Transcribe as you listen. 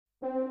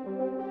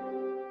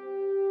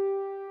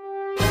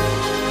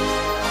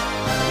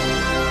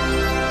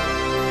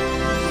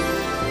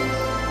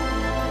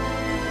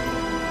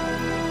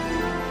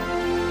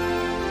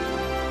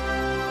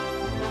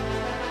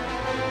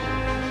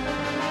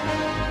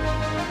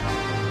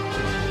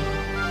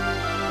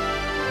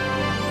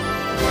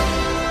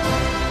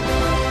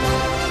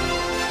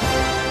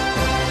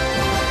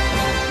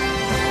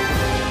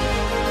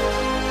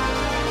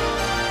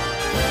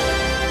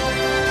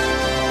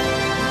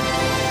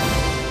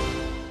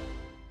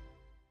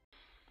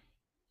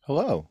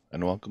Hello,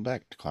 and welcome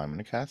back to Climbing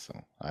a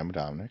Castle. I'm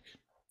Dominic,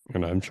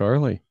 And I'm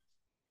Charlie.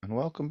 and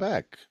welcome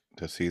back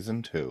to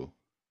Season 2.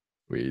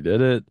 We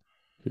did it.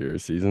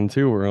 Here's season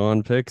two. We're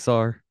on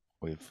Pixar.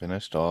 We've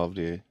finished all of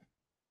the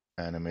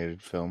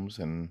animated films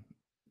in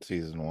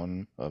Season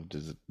 1 of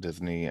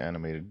Disney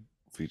Animated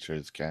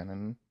Features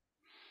canon.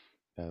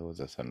 That was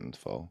a sentence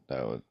full.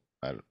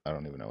 I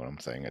don't even know what I'm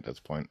saying at this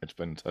point. It's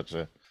been such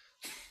a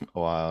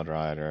wild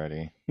ride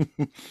already.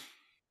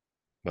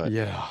 But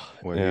Yeah.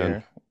 we're And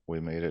here. We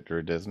made it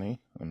through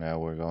Disney, and now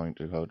we're going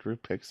to go through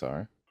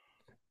Pixar.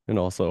 and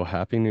also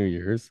Happy New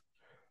Year's.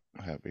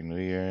 Happy New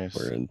We're Year's.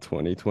 in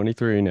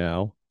 2023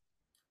 now.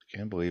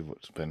 Can't believe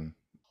it's been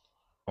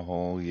a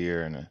whole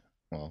year and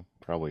well,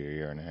 probably a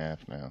year and a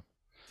half now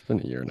It's been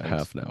a year and a since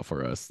half now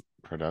for us.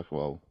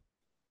 well,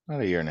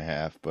 not a year and a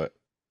half, but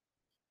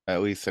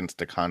at least since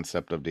the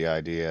concept of the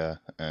idea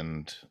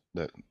and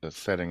the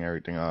setting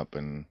everything up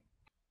and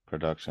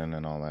production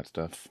and all that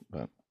stuff.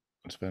 But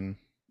it's been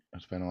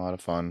it's been a lot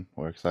of fun.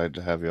 We're excited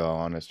to have you all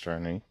on this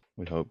journey.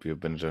 We hope you've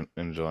been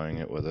enjoying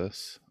it with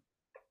us,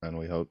 and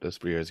we hope this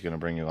year is going to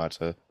bring you lots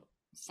of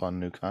fun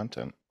new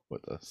content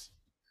with us.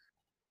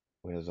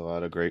 There's a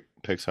lot of great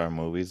Pixar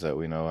movies that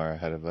we know are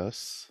ahead of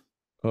us.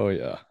 Oh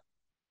yeah.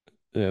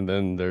 And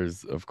then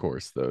there's of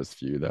course those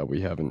few that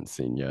we haven't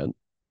seen yet.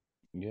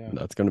 Yeah,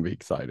 That's gonna be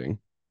exciting.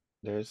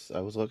 I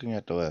was looking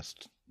at the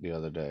list the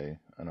other day,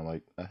 and I'm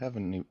like,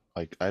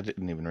 I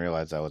didn't even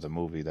realize that was a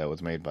movie that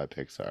was made by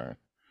Pixar.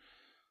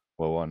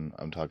 Well, one,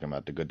 I'm talking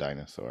about The Good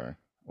Dinosaur,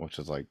 which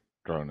is like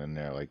thrown in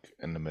there, like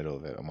in the middle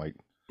of it. I'm like,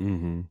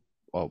 Mm-hmm.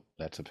 well,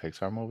 that's a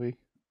Pixar movie.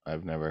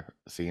 I've never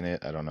seen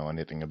it. I don't know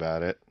anything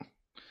about it.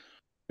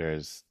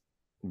 There's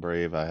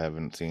Brave, I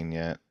haven't seen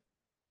yet.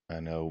 I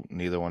know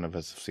neither one of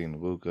us have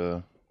seen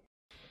Luca.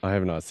 I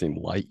have not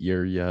seen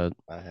Lightyear yet.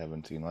 I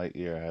haven't seen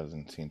Lightyear. I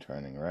haven't seen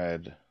Turning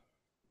Red.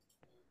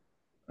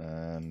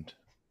 And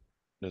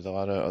there's a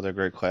lot of other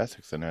great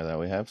classics in there that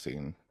we have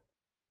seen.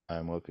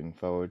 I'm looking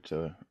forward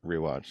to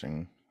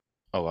rewatching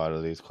a lot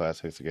of these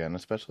classics again,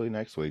 especially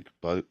next week.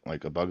 But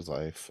like A Bug's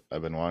Life,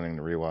 I've been wanting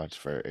to rewatch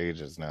for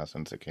ages now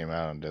since it came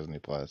out on Disney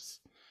Plus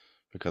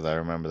because I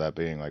remember that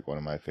being like one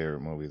of my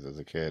favorite movies as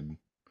a kid.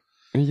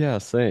 Yeah,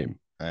 same.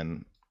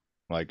 And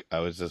like I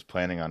was just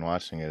planning on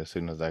watching it as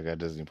soon as I got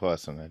Disney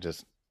Plus, and I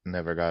just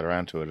never got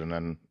around to it. And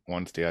then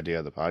once the idea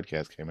of the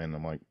podcast came in,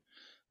 I'm like,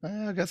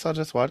 I guess I'll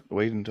just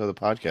wait until the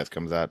podcast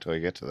comes out till I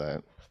get to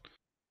that.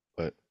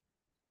 But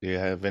do you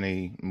have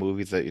any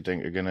movies that you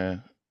think are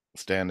gonna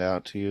stand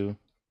out to you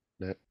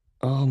that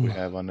we Um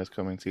have on this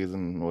coming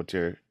season? What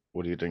do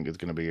you think is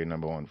gonna be your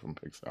number one from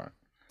Pixar?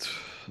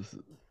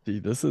 See,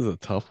 this is a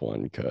tough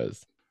one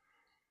because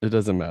it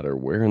doesn't matter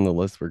where in the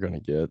list we're gonna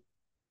get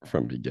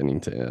from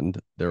beginning to end.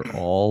 They're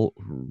all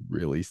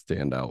really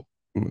standout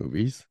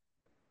movies.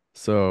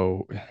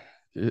 So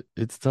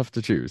it's tough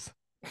to choose.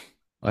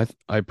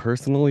 I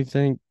personally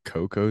think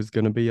Coco's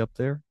gonna be up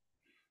there.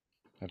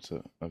 That's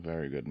a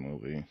very good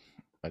movie.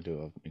 I do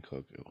love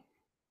Mikoku.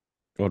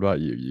 What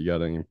about you? You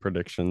got any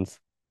predictions?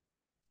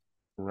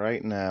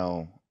 Right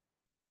now,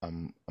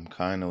 I'm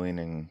kind of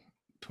leaning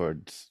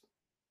towards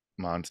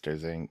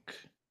Monsters Inc.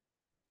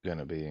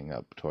 gonna being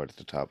up towards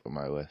the top of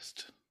my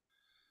list.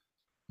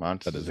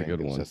 That Monsters is a Inc.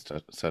 good is one. just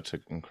such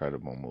an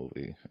incredible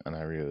movie, and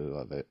I really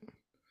love it.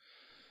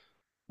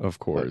 Of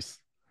But course.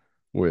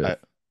 With I,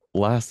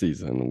 last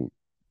season,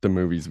 the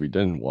movies we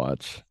didn't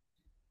watch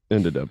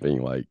ended up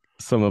being like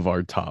some of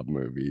our top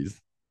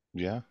movies.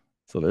 yeah,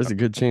 So there's uh, a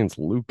good chance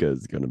Luca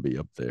is gonna be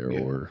up there yeah,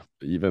 or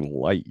even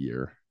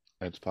Lightyear.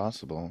 it's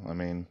possible. I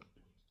mean,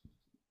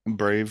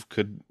 Brave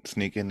could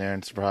sneak in there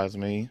and surprise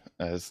me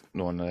as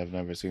the one that I've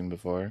never seen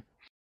before.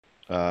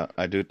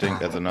 I do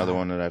think as another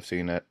one that I've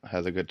seen that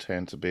has a good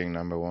chance of being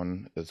number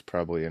one is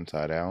probably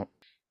Inside Out.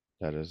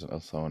 That is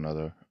also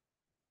another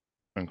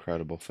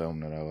incredible film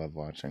that I love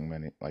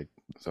watching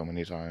so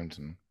many times.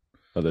 And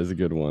That is a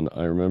good one.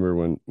 I remember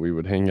when we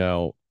would hang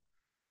out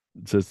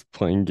just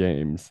playing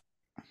games,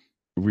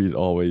 we'd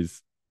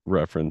always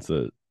reference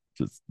it.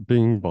 Just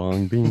bing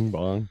bong, bing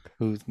bong.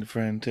 who's the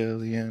friend till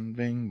the end?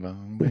 Bing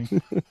bong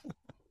bing.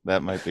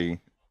 That might be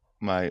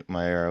my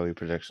early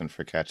prediction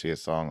for catchiest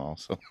song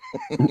also.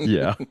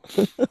 Yeah.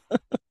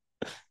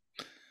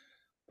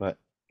 But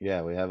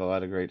yeah, we have a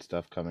lot of great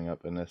stuff coming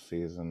up in this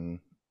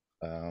season.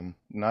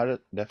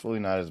 Definitely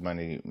not as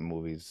many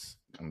movies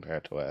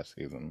compared to last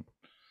season.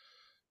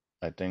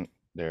 I think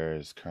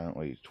there's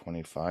currently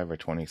 25 or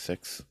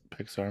 26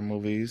 Pixar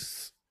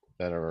movies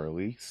that are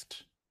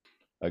released.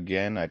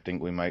 Again, I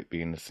think we might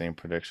be in the same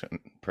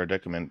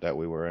predicament that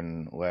we were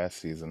in last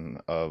season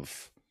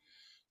of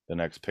the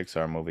next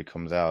Pixar movie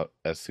comes out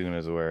as soon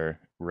as we're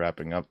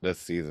wrapping up this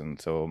season.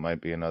 So it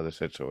might be another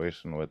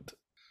situation with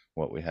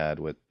what we had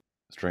with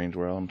Strange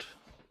World.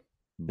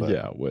 But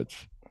Yeah,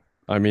 which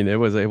I mean, it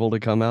was able to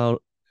come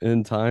out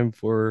in time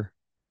for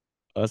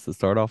us to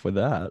start off with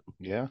that.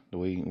 yeah,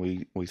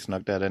 we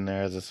snuck that in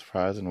there as a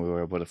surprise, and we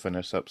were able to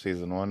finish up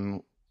season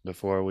one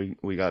before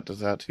we got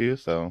this out to you.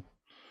 So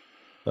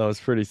That was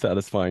pretty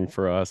satisfying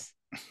for us.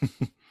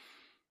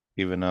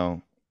 even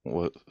though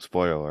well,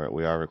 spoiler alert,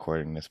 we are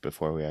recording this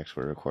before we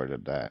actually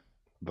recorded that.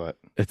 But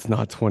It's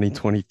not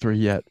 2023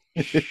 yet.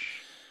 Shh.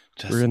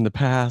 We're just in the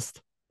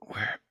past.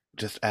 where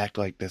just act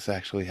like this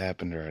actually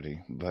happened already.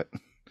 But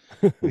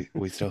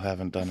we still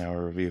haven't done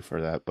our review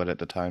for that. But at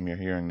the time you're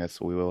hearing this,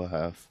 we will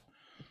have.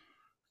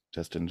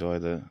 Just enjoy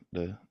the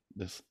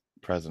this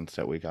presents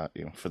that we got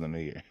you for the new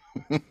year.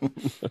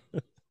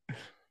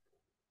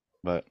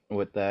 But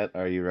with that,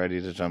 are you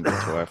ready to jump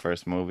into our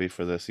first movie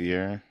for this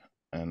year?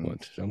 And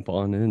Let's jump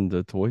on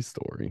into Toy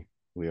Story.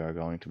 we are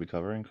going to be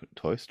covering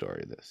Toy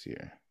Story this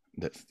year.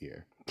 This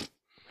year.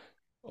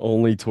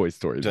 Only Toy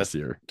Story this Just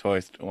year.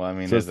 Well, I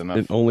mean, there's Just and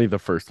enough. only the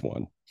first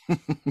one.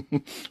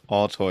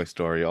 All Toy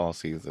Story, all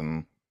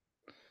season,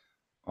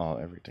 all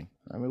everything.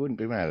 I mean, wouldn't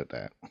be mad at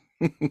that.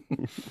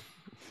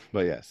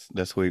 But yes,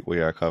 this week we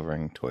are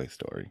covering Toy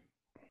Story.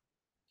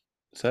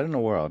 Set in a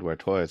world where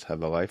toys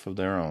have a life of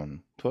their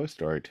own, Toy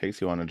Story takes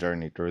you on a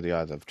journey through the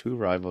eyes of two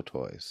rival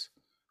toys: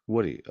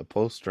 Woody, a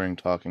pull-string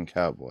talking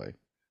cowboy,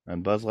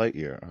 and Buzz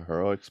Lightyear, a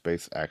heroic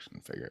space action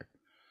figure.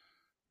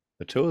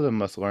 The two of them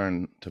must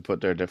learn to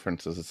put their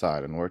differences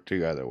aside and work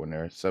together when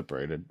they're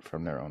separated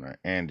from their owner,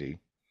 Andy,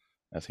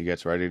 as he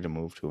gets ready to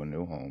move to a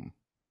new home.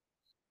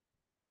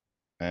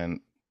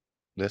 And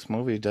this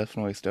movie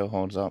definitely still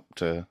holds up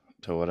to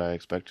what I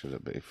expected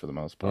it to be for the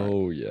most part.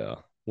 Oh yeah.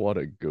 What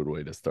a good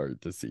way to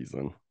start the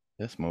season.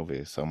 This movie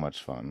is so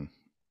much fun,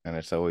 and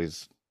it's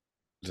always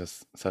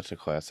just such a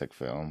classic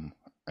film.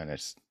 And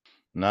it's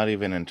not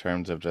even in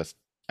terms of just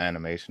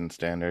animation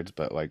standards,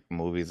 but like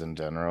movies in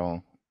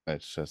general.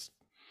 It's just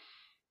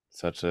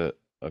such a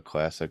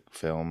classic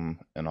film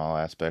in all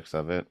aspects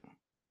of it.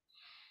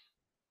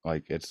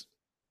 Like it's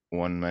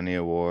won many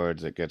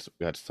awards, it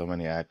got so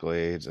many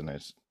accolades, and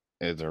it's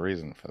a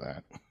reason for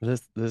that.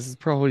 This is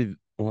probably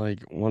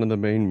like one of the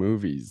main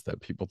movies that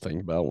people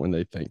think about when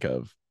they think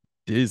of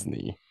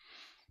Disney.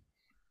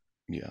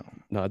 Yeah,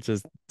 Not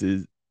just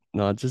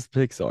not just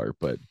Pixar,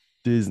 but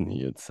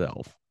Disney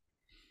itself.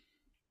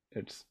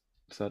 it's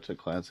such a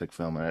classic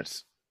film, and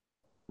it's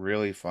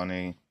really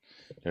funny.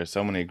 There's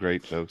so many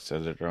great jokes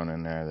that are thrown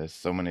in there. There's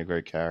so many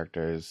great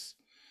characters.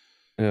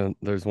 And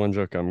there's one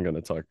joke I'm going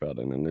to talk about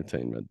in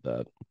entertainment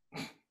that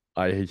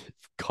I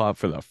caught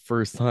for the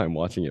first time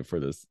watching it for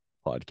this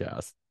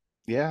podcast.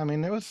 Yeah, I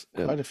mean, there was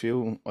And quite a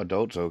few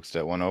adult jokes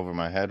that went over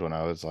my head when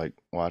I was like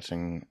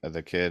watching as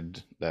a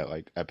kid that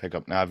like I pick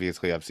up. Now,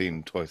 obviously, I've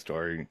seen Toy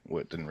Story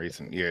within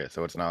recent years,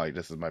 so it's not like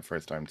this is my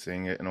first time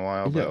seeing it in a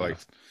while. But yeah, like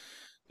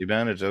the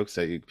amount of jokes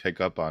that you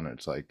pick up on,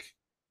 it's like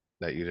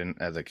that you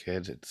didn't as a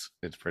kid.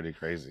 It's pretty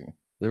crazy.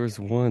 there was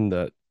one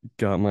that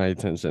got my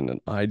attention and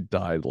I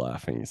died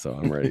laughing. So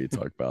I'm ready to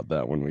talk about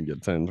that when we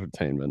get to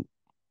entertainment.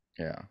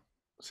 Yeah.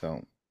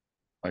 So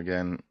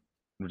again,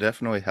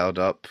 definitely held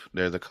up.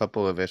 There's a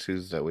couple of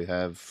issues that we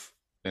have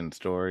in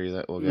story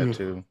that we'll get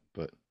to,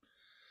 but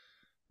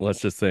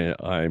Let's just say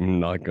I'm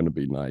not going to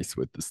be nice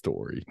with the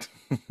story.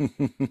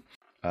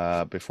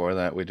 before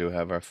that, we do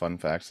have our fun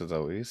facts as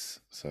always.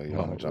 So you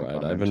want to All jump right,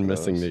 on I've been into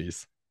missing those?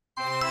 these.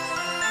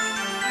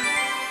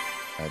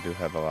 I do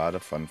have a lot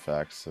of fun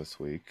facts this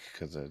week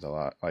because there's a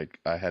lot. Like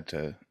I had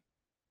to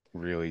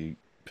really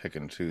pick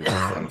and choose the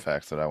fun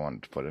facts that I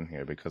wanted to put in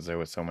here because there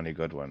were so many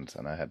good ones,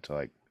 and I had to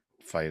like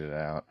fight it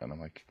out. And I'm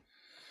like,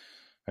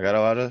 I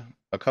got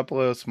a couple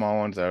of small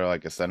ones that are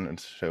like a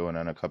sentence two, and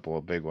then a couple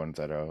of big ones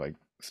that are like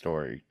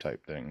story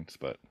type things.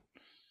 But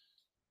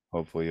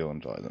hopefully you'll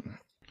enjoy them.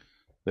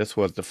 This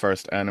was the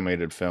first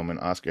animated film in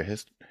Oscar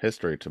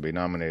history to be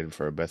nominated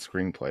for a Best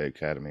Screenplay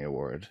Academy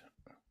Award.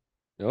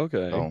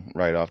 Okay. So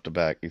right off the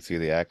bat, you see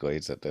the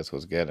accolades that this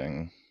was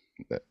getting.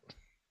 That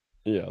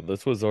Yeah,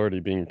 this was already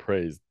being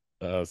praised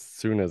as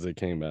soon as it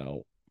came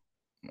out.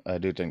 I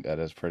do think that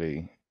is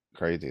pretty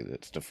crazy. That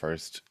it's the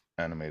first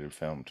animated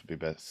film to be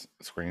Best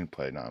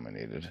Screenplay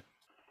nominated.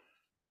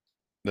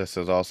 This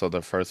is also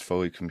the first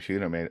fully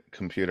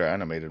computer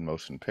animated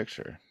motion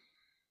picture.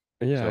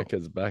 Yeah, So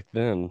because back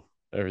then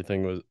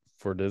everything was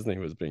for Disney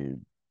was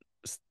being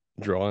s-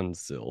 drawn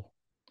still.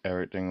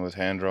 everything was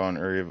hand drawn,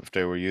 or if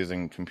they were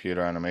using computer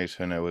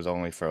animation, it was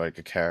only for like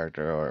a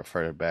character or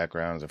for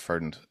backgrounds or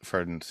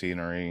certain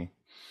scenery.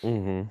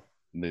 Mm-hmm.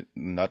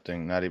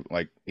 Nothing, not even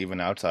like even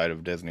outside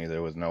of Disney,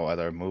 there was no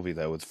other movie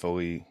that was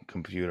fully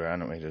computer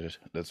animated.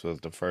 This was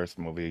the first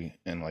movie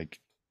in like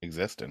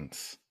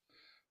existence,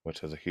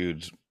 which is a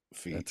huge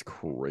feat. That's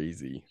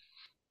crazy.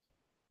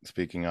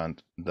 Speaking on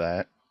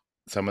that,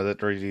 some of the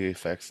 3D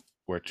effects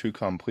were too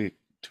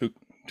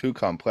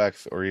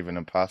complex or even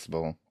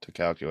impossible to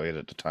calculate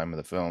at the time of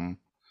the film.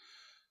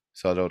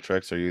 Subtle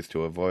tricks are used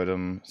to avoid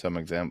them. Some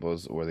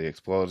examples were the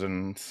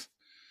explosions.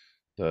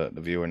 The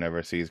viewer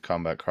never sees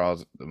Combat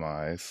Carl's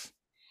demise.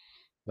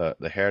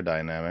 The hair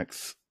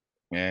dynamics.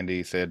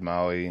 Andy, Sid,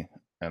 Molly,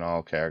 and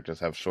all characters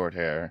have short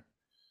hair,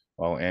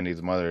 while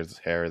Andy's mother's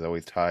hair is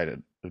always tied at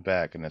the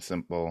back in a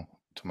simple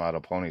tomato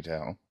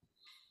ponytail.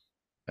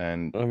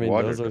 And I mean,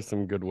 water, those are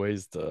some good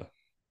ways to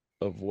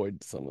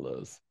avoid some of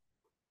those.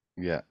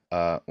 yeah,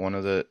 one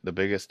of the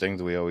biggest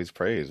things we always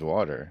praise,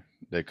 water.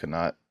 They could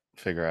not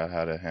figure out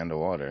how to handle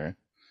water.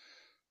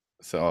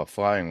 So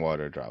flying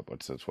water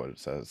droplets is what it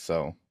says.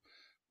 So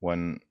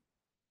when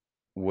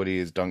Woody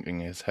is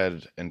dunking his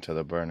head into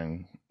the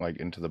burning, like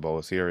into the bowl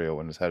of cereal,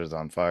 when his head is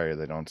on fire,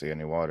 they don't see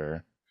any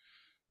water.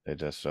 They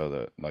just show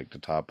the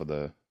top of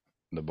the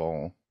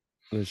bowl.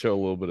 They show a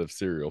little bit of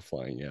cereal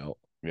flying out,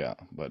 Yeah,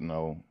 but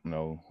no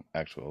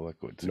actual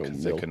liquids no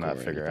because they could milk not or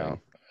figure out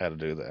anything. how to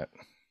do that.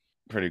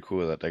 Pretty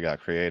cool that they got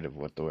creative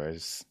with the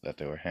ways that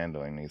they were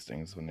handling these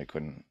things when they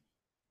couldn't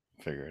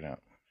figure it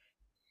out.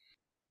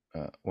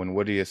 When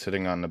Woody is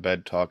sitting on the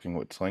bed talking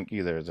with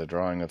Slinky, there's a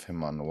drawing of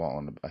him on the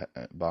wall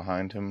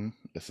behind him.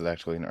 This is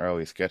actually an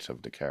early sketch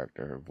of the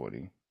character of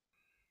Woody.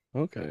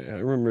 Okay, I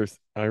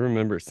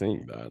remember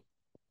seeing that.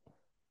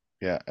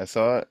 Yeah, I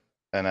saw it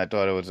and I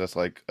thought it was just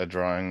like a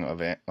drawing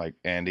of like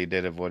Andy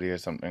did of Woody or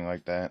something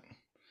like that.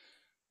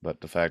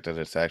 But the fact that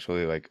it's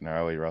actually like an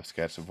early rough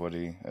sketch of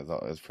Woody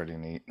is pretty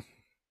neat.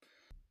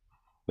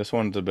 This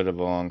one's a bit of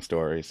a long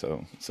story,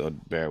 so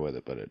bear with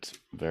it, but it's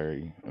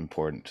very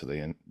important to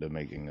the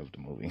making of the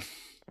movie.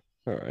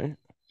 All right.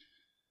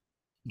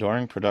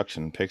 During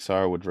production,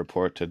 Pixar would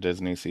report to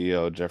Disney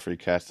CEO Jeffrey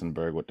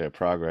Katzenberg with their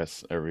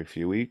progress every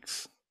few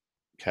weeks.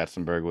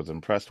 Katzenberg was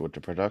impressed with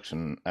the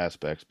production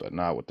aspects, but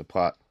not with the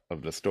plot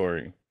of the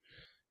story.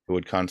 He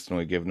would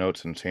constantly give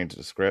notes and change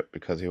the script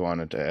because he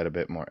wanted to add a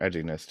bit more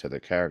edginess to the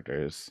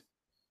characters,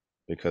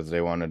 because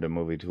they wanted the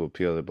movie to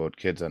appeal to both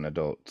kids and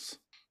adults.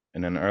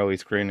 In an early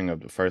screening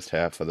of the first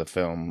half of the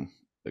film,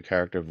 the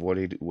character of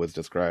Woody was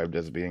described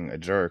as being a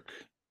jerk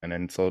and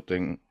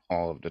insulting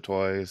all of the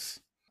toys.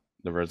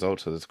 The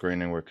results of the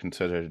screening were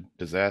considered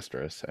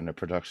disastrous, and the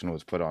production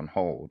was put on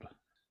hold.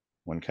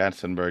 When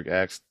Katzenberg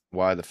asked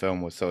why the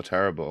film was so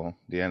terrible,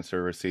 the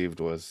answer received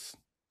was,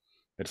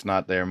 "It's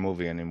not their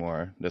movie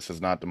anymore. This is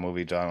not the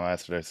movie John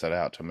Lasseter set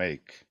out to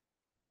make."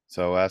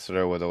 So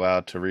Lasseter was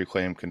allowed to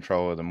reclaim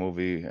control of the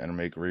movie and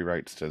make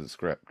rewrites to the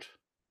script.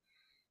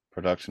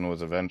 Production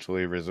was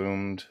eventually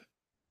resumed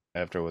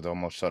after it was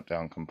almost shut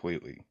down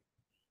completely.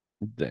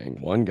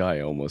 Dang, one guy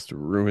almost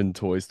ruined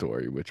Toy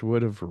Story, which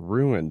would have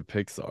ruined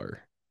Pixar.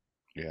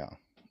 Yeah.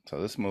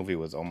 So this movie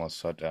was almost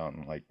shut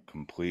down like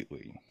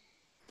completely,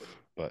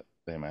 but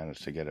they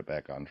managed to get it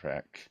back on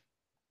track.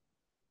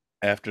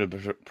 After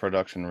the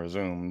production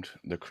resumed,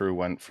 the crew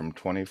went from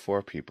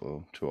 24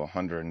 people to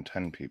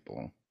 110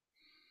 people,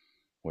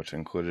 which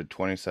included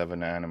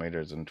 27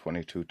 animators and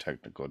 22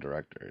 technical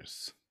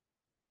directors.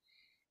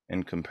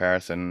 In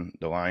comparison,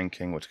 The Lion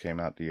King, which came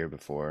out the year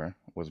before,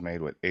 was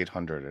made with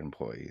 800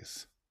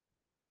 employees.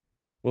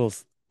 Well,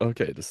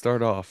 okay, to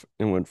start off,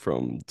 it went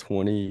from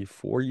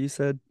 24, you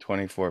said,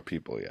 24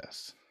 people,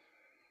 yes,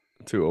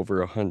 to over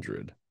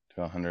 100.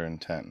 to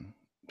 110.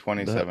 That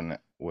 27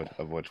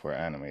 of which were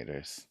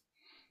animators.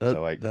 that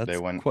So like that's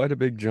quite a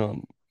big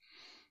jump.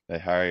 they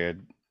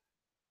hired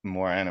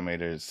more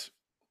animators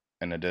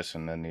in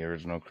addition than the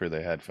original crew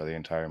they had for the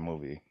entire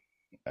movie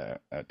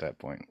at that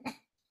point.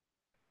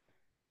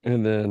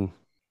 And then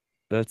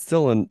that's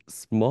still a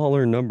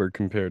smaller number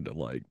compared to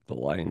like The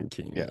Lion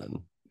King Yeah,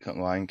 then.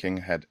 Lion King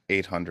had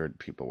 800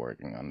 people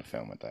working on the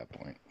film at that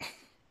point.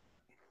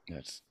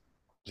 That's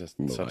just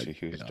such My a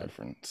huge God.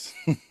 difference.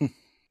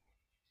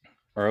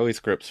 Early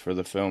scripts for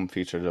the film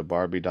featured a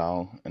Barbie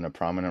doll in a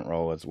prominent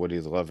role as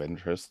Woody's love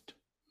interest.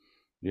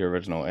 The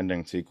original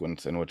ending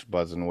sequence, in which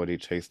Buzz and Woody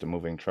chased a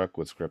moving truck,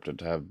 was scripted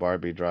to have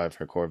Barbie drive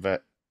her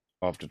Corvette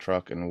off the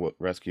truck and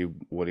rescue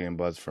Woody and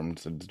Buzz from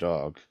Sid's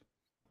dog.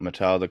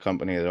 Mattel, the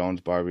company that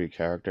owns Barbie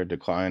character,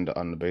 declined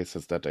on the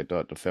basis that they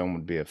thought the film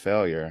would be a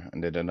failure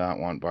and they did not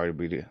want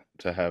Barbie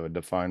to have a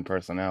defined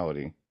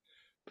personality,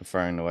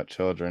 preferring to let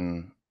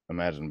children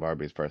imagine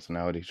Barbie's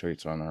personality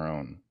traits on her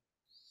own.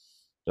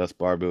 Thus,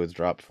 Barbie was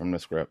dropped from the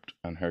script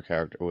and her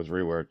character was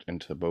reworked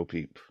into Bo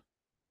Peep.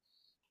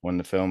 When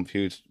the film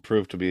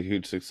proved to be a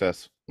huge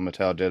success,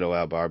 Mattel did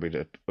allow Barbie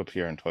to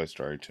appear in Toy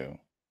Story 2.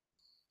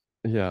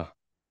 Yeah.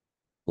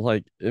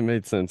 Like it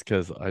made sense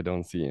because I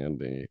don't see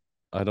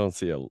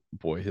a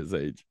boy his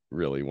age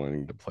really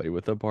wanting to play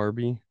with a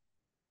Barbie.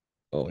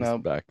 At least No,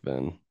 back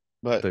then.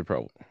 but They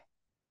probably,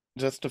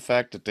 just the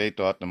fact that they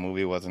thought the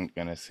movie wasn't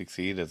going to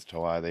succeed as to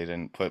why they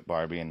didn't put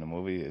Barbie in the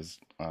movie is,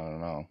 I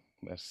don't know.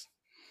 That's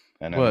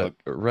and then but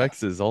look,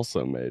 Rex is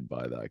also made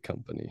by that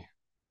company,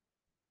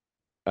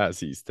 as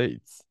he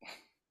states.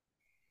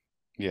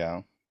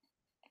 yeah.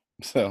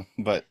 So,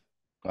 but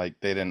like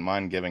they didn't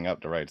mind giving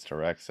up the rights to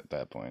Rex at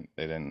that point.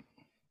 They didn't.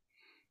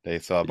 They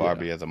saw Yeah.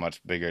 Barbie as a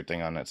much bigger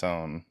thing on its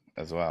own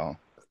as well.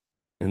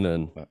 And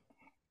then But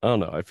I don't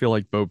know. I feel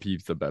like Bo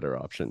Peep's a better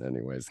option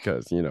anyways,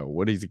 because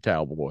Woody's a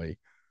cowboy.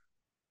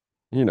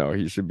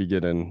 He should be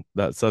getting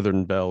that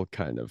Southern Belle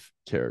kind of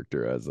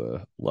character as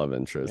a love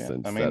interest yeah, I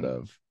instead mean,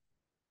 of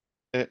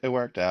it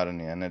worked out in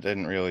the end. It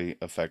didn't really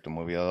affect the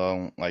movie,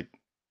 although like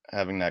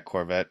having that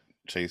Corvette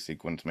chase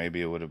sequence,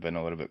 maybe it would have been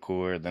a little bit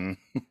cooler than.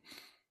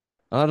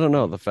 I don't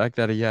know, the fact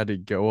that he had to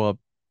go up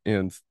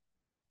and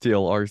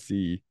steal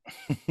RC,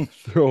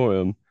 throw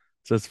him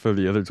just for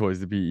the other toys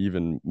to be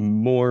even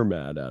more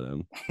mad at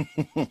him.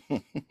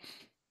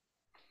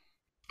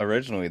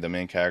 Originally, the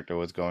main character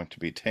was going to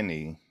be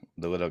Tinny,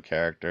 the little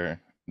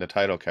character, the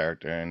title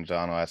character in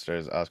John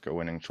Lasseter's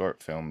Oscar-winning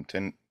short film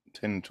Tin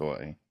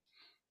Toy.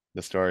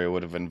 The story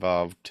would have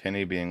involved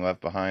Tinny being left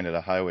behind at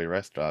a highway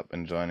rest stop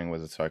and joining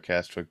with a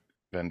sarcastic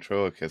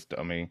ventriloquist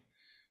dummy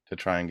to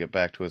try and get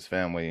back to his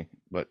family,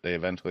 but they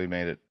eventually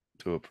made it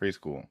to a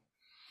preschool.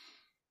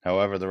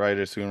 However, the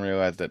writers soon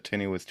realized that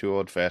Tinny was too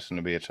old-fashioned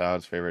to be a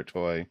child's favorite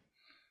toy,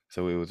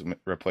 so he was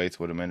replaced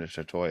with a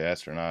miniature toy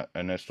astronaut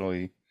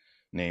initially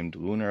named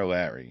Lunar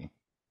Larry.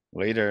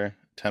 Later,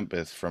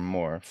 Tempest from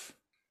Morph.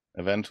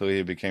 Eventually,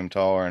 he became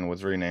taller and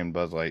was renamed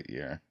Buzz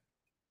Lightyear.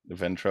 The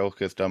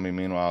ventriloquist dummy,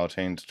 meanwhile,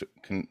 changed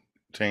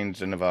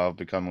and evolved,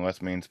 becoming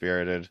less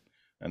mean-spirited,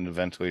 and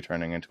eventually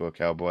turning into a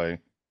cowboy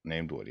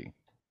named Woody.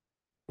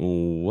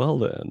 Well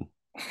then.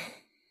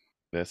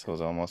 This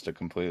was almost a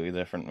completely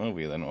different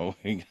movie than what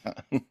we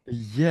got.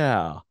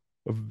 Yeah,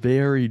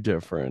 very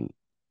different.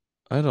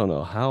 I don't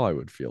know how I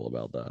would feel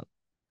about that.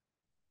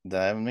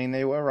 I mean,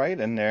 they were right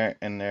in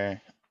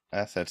their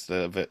assets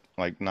of it,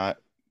 like not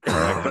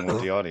connecting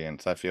with the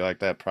audience. I feel like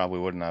that probably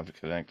wouldn't have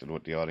connected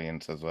with the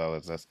audience as well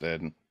as this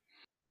did,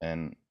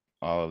 and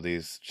all of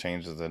these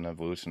changes and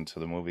evolution to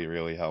the movie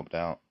really helped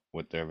out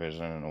with their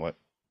vision and what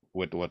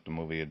the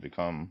movie had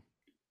become.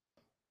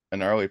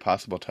 An early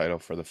possible title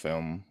for the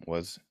film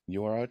was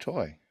 "You Are a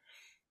Toy."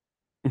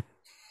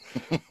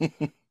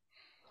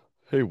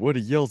 Hey,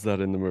 Woody yells that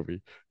in the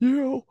movie.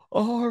 You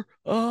are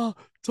a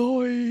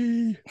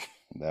toy.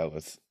 That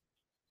was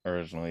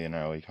originally an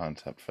early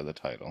concept for the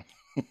title.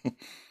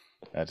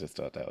 I just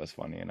thought that was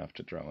funny enough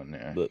to throw in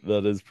there.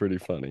 That is pretty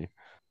funny.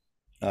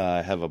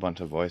 I have a bunch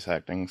of voice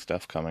acting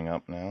stuff coming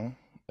up now.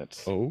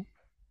 That's Oh,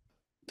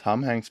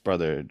 Tom Hanks'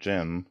 brother,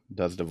 Jim,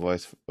 does the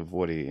voice of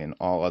Woody in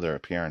all other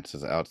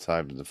appearances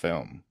outside of the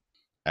film: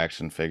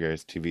 action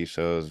figures, TV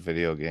shows,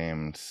 video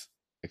games,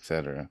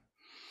 etc.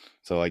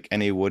 So, like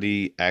any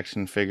Woody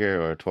action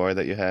figure or toy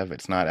that you have,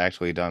 it's not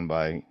actually done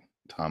by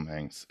Tom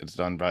Hanks. It's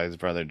done by his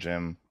brother,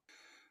 Jim.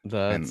 And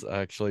that's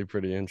actually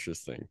pretty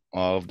interesting.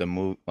 all of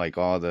the like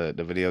all the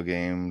video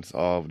games,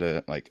 all of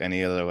the like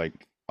any other like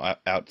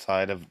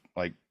outside of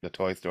like the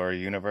Toy Story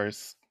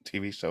universe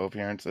TV show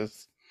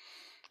appearances,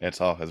 it's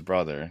all his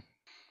brother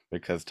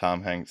because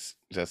Tom Hanks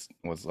just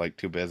was like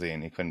too busy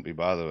and he couldn't be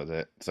bothered with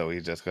it. So he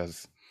just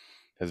goes,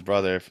 his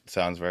brother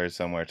sounds very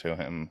similar to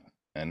him,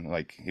 and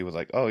like he was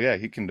like, oh yeah,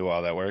 he can do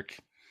all that work.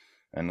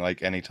 And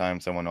like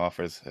anytime someone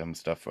offers him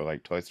stuff for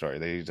like Toy Story,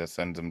 they just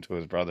sends him to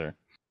his brother.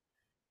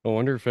 I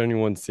wonder if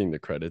anyone's seen the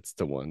credits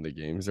to one of the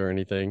games or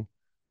anything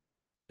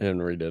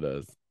and read it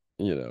as,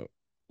 you know,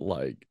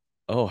 like,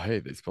 oh, hey,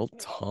 they spelled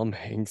Tom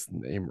Hanks'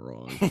 name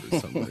wrong for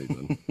some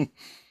reason.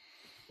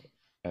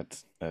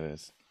 That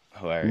is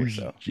hilarious Who's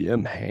though.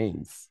 Jim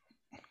Hanks?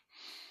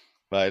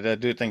 But I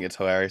do think it's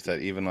hilarious that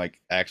even like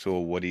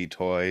actual Woody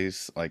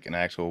toys, like an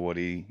actual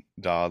Woody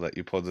doll that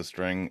you pull the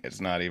string,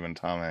 it's not even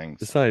Tom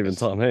It's Hanks. not even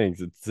Tom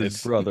Hanks, it's his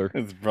It's brother.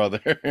 his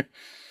brother.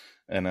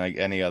 And like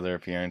any other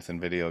appearance in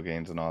video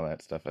games and all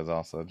that stuff is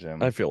also I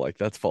Jim. feel like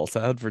that's false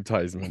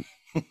advertisement.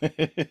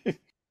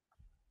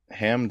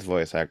 Ham's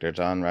voice actor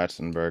John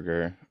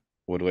Ratzenberger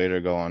would later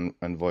go on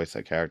and voice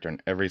a character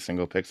in every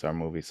single Pixar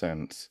movie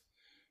since,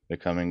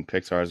 becoming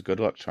Pixar's good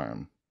luck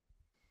charm.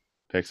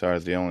 Pixar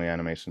is the only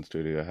animation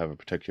studio to have a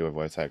particular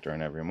voice actor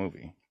in every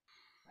movie.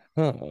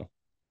 Huh.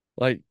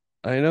 Like,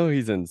 I know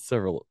he's in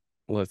several.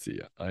 Let's see.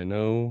 I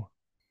know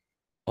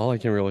all I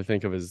can really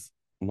think of is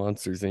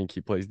Monsters Inc.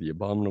 He plays the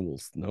Abominable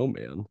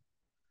Snowman.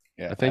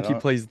 Yeah, I I think he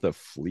don't. plays the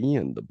flea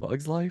in The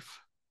Bug's Life.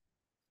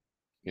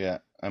 Yeah,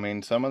 I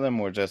mean, some of them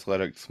were just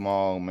like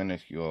small,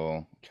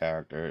 minuscule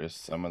characters.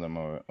 Some of them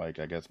are like,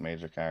 I guess,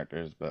 major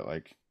characters. But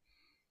like,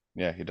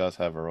 yeah, he does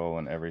have a role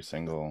in every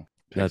single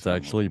That's Pixar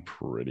actually movie.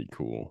 pretty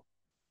cool.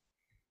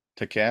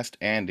 To cast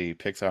Andy,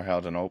 Pixar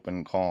held an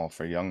open call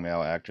for young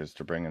male actors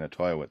to bring in a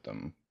toy with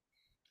them.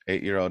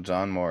 8-year-old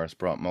John Morris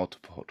brought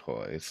multiple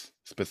toys,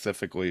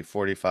 specifically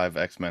 45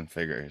 X-Men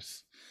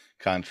figures,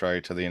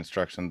 contrary to the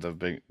instructions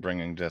of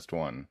bringing just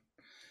one.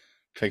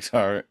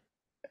 Pixar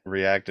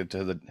reacted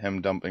to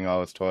him dumping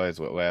all his toys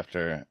with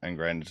laughter and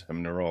granted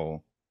him the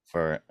role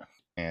for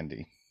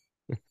Andy.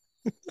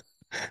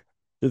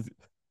 Is-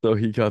 So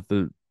he got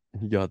the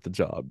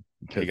job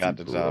He because he got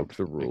the job broke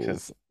the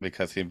rules.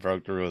 because he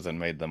broke the rules and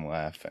made them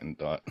laugh and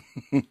thought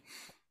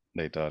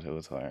they thought it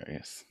was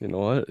hilarious. You know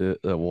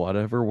what?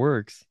 Whatever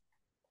works.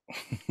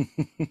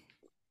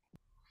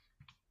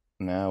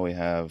 Now we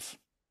have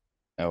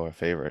our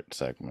favorite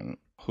segment,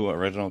 who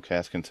original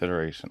cast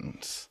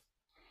considerations.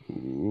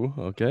 Ooh,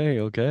 okay,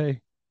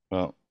 okay.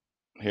 Well,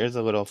 here's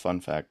a little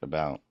fun fact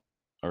about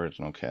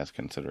original cast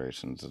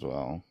considerations as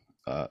well.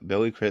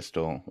 Billy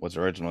Crystal was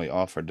originally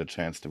offered the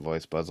chance to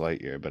voice Buzz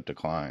Lightyear but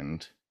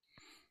declined.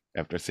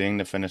 After seeing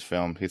the finished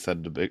film, he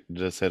said the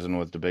decision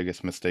was the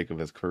biggest mistake of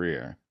his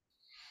career.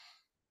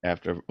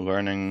 After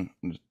learning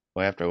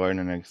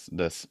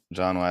this,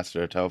 John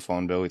Lasseter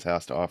telephoned Billy's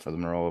house to offer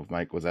them the role of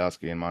Mike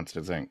Wazowski in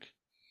Monsters Inc.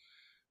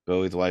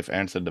 Billy's wife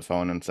answered the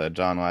phone and said,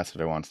 "John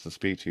Lasseter wants to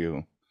speak to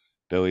you."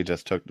 Billy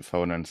just took the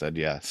phone and said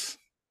yes.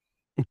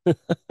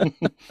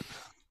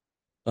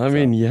 I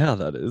mean, So yeah,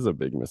 that is a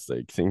big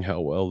mistake, seeing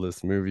how well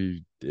this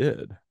movie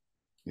did.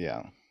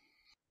 yeah,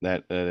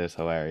 that is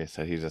hilarious.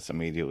 So he just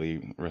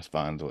immediately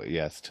responds with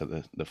yes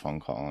to the phone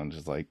call and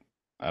just like,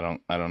 I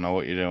don't know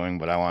what you're doing,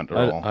 but I want the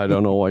role. I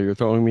don't know why you're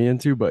throwing me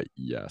into, but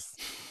yes,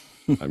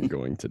 I'm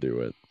going to do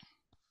it.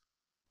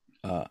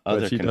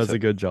 Other Which he does consider a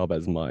good job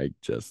as Mike.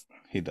 Just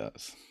he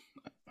does.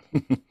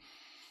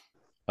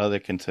 Other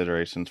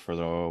considerations for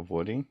the role of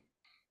Woody: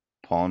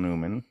 Paul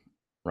Newman,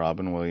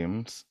 Robin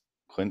Williams,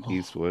 Clint oh,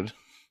 Eastwood,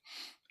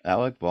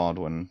 Alec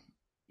Baldwin,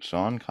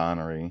 Sean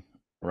Connery,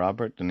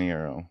 Robert De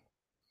Niro,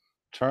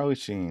 Charlie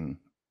Sheen,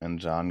 and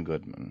John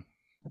Goodman.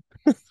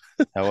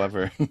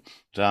 However,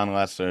 John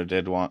Lester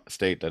did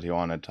state that he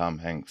wanted Tom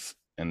Hanks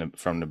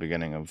from the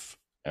beginning of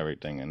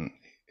everything, and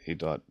he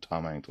thought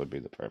Tom Hanks would be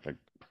the perfect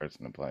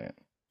person to play it.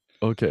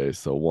 okay.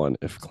 So one,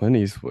 if Clint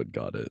Eastwood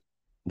got it,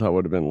 that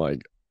would have been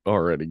like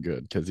already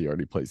good because he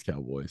already plays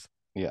cowboys.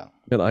 Yeah.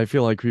 And I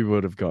feel like we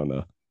would have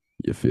gone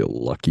you feel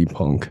lucky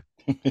punk.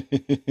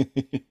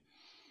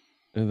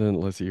 And then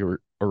let's see,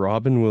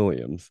 Robin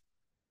Williams.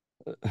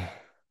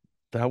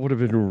 That would have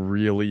been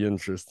really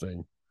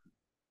interesting.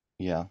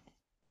 Yeah.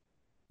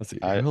 Let's see,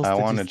 I, who else I did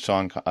you? wanted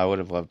Sean. I would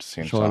have loved to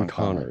see Sean Sean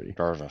Connery. Connery.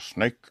 There's a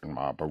snake in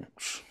my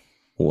boots.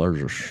 Well,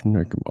 there's a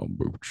snake in my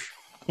boots.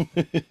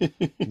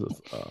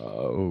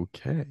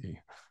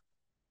 Okay.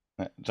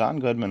 John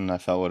Goodman, I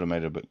felt would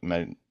have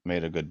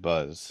made a good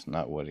Buzz,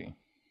 not Woody.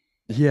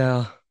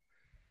 Yeah.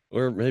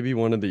 Or maybe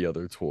one of the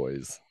other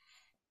toys.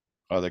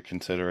 Other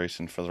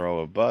consideration for the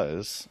role of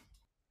Buzz: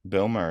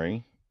 Bill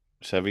Murray,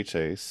 Chevy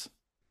Chase,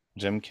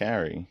 Jim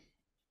Carrey,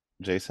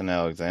 Jason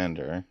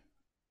Alexander,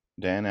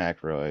 Dan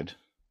Aykroyd,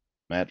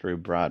 Matthew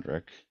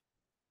Broderick,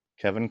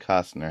 Kevin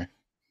Costner,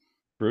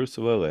 Bruce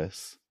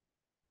Willis,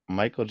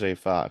 Michael J.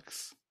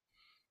 Fox,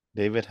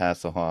 David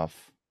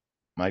Hasselhoff,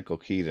 Michael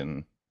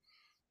Keaton,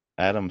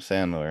 Adam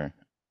Sandler,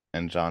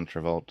 and John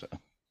Travolta.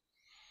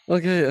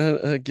 Okay,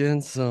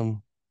 again,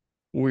 some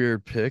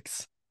weird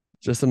picks.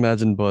 Just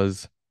imagine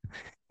Buzz.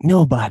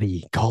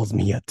 Nobody calls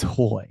me a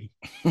toy.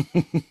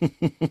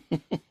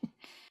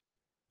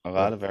 A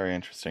lot Uh, of very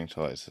interesting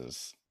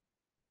choices.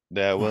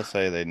 Yeah, I will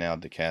say they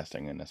nailed the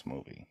casting in this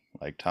movie.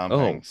 Like Tom oh,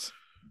 Hanks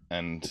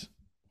and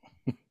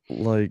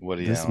like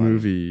Woody this Allen.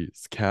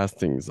 movie's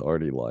casting's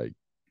already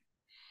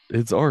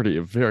it's already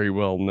a very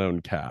well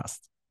known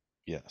cast.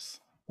 Yes.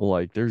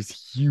 Like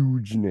there's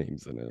huge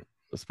names in it,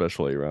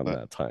 especially around But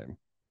that time.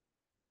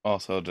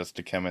 also just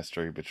the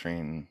chemistry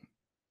between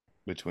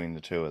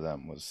the two of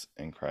them was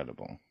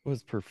incredible. It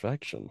was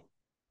perfection.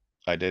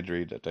 I did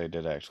read that they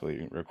did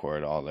actually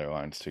record all their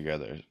lines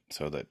together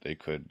so that they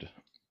could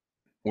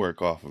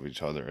work off of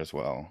each other as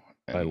well.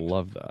 I And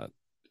love that.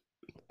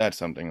 that's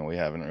something we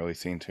haven't really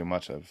seen too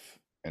much of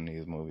in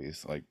these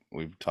movies. Like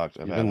we've talked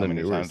about Even how the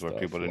many newer times where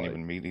stuff, people didn't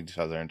even meet each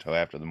other until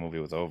after the movie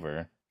was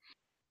over,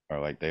 or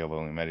like they've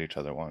only met each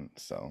other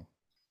once. So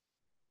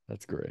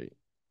that's great.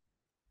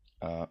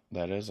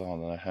 that is all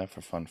that I have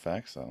for fun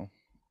facts, though.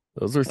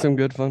 Those are some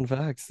good fun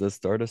facts to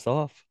start us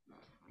off.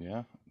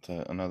 Yeah, it's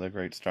another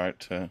great start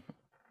to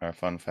our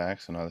fun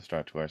facts, another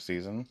start to our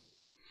season.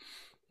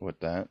 With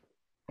that,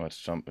 let's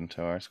jump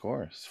into our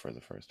scores for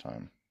the first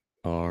time.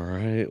 All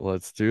right,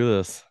 let's do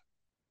this.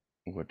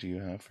 What do you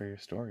have for your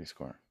story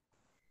score?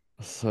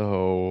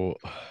 So,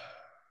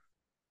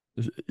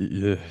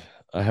 yeah,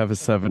 I have a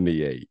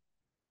 78.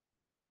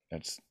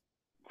 That's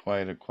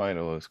quite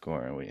a low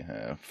score we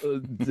have.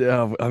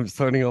 Yeah, I'm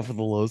starting off with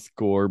a low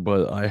score,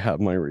 but I have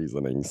my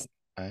reasonings.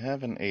 I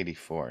have an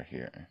 84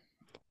 here,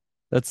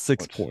 That's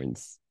six which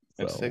points.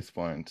 it's So, 6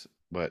 points,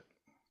 but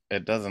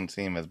it doesn't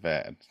seem as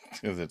bad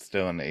because it's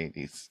still in the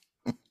 80s.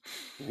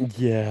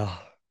 yeah.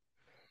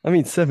 I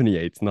mean,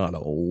 78's not a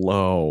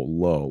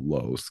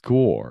low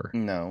score.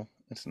 No,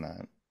 it's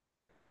not.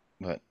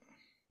 But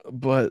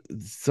But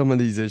some of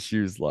these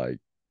issues,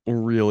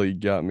 really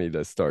got me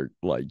to start,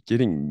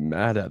 getting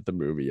mad at the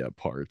movie at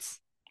parts.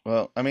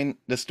 well, I mean,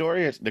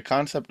 the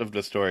concept of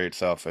the story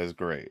itself is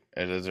great.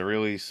 It is a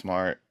really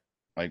smart,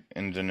 like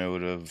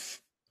ingenuitive,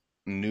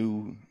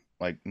 new,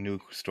 new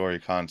story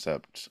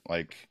concept.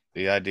 Like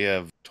the idea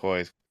of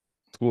toys.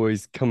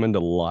 Toys coming to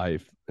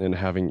life and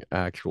having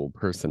actual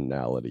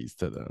personalities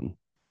to them.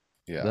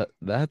 Yeah.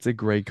 That's a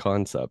great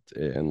concept.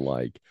 And,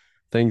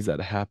 things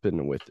that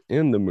happen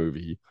within the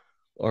movie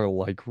are,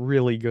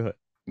 really good.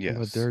 But there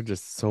Yes. are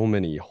just so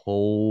many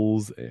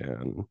holes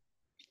and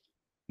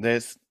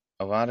There's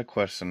a lot of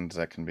questions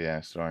that can be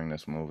asked during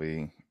this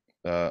movie.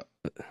 Uh,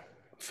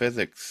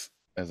 Physics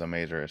is a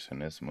major issue in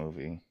this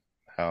movie.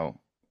 How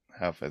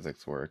how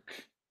physics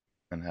work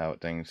and how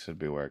things should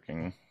be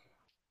working.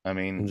 I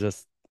mean,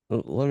 just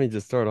let me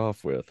just start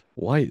off with,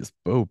 why is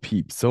Bo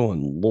Peep so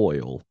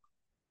unloyal?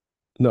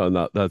 No,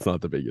 not that's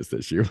not the biggest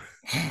issue.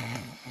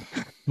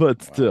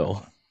 But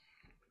still.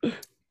 wow.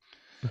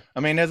 I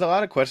mean, there's a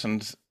lot of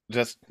questions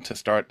just to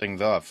start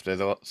things off.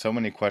 There's so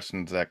many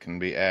questions that can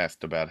be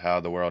asked about how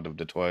the world of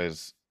the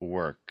toys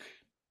work.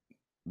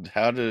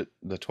 How do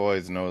the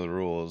toys know the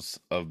rules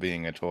of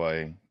being a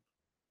toy?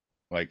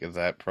 Like, is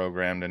that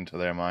programmed into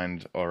their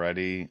mind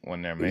already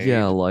when they're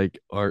Yeah, made? like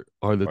are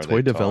the Or are they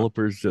toy taught?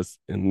 developers just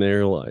in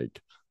there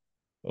like,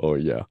 oh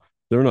yeah,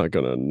 they're not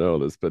gonna know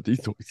this, but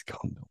these toys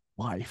come to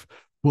life.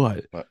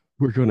 But But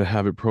we're gonna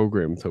have it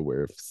programmed to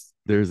where if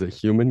there's a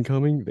human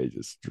coming, they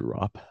just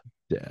drop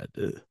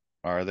dead.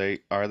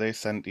 are they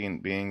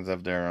sentient beings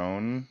of their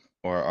own,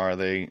 or are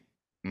they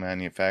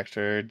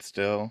manufactured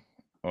still?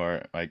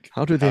 Or like,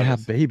 How do they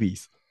have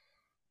babies?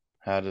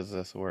 how does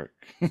this work?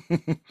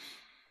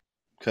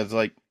 Because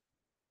like,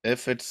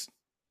 if it's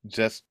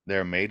just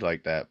they're made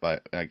like that,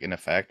 but like in a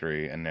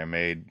factory and they're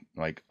made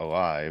like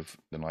alive,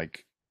 then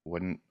like,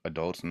 wouldn't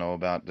adults know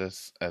about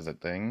this as a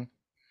thing?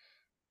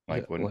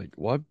 Yeah, Like, wouldn't like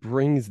what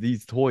brings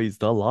these toys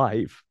to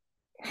life?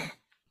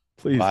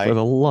 Please, for why?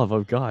 the love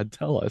of God,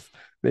 tell us.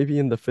 Maybe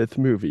in the fifth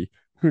movie.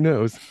 Who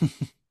knows?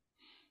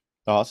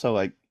 Also,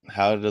 like,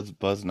 how does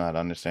Buzz not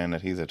understand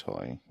that he's a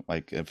toy?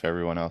 Like, if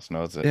everyone else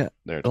knows that Yeah,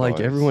 they're like toys.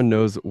 everyone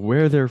knows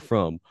where they're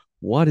from,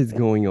 what is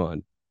going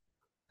on.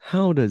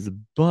 How does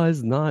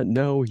Buzz not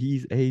know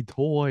he's a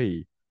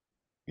toy?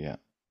 Yeah,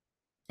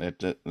 I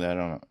don't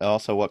know.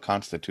 Also, what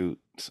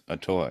constitutes a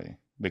toy?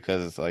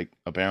 Because it's like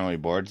apparently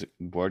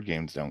board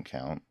games don't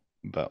count,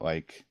 but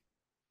like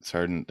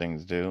certain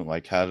things do.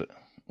 Like,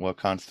 what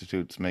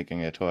constitutes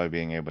making a toy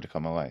being able to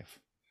come alive?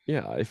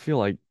 Yeah, I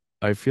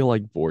feel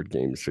like board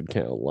games should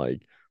count.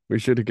 Like we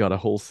should have got a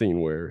whole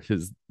scene where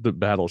the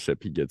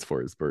battleship he gets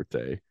for his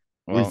birthday.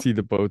 We Well, see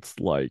the boats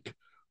like,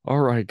 all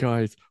right,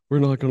 guys, we're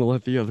not gonna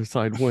let the other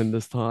side win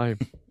this time.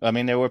 I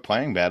mean, they were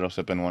playing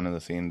Battleship in one of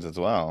the scenes as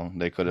well.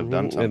 They could have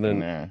done And something then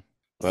there.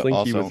 But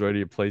Slinky was also,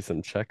 ready to play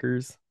some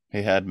checkers.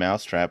 he had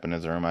Mousetrap in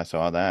his room. I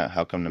saw that.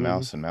 How come the Hmm.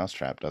 mouse and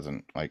Mousetrap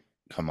doesn't like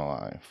come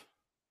alive?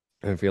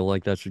 I feel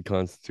like that should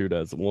constitute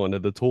as one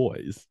of the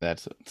toys.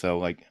 That's so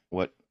like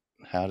what?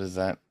 How does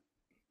that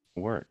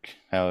work?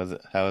 How is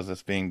it? How is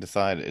this being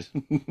decided?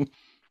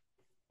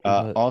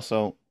 But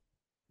Also,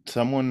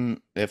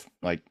 someone if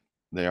like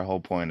their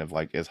whole point of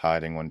like is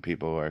hiding when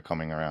people are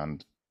coming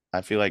around.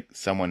 I feel like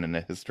someone in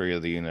the history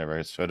of the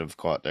universe should have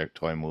caught their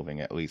toy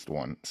moving at least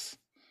once.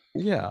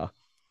 yeah,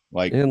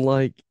 Like, and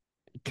like,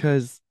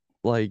 cause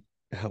like,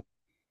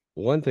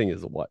 one thing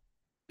is what?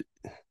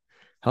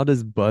 How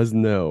does Buzz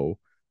know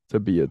to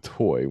be a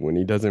toy when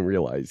he doesn't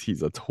realize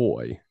he's a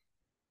toy?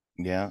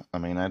 yeah, I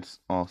mean that's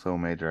also a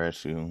major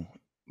issue.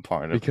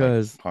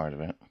 Because Part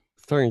of it.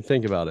 starting to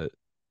think about it,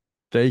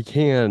 they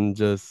can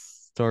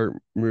just start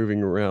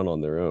moving around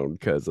on their own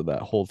because of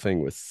that whole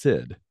thing with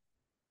Sid.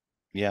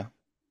 Yeah,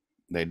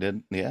 they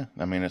did. Yeah,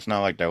 I mean it's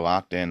not like they're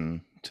locked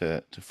in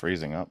to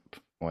freezing up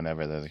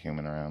whenever there's a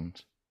human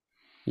around.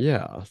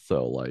 Yeah,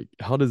 so like,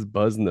 how does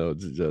Buzz know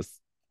to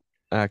just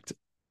act?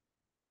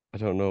 I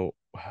don't know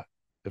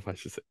if I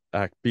should say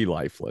act, be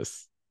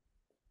lifeless,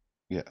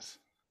 Yes,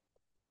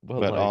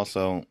 but but like,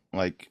 also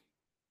like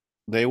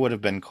they would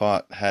have been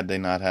caught had they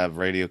not have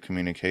radio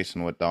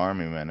communication with the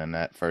army men in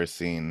that first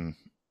scene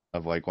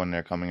of like when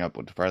they're coming up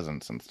with the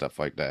presents and stuff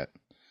like that.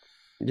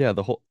 yeah,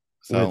 the whole,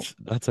 So, which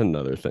that's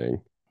another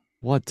thing.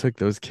 What took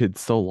those kids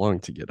so long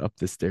to get up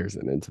the stairs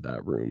and into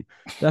that room?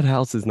 That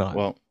house is not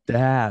well,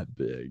 that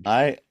big.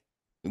 I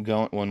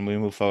go when we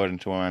move forward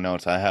into my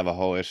notes, I have a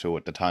whole issue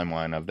with the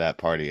timeline of that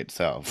party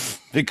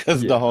itself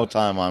because the whole Yeah,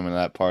 timeline of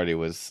that party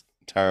was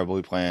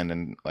terribly planned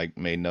and like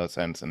made no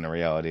sense in the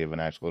reality of an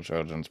actual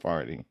children's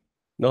party.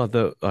 not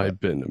that But I'd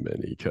been to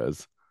many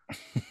because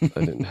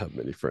I didn't have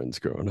many friends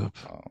growing up.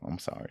 oh, I'm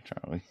sorry,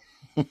 Charlie.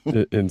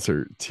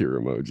 Insert tear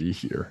emoji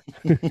here.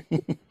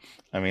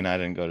 I mean, I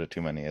didn't go to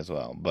too many as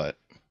well, but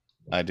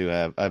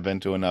I've been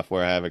to enough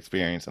where I have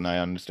experience and I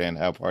understand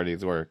how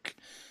parties work,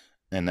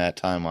 and that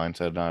timeline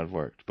should not have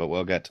worked. But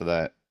we'll get to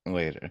that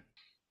later.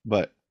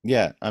 But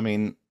yeah, I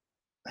mean,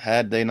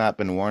 had they not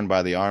been warned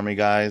by the army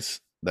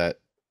guys that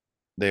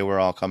they were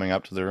all coming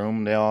up to the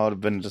room, they all would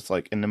have been just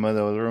like in the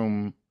middle of the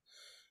room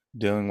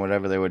doing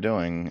whatever they were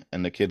doing,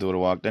 and the kids would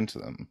have walked into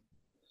them.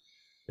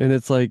 And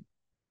it's like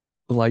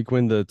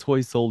when the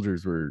toy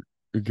soldiers were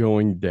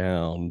going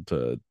down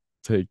to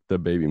take the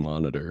baby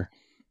monitor,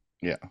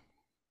 Yeah.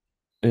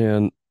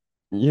 and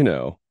you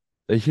know,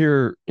 they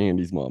hear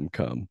Andy's mom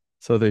come,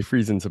 so they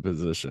freeze into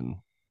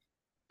position.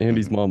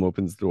 Andy's Hmm. mom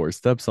opens the door,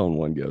 steps on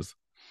one, goes,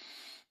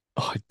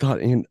 "Oh,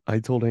 I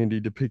told Andy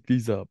to pick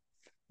these up."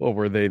 Well,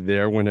 were they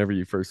there whenever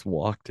you first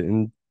walked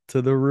into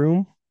the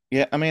room?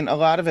 Yeah, I mean, a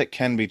lot of it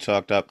can be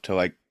chalked up to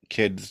like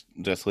kids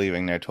just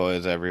leaving their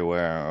toys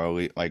everywhere,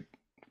 or like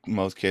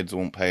most kids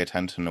won't pay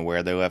attention to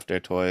where they left their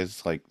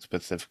toys, like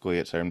specifically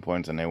at certain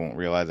points, and they won't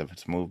realize if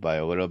it's moved by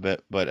a little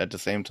bit. But at the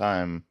same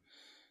time,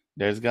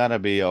 there's got to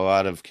be a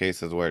lot of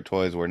cases where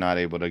toys were not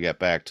able to get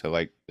back to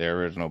like their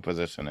original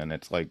position, and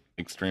it's like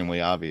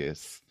extremely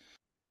obvious.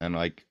 And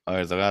like,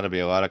 there's got to be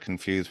a lot of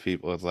confused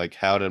people. It's like,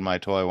 how did my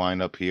toy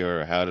wind up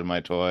here? Or how did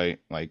my toy,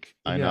 like,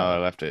 I know I Yeah,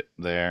 left it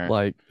there.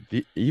 like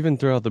even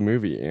throughout the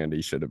movie,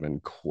 Andy should have been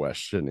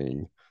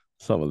questioning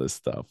some of this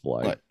stuff.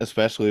 Like, Like,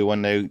 especially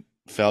when they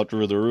fell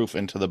through the roof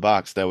into the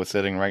box that was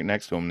sitting right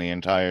next to him the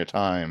entire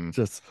time.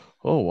 Just,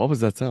 oh, what was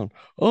that sound?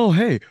 Oh,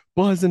 hey,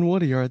 Buzz and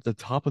Woody are at the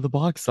top of the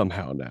box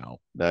somehow now.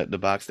 That the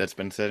box that's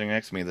been sitting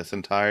next to me this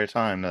entire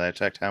time that I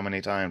checked how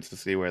many times to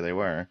see where they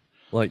were.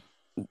 Like,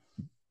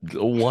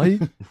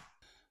 what?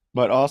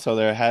 But also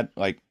there had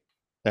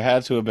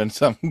to have been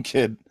some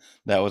kid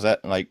that was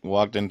at like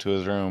walked into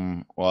his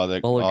room while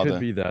the Well, it all could the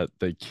be that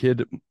the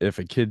kid, if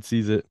a kid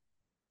sees it,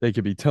 they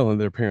could be telling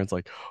their parents,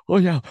 like, oh,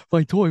 yeah,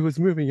 my toy was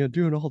moving and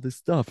doing all this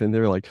stuff. And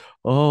they're like,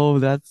 oh,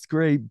 that's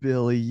great,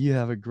 Billy. You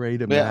have a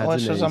great yeah,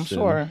 which is I'm imagination.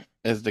 sure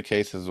is the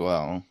case as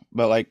well.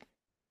 But like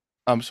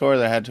I'm sure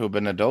there had to have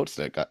been adults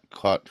that got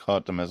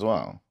caught them as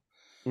well.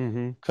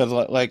 Mm-hmm. Because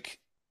like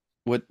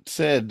with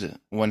Sid,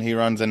 when he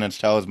runs in and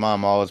tells his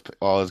mom all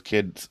his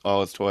kids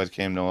all his toys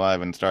came to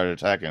life and started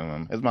attacking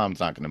him, his mom's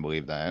not going to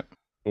believe that.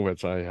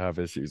 Which I have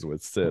issues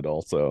with Sid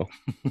also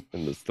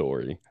in the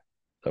story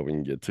that we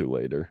can get to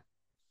later.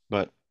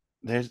 But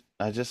there's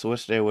I just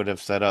wish they would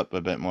have set up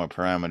a bit more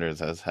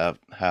parameters as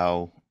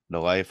how the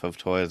life of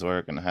toys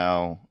work and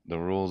how the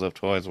rules of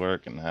toys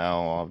work and how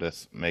all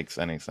this makes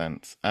any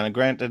sense. And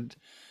granted,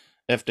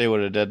 if they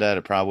would have did that,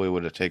 it probably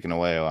would have taken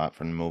away a lot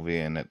from the movie,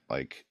 and it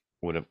like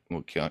would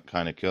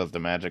kind of kills the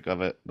magic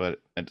of it. But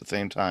at the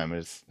same time,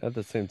 it's At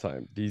the same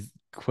time, these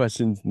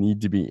questions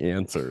need to be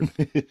answered.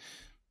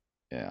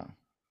 yeah.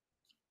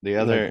 Like,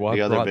 The what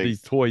other brought big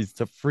these toys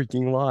to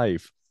freaking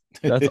life?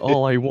 That's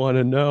all I want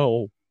to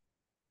know.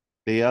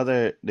 the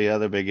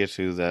other big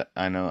issue that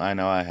I know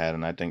I had,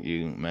 and I think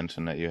you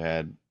mentioned that you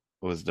had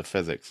was the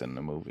physics in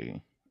the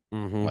movie.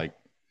 Mm-hmm. Like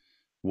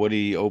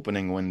Woody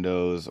opening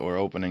windows or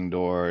opening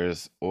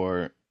doors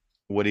or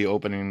Woody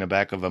opening the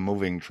back of a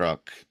moving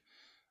truck.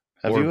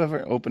 Have Or, you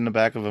ever opened the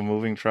back of a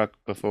moving truck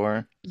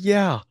before?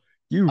 yeah,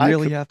 you I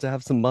really could have to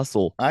have some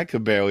muscle. I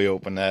could barely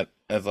open that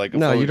as like a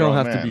No, fully you don't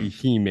grown have to be man.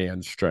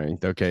 He-Man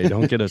strength, okay?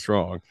 Don't get us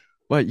wrong.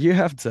 But you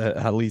have to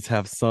at least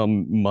have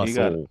some You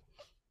got muscle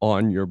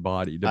on your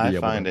body to I be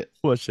able find to it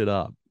push it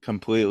up,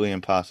 completely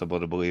impossible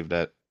to believe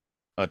that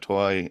a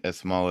toy as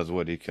small as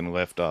Woody can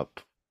lift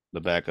up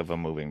the back of a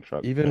moving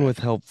truck even with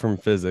back. help from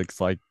physics,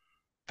 like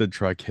the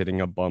truck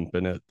hitting a bump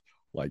in it,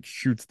 like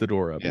shoots the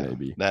door up, Yeah,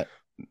 maybe. that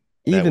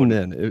Even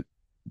wouldn't. then,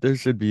 there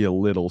should be a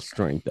little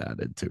strength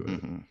added to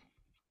it. Hmm.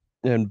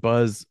 And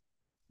Buzz,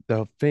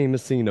 the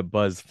famous scene of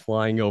Buzz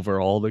flying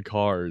over all the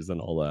cars and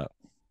all that,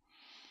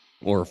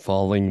 or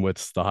falling with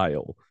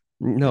style.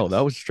 No,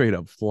 that Yes. was straight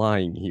up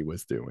flying he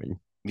was doing.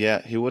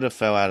 Yeah, he would have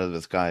fell out of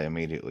the sky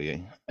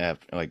immediately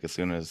after, like as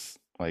soon as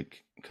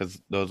like,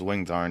 because those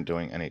wings aren't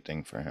doing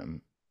anything for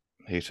him.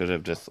 He should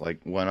have just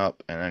like went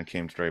up and then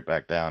came straight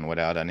back down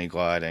without any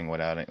gliding,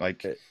 without any,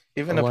 like It-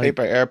 even a like,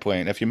 paper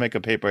airplane. If you make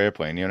a paper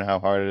airplane, you know how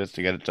hard it is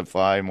to get it to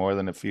fly more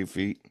than a few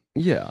feet.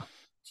 yeah.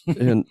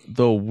 And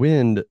the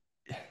wind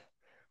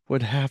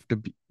would have to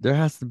be, there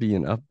has to be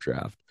an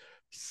updraft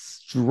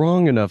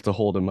strong enough to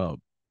hold him up,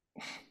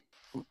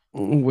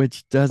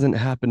 which doesn't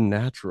happen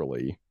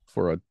naturally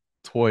for a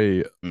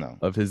toy No.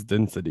 of his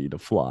density to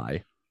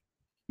fly.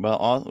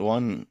 Well,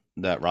 one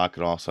that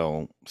rocket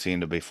also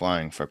seemed to be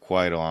flying for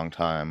quite a long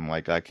time.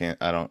 Like I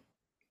don't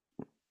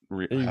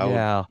how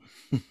Yeah,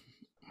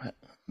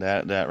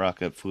 that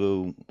rocket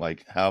flew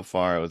like how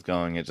far it was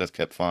going. It just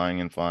kept flying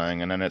and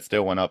flying, and then it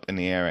still went up in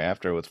the air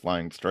after it was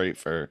flying straight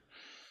for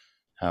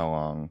how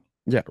long?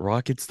 yeah,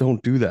 rockets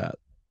don't do that.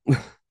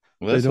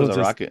 Well, They this was don't a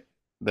just, rocket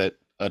that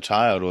a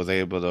child was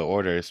able to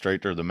order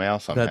straight through the mail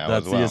somehow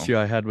as that's the well. issue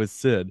I had with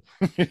Sid.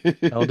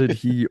 How did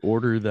he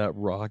order that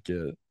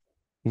rocket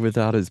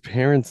without his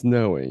parents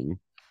knowing?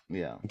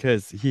 Yeah,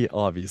 Because he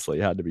obviously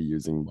had to be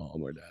using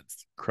mom or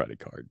dad's credit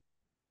card.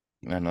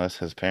 unless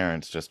his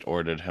parents just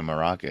ordered him a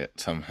rocket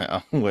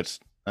somehow, which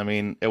I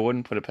mean, it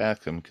wouldn't put it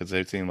past him because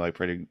they seem like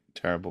pretty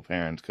terrible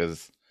parents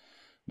because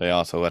they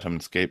also let him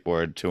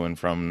skateboard to and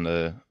from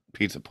the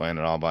pizza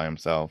planet all by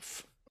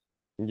himself.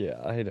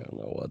 Yeah, I don't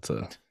know what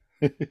to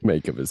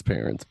make of his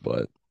parents,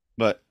 but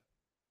But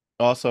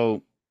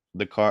also,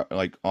 the car,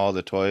 like all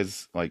the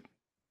toys, like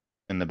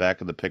in the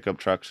back of the pickup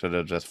truck, should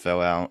have just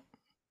fell out.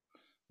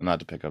 Not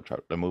the pickup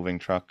truck, the moving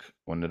truck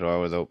when the door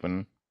was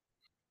open,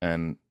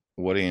 and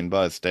Woody and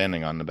Buzz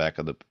standing on the back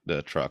of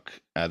the truck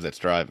as it's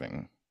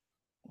driving.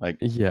 Like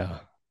yeah,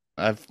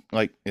 I've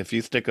like if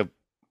you stick a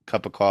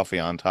cup of coffee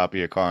on top of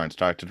your car and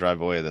start to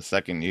drive away, the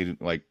second you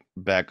like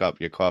back up,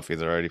 your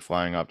coffee's already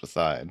flying off the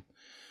side.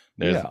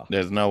 yeah.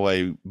 There's no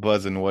way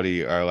Buzz and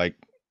Woody are like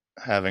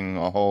having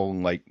a whole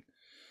like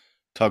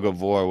tug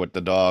of war with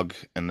the dog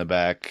in the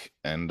back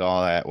and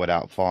all that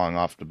without falling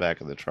off the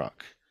back of the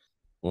truck.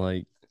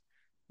 Like,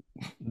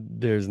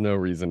 there's no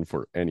reason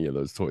for any of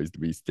those toys to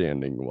be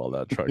standing while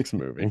that truck's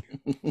moving.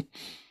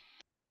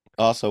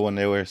 Also, when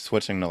they were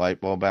switching the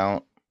light bulb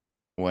out,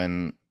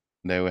 when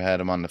had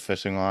him on the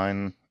fishing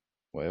line,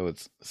 well, it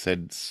was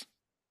Sid's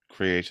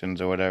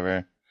creations or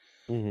whatever.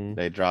 Hmm.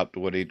 They dropped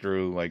Woody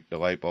through like the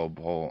light bulb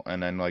hole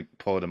and then like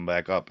pulled him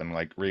back up and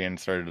like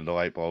reinserted the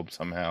light bulb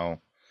somehow,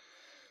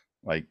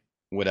 like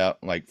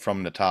without like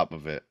from the top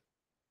of it.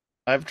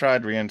 I've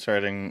tried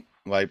reinserting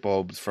light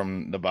bulbs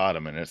from the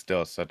bottom, and it's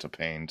still such a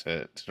pain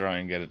to try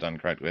and get it done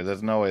correctly.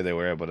 There's no way they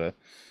were able to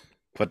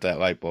put that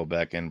light bulb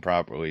back in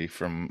properly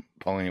from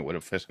pulling it with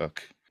a fish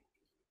hook.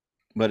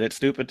 But it's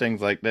stupid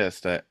things like this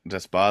that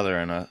just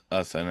bother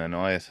us and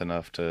annoy us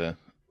enough to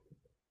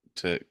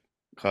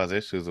cause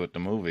issues with the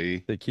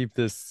movie. They keep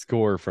this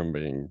score from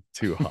being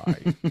too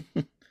high.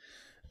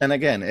 And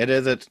again,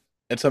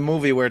 it's a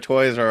movie where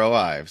toys are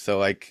alive, so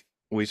like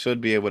we should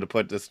be able to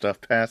put this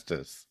stuff past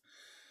us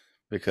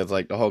because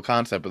like the whole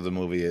concept of the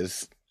movie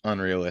is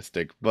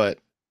unrealistic. But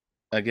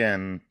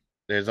again,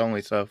 there's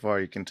only so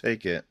far you can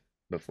take it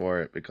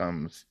before it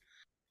becomes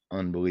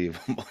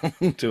unbelievable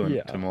to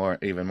Yeah. more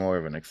even more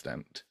of an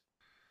extent.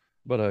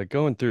 But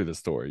going through the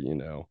story,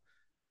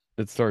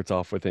 it starts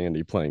off with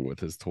Andy playing with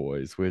his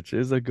toys, which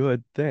is a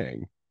good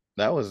thing.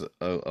 That was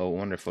a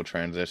wonderful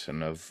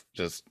transition of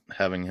just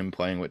having him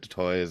playing with the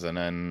toys, and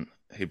then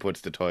he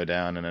puts the toy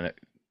down, and then it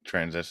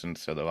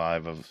transitions to the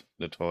live of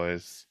the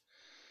toys.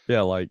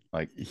 Yeah, like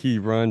Like, he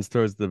runs,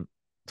 throws the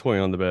toy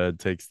on the bed,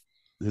 takes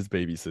his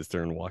baby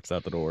sister, and walks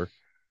out the door.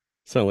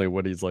 Suddenly,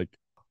 Woody's like,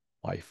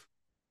 life.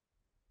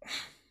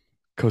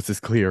 Coast is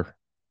clear.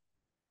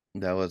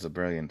 that was a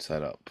brilliant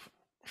setup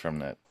from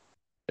that.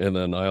 And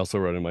then I also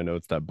wrote in my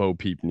notes that Bo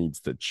Peep needs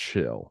to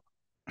chill.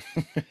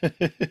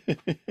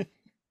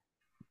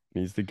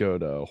 Needs to go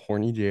to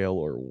horny jail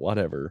or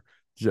whatever.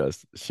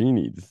 Just she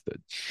needs to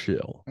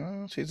chill.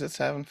 Well, she's just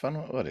having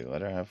fun with Woody.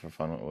 Let her have her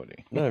fun with I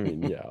Woody.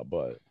 mean, yeah,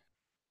 but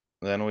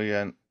Then we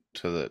get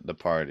to the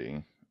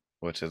party,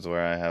 which is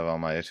where I have all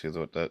my issues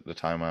with the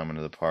time I'm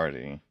into the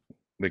party.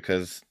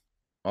 Because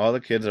all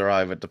the kids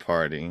arrive at the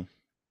party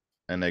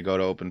and they go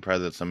to open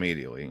presents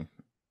immediately.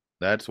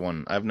 That's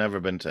one. I've never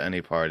been to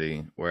any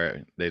party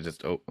where they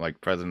just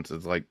like presents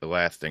is like the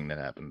last thing that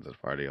happens at a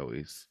party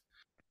always.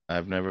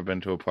 I've never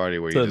been to a party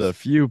where you to the just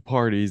few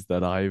parties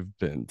that I've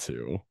been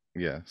to,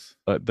 yes.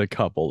 the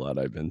couple that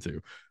I've been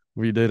to,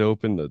 we did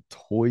open the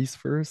toys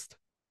first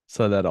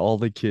so that all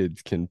the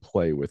kids can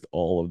play with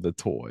all of the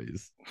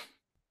toys.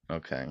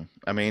 Okay.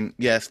 I mean,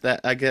 yes,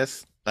 that I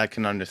guess I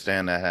can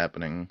understand that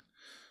happening.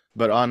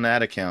 But on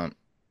that account,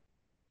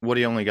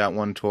 Woody only got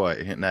one toy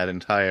in that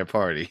entire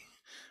party,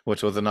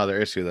 which was another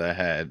issue that I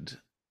had.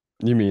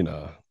 You mean,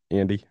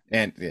 Andy?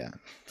 And yeah,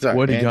 sorry,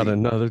 Woody got Andy.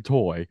 another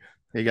toy.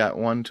 He got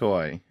one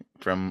toy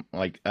from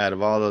like out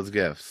of all those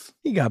gifts.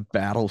 He got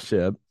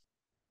Battleship.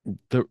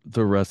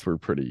 The rest were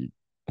pretty.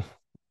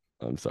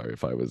 I'm sorry,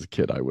 if I was a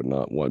kid, I would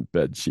not want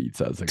bed sheets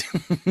as a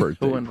Who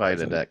birthday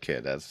invited present. that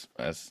kid, as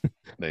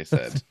they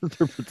That's said? what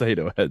their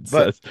potato head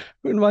But says.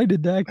 Who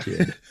invited that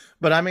kid?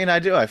 but I mean, I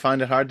do. I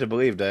find it hard to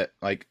believe that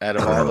like out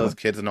of all those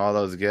kids and all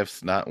those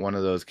gifts, not one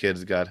of those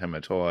kids got him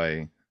a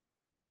toy.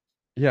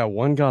 Yeah,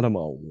 one got him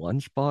a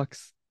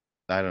lunchbox.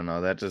 I don't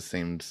know. That just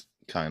seems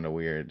kind of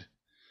weird.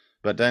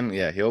 But then,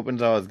 yeah, he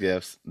opens all his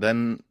gifts.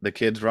 Then the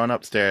kids run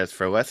upstairs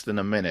for less than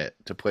a minute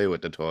to play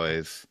with the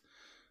toys,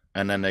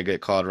 and then they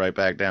get called right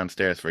back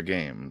downstairs for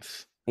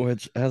games.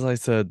 Which, as I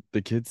said,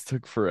 the kids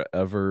took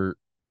forever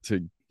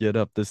to get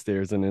up the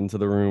stairs and into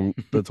the room.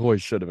 The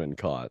toys should have been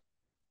caught.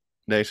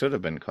 They should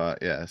have been caught,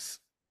 yes.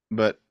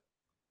 But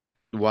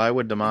why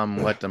would the mom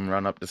let them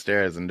run up the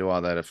stairs and do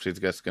all that if she's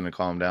just going to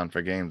calm down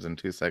for games in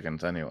 2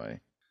 seconds anyway?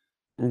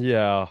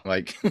 Yeah,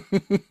 Like,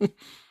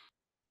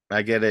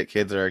 I get it,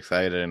 kids are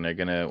excited and they're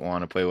going to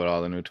want to play with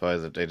all the new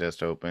toys that they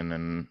just opened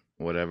and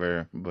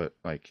whatever, but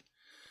like,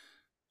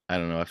 I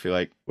don't know, I feel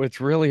like. which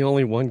really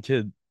only one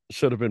kid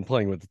should have been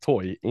playing with the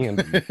toy,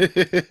 Andy.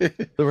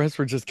 The rest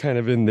were just kind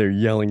of in there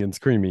yelling and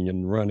screaming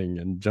and running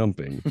and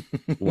jumping.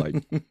 Like,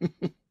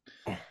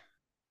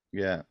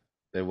 Yeah,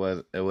 it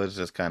was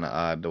just kind of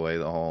odd the way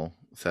the whole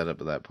setup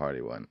of that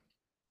party went.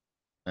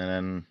 And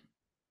then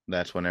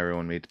that's when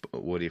everyone meets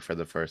Woody for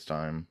the first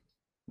time.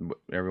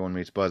 Everyone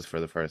meets Buzz for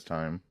the first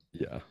time,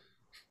 yeah.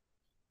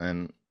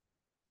 and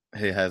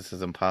he has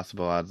his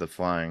impossible odds of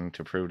flying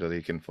to prove that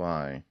he can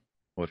fly,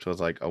 which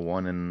was like a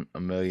 1 in a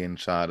million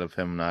shot of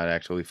him not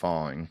actually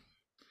falling.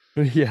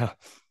 Yeah.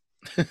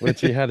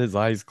 Which he had his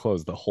eyes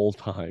closed the whole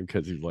time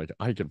because he's like,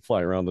 I can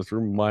fly around this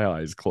room, with my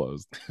eyes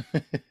closed.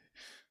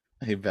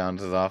 He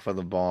bounces off of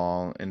the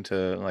ball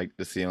into like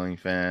the ceiling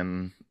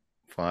fan,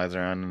 flies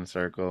around in a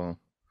circle.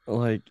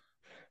 Like,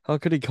 how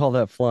could he call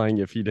that flying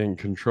if he didn't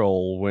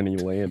control when he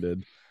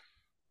landed?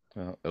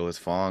 Well, it was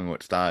falling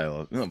with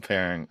style,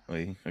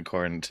 apparently,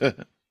 according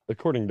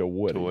According to to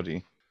Woody.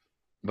 Woody.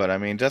 But I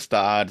mean, just the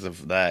odds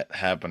of that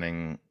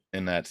happening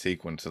in that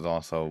sequence is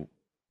also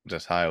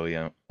just highly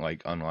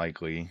like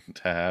unlikely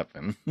to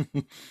happen.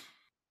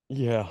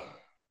 Yeah.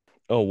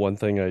 Oh, one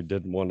thing I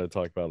did want to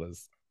talk about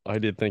is I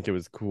did think it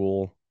was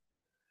cool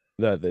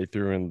that they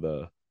threw in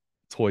the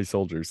toy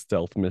soldier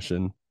stealth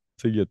mission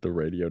to get the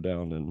radio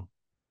down and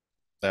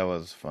That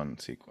was a fun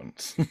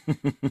sequence.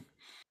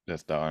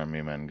 Just the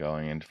army men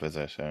going into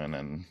position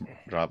and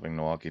dropping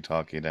the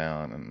walkie-talkie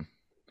down and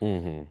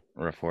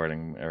mm-hmm.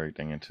 reporting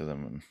everything into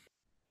them.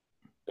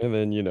 And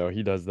then,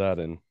 he does that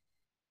and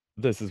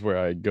this is where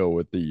I go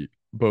with the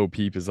Bo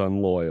Peep is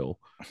unloyal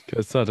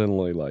because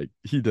suddenly, like,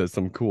 he does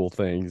some cool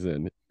things,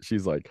 and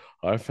she's like,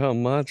 "I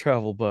found my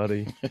travel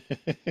buddy."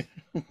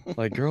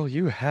 Like, girl,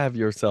 you have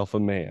yourself a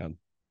man.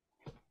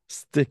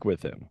 Stick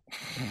with him.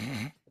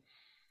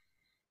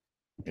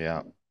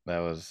 Yeah, that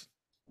was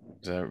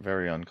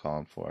very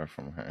uncalled for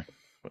from her.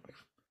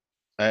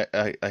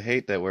 I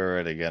hate that we're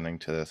already getting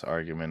to this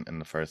argument in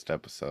the first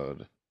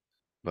episode,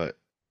 but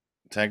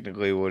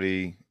technically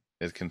Woody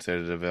is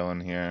considered a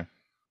villain here.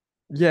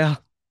 Yeah,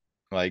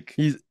 Like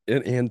he's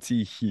an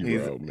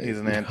he's anti-hero, he's maybe.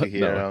 an No,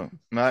 anti-hero,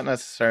 not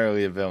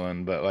necessarily a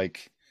villain, but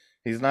like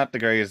he's not the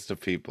greatest of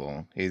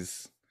people.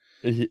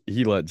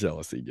 he let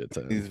jealousy get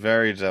to He's him.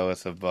 very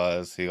jealous of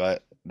Buzz. He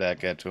let that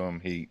get to him.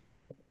 He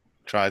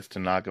tries to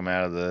knock him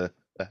out of the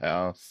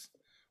house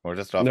or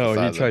just off the No,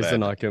 side he of the tries to bed.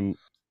 knock him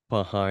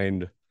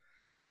behind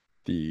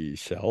the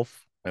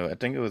shelf. Oh, I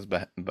think it was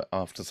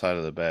off the side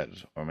of the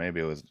bed, or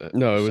maybe it was the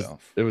No,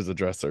 shelf. it was a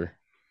dresser.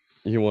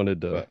 He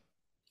wanted to. But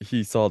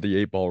He saw the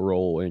 8 ball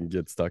roll and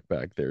get stuck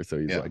back there, so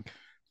he's yeah, like,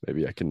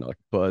 maybe I can knock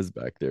Buzz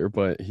back there.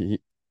 But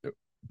he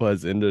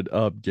Buzz ended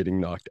up getting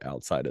knocked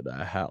outside of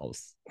that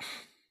house.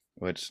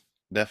 which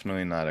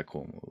definitely not a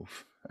cool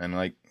move. And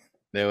like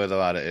there was a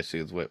lot of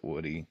issues with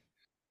Woody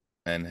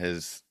and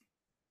his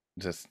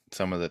just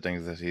some of the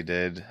things that he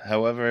did.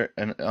 However,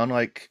 and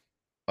unlike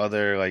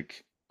other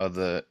like of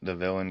the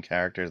villain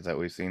characters that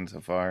we've seen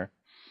so far,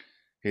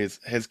 his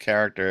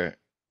character,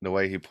 the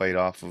way he played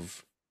off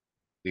of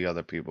the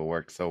other people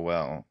worked so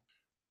well.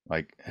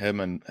 Like him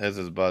and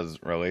his Buzz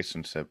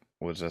relationship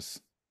was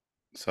just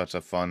such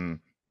a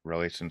fun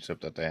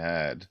relationship that they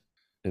had.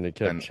 And it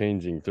kept And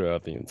changing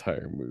throughout the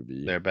entire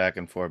movie. their back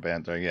and forth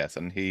banter, yes,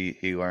 and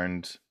he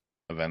learned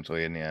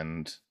eventually in the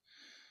end,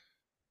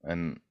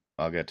 and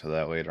I'll get to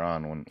that later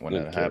on when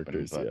And that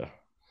happened. characters, yeah.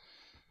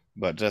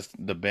 But just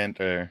the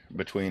banter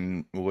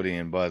between Woody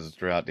and Buzz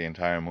throughout the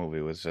entire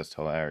movie was just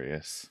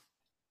hilarious.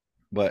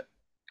 But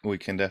we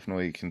can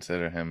definitely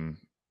consider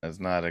him as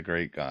not a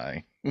great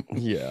guy.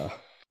 Yeah.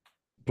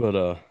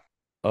 But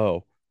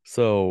oh,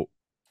 so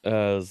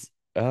as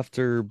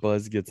after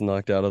Buzz gets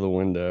knocked out of the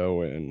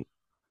window and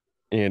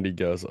Andy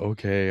goes,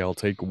 "Okay, I'll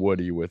take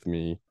Woody with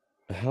me."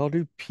 How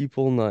do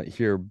people not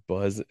hear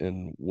Buzz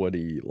and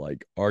Woody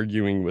like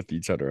arguing with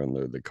each other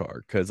under the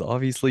car? Because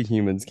obviously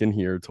humans can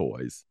hear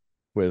toys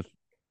with,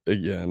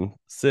 again,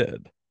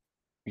 Sid.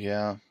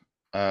 Yeah.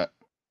 Uh,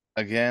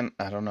 Again,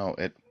 I don't know.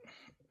 It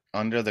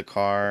under the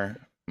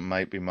car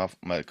might be muffled.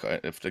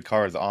 If the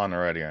car is on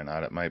already or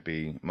not, it might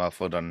be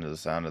muffled under the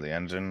sound of the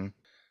engine.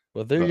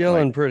 But they're But like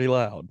yelling pretty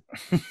loud.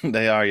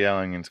 they are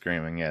yelling and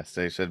screaming. Yes,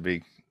 they should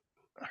be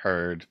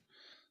heard.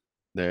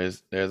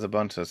 There's a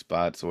bunch of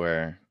spots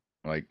where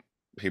like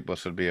people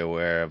should be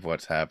aware of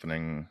what's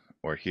happening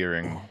or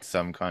hearing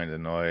some kind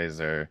of noise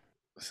or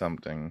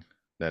something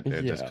that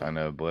they're just Yeah. kind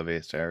of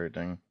oblivious to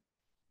everything.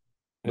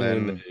 And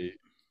then Then they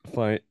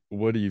find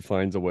Woody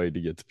finds a way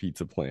to get to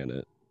Pizza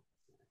Planet.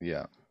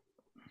 yeah,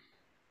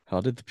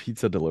 How did the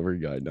pizza delivery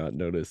guy not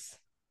notice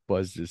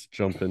Buzz just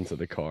jump into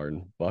the car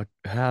and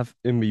have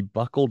him be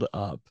buckled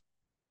up?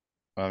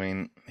 I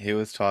mean he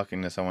was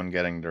talking to someone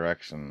getting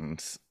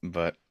directions,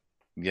 but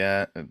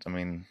yeah, I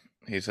mean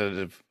he should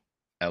have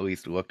at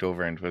least looked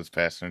over into his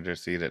passenger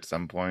seat at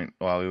some point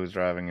while he was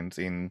driving and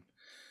seen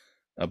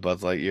a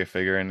Buzz Lightyear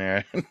figure in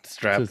there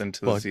strapped Just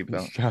into the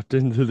seatbelt. strapped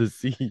into the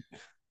seat.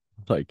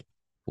 Like,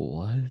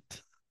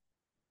 what?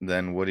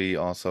 Then Woody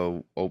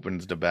also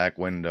opens the back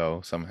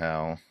window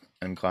somehow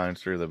and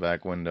climbs through the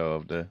back window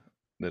of the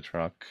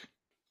truck.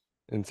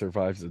 And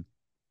survives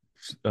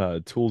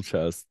a tool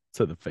chest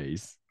to the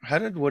face. How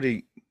did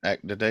Woody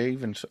act? Did they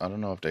even? I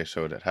don't know if they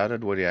showed it. How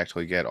did Woody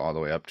actually get all the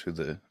way up to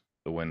the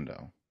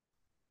window?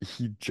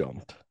 He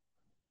jumped.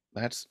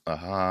 That's a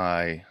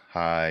high.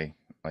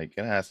 Like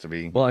it has to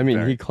be Well, I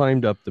mean, he very.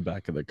 climbed up the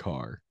back of the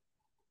car,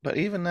 But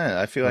even then,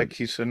 I feel but like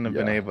he shouldn't have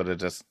been yeah, able to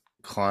just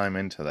climb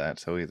into that.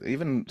 So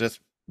even just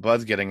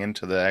Buzz getting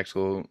into the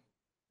actual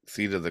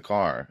seat of the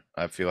car,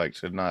 I feel like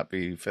should not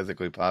be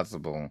physically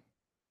possible.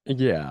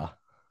 yeah.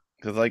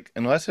 Because like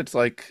unless it's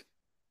like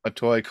a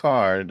toy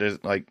car,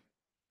 there's like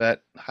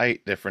that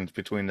height difference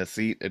between the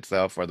seat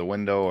itself or the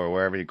window or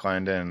wherever he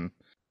climbed in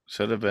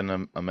should have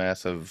been a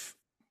massive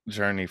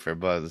journey for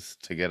Buzz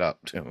to get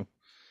up to.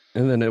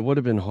 And then it would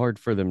have been hard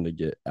for them to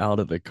get out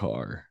of the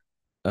car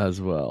as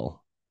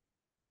well.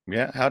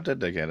 Yeah, how did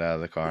they get out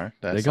of the car?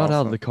 They That's got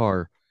out of also the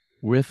car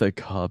with a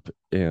cup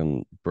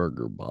and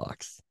burger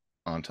box.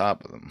 on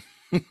top of them.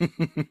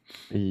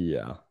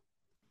 Yeah.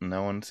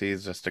 No one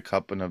sees just a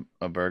cup and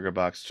a burger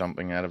box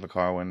jumping out of a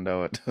car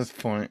window at this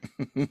point.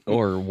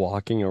 Or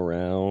walking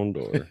around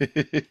or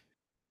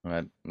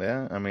But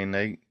yeah, I mean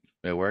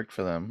it worked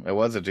for them. It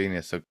was a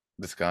genius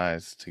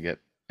disguise to get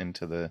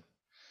into the.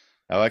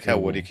 I like how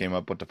Woody mhm. came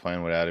up with the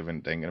plan without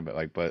even thinking about it.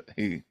 Like, but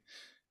he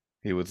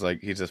was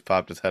like he just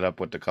popped his head up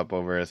with the cup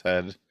over his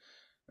head,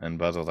 and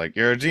Buzz was like,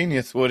 "You're a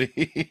genius,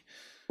 Woody."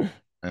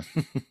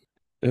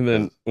 And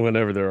then Because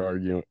whenever they're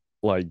arguing,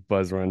 like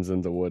Buzz runs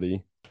into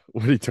Woody,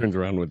 Woody turns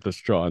around with the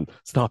straw and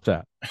stop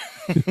that.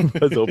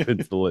 Buzz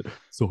opens the lid.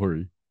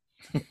 Sorry.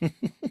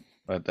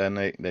 But then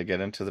they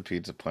get into the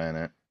pizza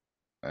planet,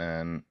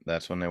 and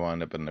that's when they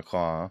wind up in the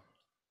claw,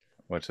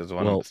 which is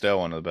Well, still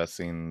one of the best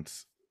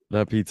scenes.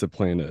 that Pizza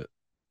Planet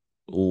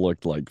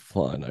looked like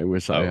fun. I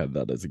wish I Oh, had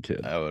that as a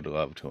kid. I would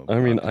love to have I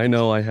mean, gone to I Pizza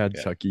know I Planet. had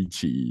Yeah, Chuck E.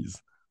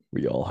 Cheese.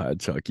 We all had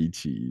Chuck E.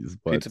 Cheese,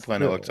 but Pizza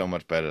Planet looks so still,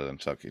 much better than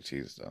Chuck E.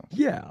 Cheese,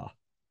 yeah,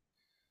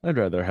 I'd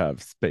rather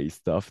have space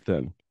stuff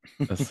than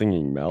a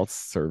singing mouse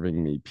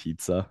serving me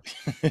pizza.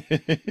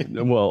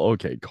 though. Well,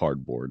 okay,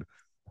 cardboard.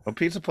 Well,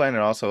 Pizza Planet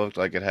also looked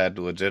like it had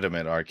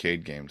legitimate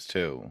arcade games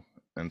too,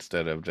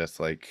 instead of just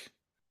like,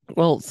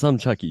 Well, some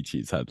Chuck E.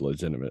 Cheese had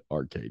legitimate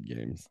arcade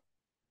games.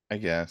 I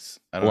guess.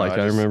 I don't know. Like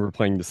I remember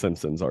playing the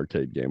Simpsons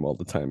arcade game all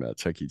the time at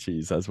Chuck E.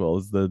 Cheese, as well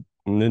as the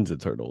Ninja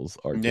Turtles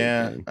arcade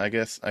Yeah, game. I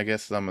guess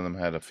some of them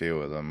had a few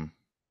of them,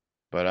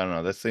 but I don't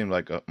know. This seemed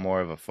like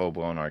more of a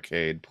full-blown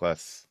arcade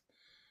plus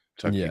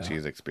Chuck E. Yeah,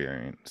 Cheese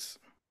experience.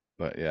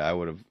 But yeah, I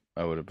would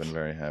have been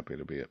very happy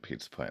to be at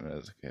Pizza Planet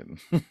as a kid.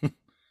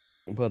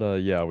 but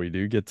yeah, we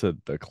do get to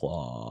the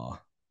claw,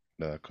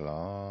 The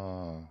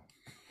claw.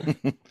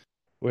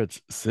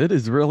 which Sid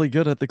is really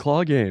good at the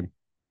claw game.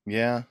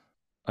 Yeah,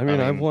 I I mean,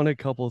 I've mean, won a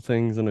couple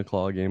things in a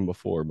claw game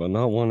before, but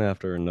not one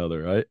after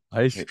another.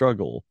 I he,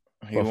 struggle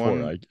he before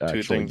won I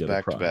two actually things get a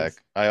back to prize.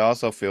 back. I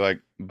also feel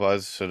like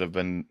Buzz should have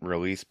been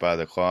released by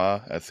the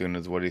claw as soon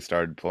as Woody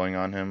started pulling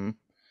on him,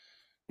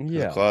 because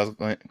Yeah, claws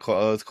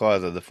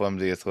are the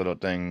flimsiest little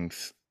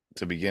things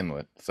to begin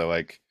with. So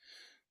like,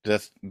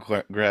 just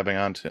grabbing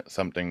onto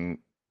something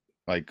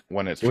like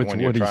which when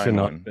you're Woody should trying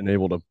not have one, been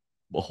able to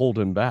hold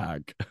him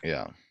back.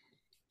 yeah,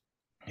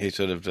 he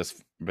should have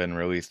just been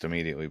released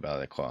immediately by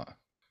the claw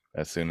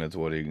as soon as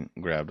Woody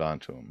grabbed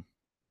onto him.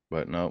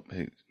 But nope,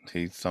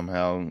 he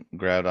somehow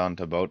grabbed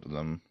onto both of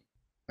them,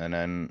 and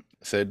then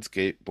Sid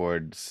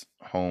skateboards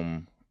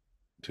home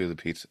to the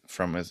pizza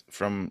from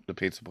the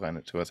Pizza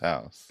Planet to his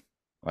house.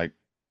 Like,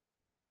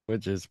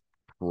 Which is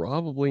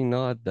probably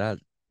not that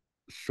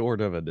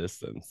short of a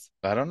distance.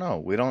 I don't know.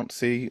 We don't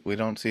see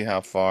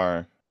how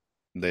far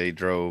they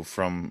drove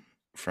from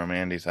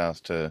Andy's house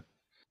to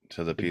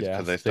the The pizza,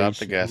 because gas they stopped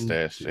the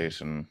station to,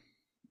 station,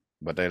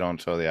 but they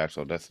don't show the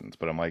actual distance.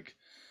 But I'm like,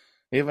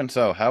 even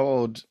so, how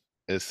old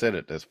is Sid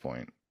at this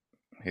point?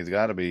 He's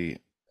got to be.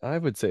 I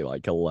would say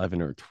like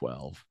 11 or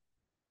 12.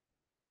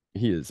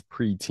 He is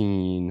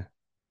preteen.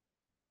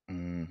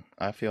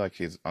 I feel like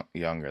he's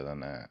younger than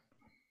that.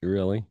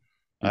 Really?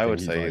 You I think would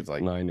he's say like he's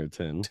like 9 or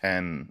 10?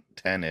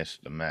 10-ish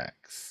the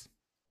max.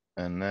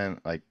 And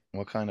then, like,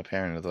 what kind of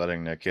parent is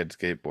letting their kid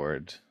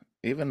skateboard?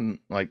 Even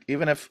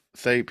if,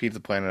 say, Pizza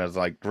Planet is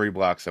like 3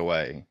 blocks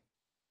away.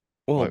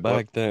 Well, What?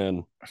 back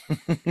then,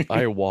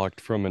 I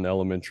walked from an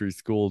elementary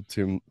school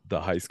to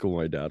the high school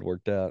my dad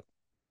worked at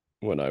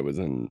when I was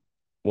in,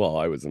 well,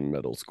 I was in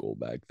middle school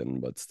back then,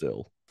 but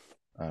still.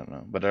 I don't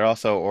know. But they're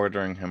also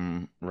ordering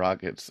him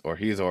rockets, or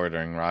he's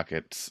ordering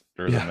rockets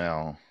through the Yeah,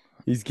 mail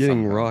he's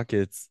getting somehow.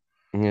 rockets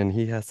and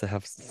he has to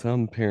have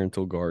some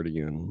parental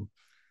guardian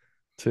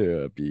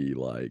to be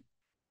like,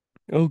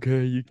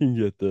 okay, you can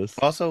get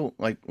this. Also,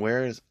 like,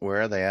 where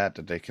are they at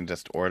that they can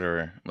just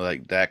order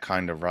like that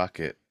kind of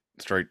rocket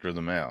straight through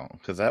the mail?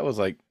 Because that was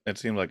like, it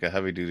seemed like a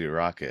heavy duty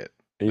rocket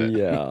that.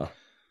 Yeah,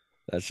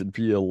 that should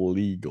be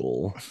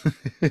illegal.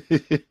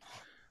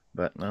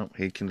 But no,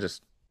 he can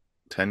just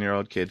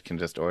 10-year-old kid can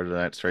just order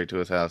that straight to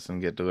his house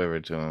and get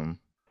delivered to him.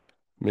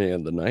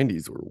 Man, the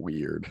 90s were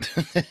weird.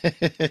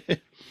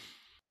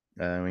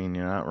 I mean,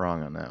 you're not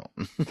wrong on that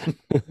one.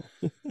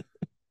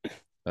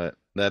 But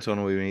that's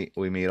when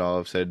we meet all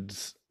of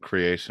Sid's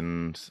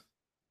creations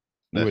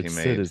that he Which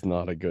Sid made. is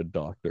not a good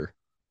doctor.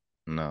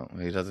 No,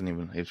 he doesn't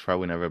even. He's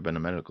probably never been to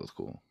medical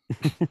school,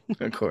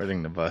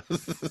 according to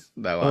Buzz.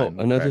 That Oh, line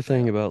another cracked me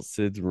thing up. about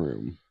Sid's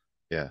room.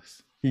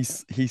 Yes. He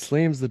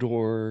slams the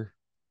door,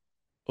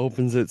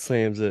 opens it,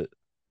 slams it.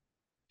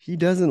 He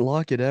doesn't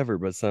lock it ever,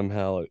 but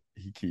somehow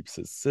he keeps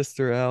his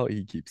sister out.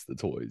 He keeps the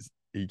toys.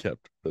 He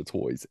kept the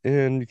toys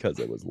in because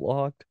it was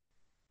locked,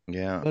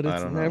 Yeah, but I it's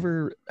don't know.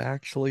 never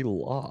actually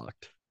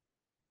locked.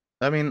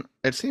 I mean,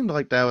 it seemed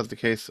like that was the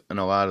case in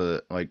a lot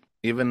of like,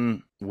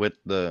 even with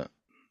the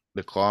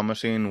claw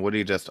machine,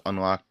 Woody just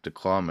unlocked the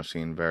claw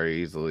machine very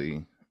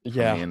easily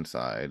from the Yeah,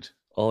 inside.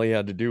 all he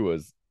had to do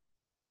was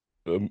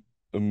um,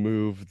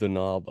 move the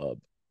knob up.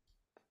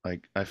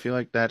 Like, I feel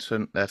like that's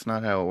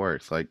not how it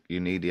works. Like, you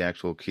need the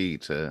actual key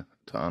to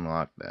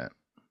unlock that.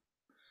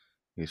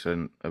 You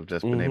shouldn't have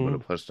just been able to Hmm.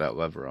 push that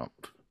lever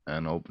up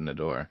and open the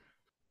door.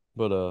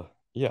 But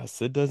yeah,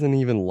 Sid doesn't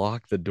even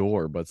lock the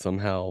door, but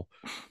somehow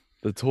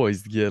the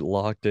toys get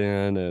locked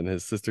in and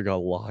his sister got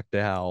locked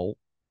out.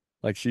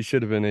 Like she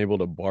should have been able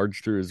to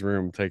barge through his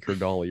room, take her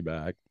dolly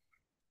back.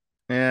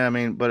 Yeah, I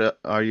mean, but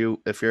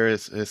if you're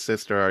his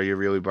sister, are you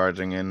really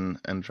barging in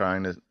and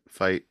trying to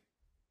fight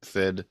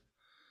Sid?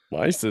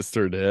 My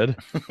sister did.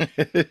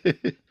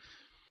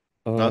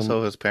 Um,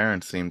 Also, his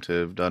parents seem to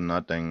have done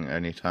nothing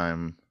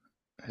anytime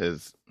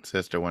his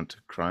sister went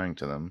to crying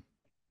to them.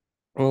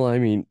 well, I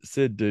mean,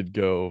 Sid did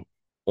go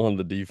on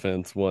the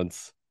defense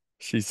once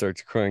she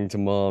starts crying to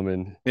mom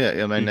and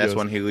Yeah, I mean, he that's goes,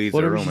 when he leaves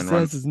the whatever room she and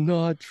run. says is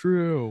not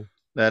true.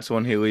 That's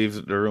when he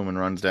leaves the room and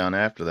runs down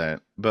after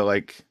that. But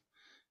like,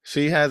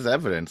 she has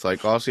evidence.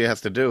 Like, all she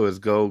has to do is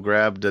go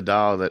grab the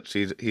doll that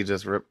he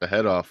just ripped the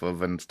head off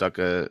of and stuck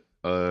a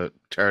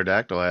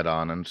pterodactyl head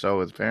on and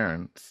show his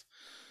parents.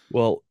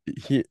 Well,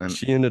 And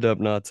she ended up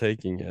not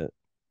taking it.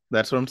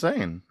 that's what I'm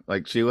saying.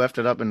 Like, she left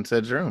it up in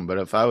Sid's room. But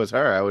if I was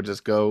her, I would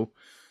just go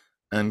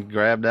and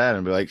grab that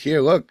and be like,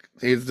 here, look,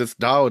 he's this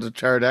doll with a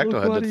pterodactyl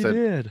Look head what that he said.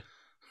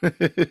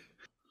 did.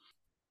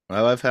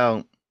 I love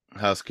how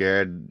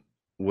scared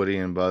Woody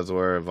and Buzz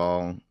were of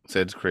all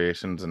Sid's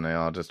creations, and they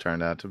all just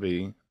turned out to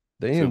be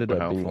They ended super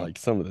up being helpful. like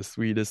some of the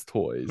sweetest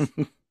toys.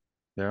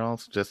 They're all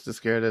just as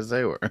scared as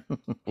they were.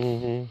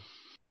 Hmm.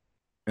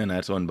 And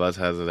that's when Buzz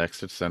has an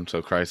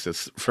existential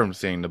crisis from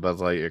seeing the Buzz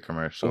Lightyear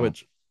commercial.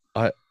 Which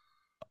I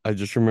I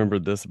just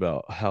remembered this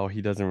about how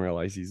he doesn't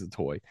realize he's a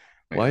toy.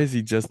 Why Yeah, is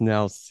he just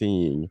now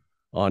seeing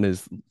on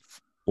his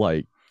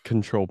like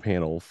control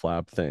panel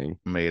flap thing?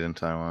 made in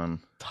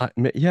Taiwan.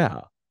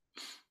 Yeah,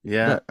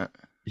 Yeah, that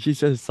he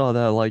just saw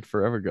that like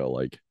forever ago.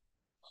 Like,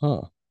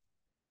 huh?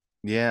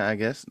 yeah. I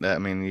guess that. I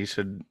mean, you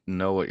should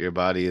know what your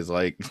body is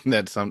like.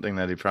 That's something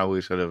that he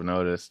probably should have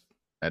noticed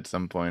at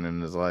some point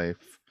in his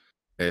life.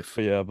 If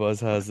But yeah, Buzz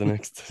has an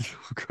existential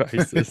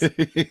crisis,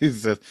 he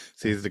just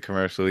sees the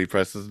commercial, he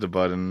presses the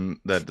button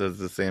that does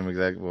the same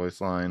exact voice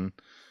line,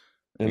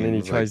 and then and he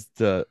it's like tries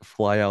to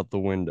fly out the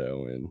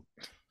window, and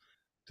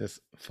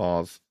just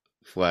falls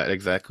flat.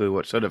 Exactly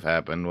what should have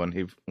happened when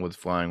he was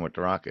flying with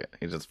the rocket.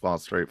 He just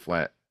falls straight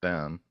flat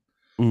down,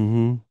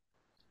 mm-hmm.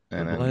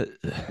 and then But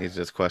he's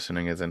just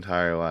questioning his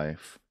entire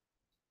life.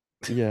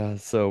 yeah,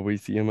 so we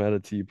see him at a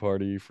tea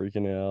party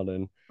freaking out,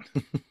 and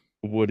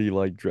Woody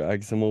like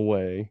drags him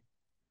away.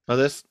 So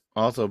this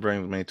also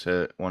brings me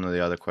to one of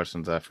the other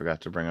questions I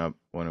forgot to bring up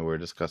when we were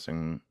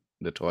discussing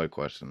the toy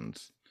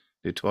questions.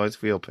 Do toys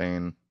feel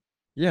pain?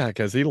 Yeah,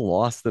 because he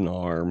lost an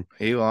arm,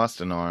 He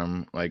lost an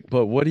arm. Like,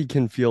 but Woody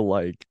can feel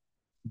like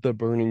the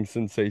burning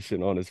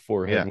sensation on his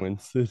forehead yeah, when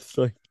it's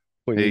like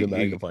pointing the he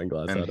magnifying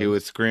glass and at he him.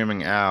 was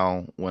screaming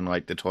 "ow" when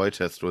like the toy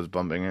chest was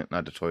bumping it.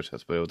 Not the toy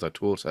chest, but it was a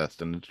tool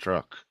chest in the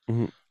truck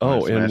Mhm. when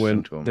it Oh, and smashed when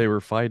into him. they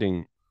were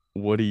fighting,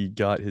 Woody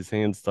got his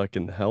hand stuck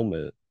in the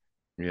helmet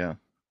Yeah.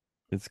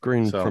 and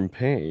screamed So from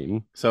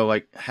pain. so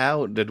like,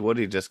 how did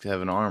Woody just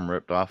have an arm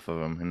ripped off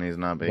of him and he's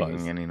not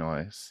making Buzz, any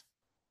noise?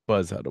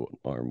 Buzz had an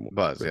arm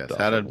Buzz, ripped yes.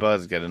 How off of did him.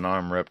 Buzz get an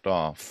arm ripped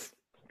off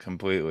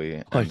completely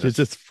and Like it just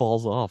just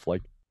falls off.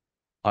 Like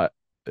I,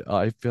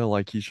 I feel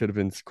like he should have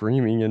been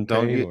screaming in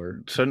don't pain you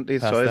or shouldn't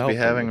these passed toys be out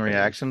from the having pain.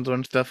 reactions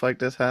when stuff like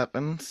this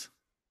happens?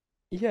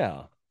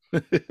 Yeah,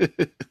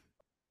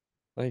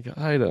 like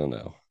I don't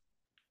know,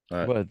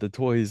 But but the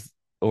toys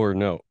or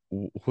no,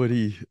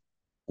 Woody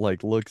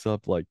like looks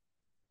up like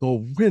the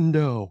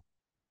window.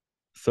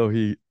 So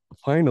he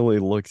finally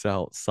looks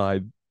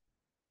outside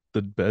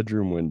the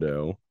bedroom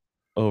window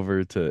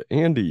over to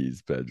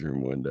Andy's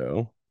bedroom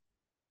window,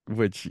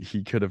 which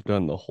he could have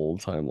done the whole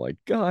time. Like,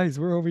 guys,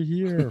 we're over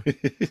here.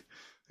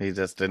 he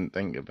just didn't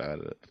think about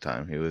it at the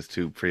time. He was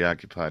too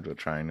preoccupied with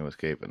trying to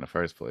escape in the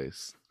first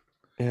place.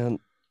 And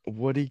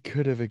Woody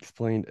could have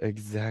explained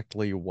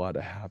exactly what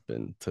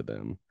happened to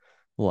them.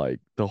 Like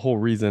the whole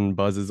reason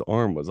Buzz's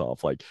arm was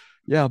off. Like,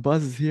 yeah,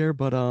 Buzz is here,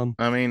 but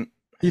I mean,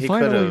 he he could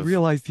finally have.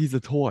 realized he's a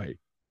toy.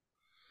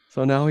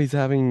 So now he's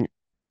having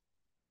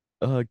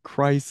a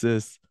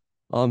crisis.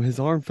 His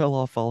arm fell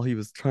off while he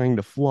was trying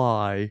to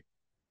fly.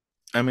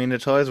 I mean, the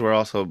toys were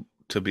also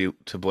to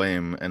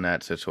blame in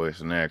that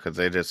situation there because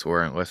they just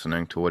weren't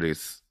listening to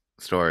Woody's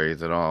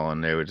stories at all,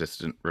 and they would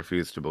just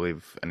refuse to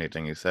believe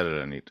anything he said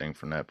at anything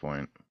from that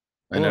point.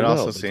 And Well, it no,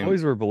 also the seemed,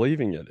 toys were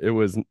believing it. It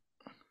was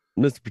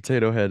Mr.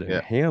 Potato Head and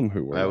yeah, Ham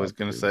who were I not was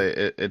gonna believing say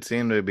it. it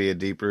seemed to be a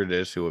deeper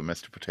issue with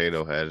Mr.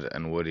 Potato Head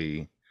and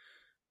Woody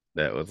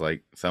that was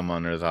like some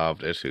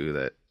unresolved issue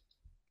that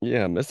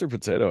Yeah, Mr.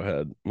 Potato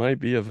Head might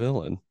be a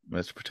villain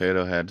Mr.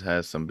 Potato Head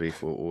has some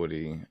beef with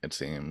Woody, it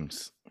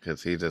seems,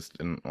 because he just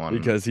didn't want.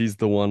 because he's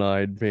the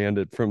one-eyed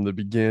bandit from the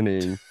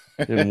beginning,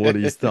 and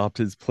Woody stopped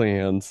his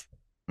plans.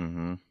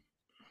 hmm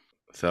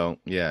So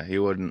yeah, he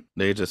wouldn't.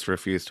 They just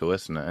refused to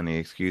listen to any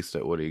excuse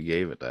that Woody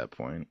gave at that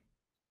point,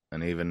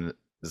 and even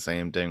the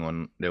same thing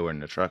when they were in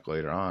the truck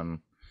later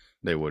on,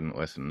 they wouldn't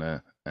listen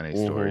to any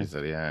Hmm. stories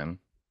that he had.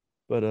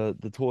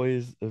 But the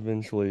toys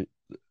eventually,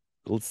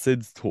 well,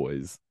 Sid's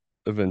toys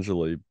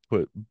eventually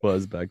put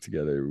Buzz back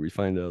together. We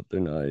find out they're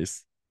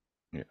nice.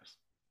 Yes.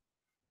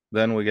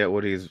 Then we get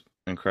Woody's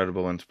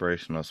incredible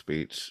inspirational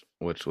speech,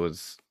 which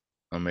was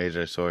a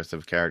major source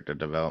of character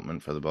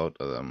development for the both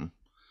of them,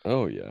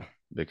 Oh yeah,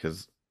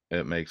 because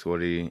it makes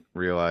Woody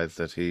realize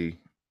that he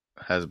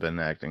has been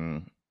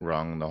acting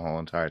wrong the whole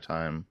entire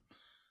time,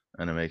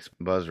 and it makes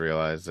Buzz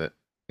realize that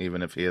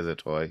even if he is a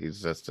toy,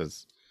 he's just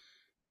as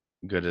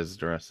good as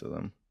the rest of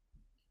them.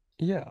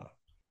 yeah.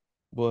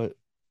 But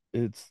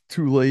it's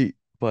too late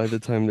by the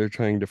time they're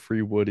trying to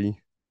free Woody.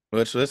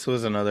 Which this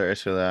was another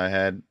issue that I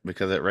had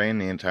because it rained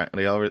the entire.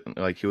 They all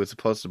like he was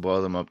supposed to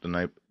blow them up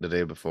the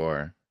day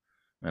before,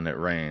 and it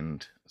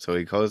rained. So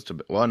he goes to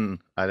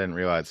one. I didn't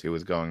realize he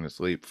was going to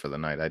sleep for the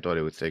night. I thought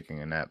he was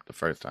taking a nap the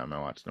first time I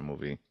watched the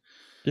movie.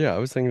 Yeah, I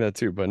was thinking that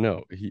too, but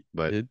no,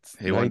 But it's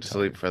he went to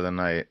sleep nighttime. for the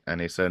night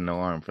and he set an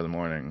alarm for the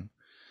morning.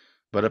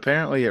 But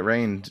apparently it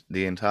rained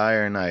the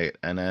entire night,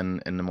 and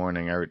then in the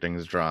morning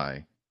everything's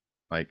dry.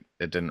 Like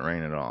it didn't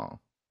rain at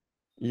all.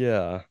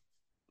 Yeah,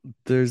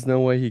 there's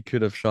no way he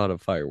could have shot a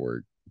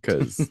firework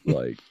because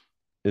like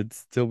it'd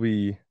still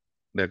be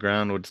The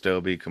ground would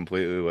still be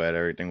completely wet.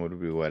 Everything would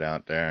be wet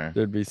out there.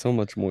 there'd be so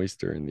much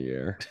moisture in the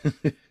air.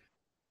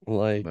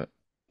 Like But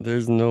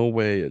there's no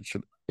way it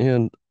should.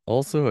 And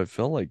also, I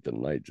felt like the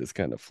night just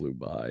kind of flew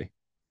by.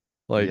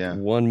 Like yeah,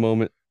 one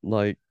moment,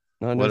 like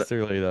not what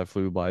necessarily that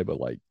flew by, but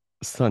like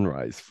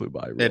sunrise flew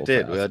by it real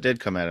did, well, fast. it did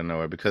come out of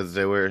nowhere because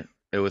they were.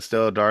 It was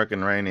still dark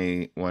and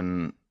rainy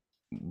when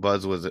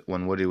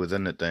Woody was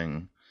in the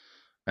thing,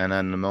 and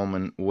then the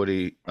moment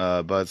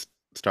Buzz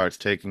starts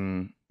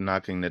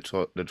knocking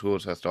the tool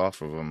chest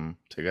off of him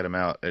to get him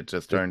out, it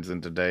just It turns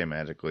into day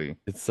magically.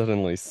 it's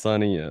suddenly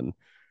sunny and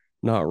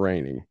not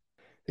raining,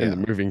 and the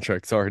Yeah. moving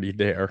truck's already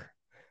there.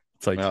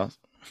 It's like, Well,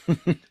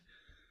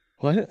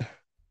 what?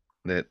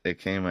 it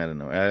came out of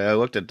nowhere. I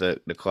looked at the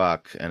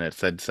clock and it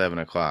said 7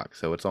 o'clock,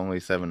 so it's only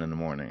 7 in the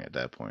morning at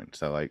that point.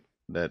 So like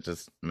that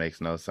just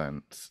makes no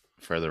sense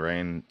for the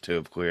rain to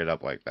have cleared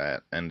up like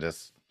that and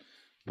just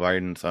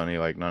bright and sunny,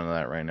 like none of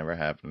that rain ever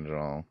happened at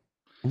all.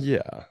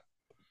 Yeah,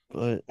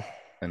 but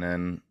And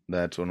then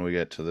that's when we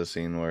get to the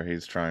scene where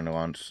he's trying to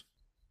launch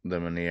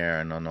them in the air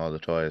and then all the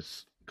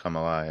toys come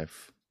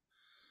alive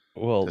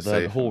well, to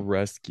that save whole him.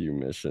 rescue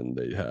mission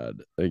they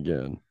had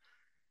again,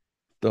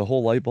 the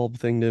whole light bulb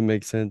thing didn't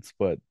make sense,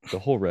 but the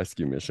whole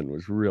rescue mission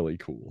was really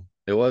cool.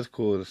 It was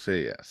cool to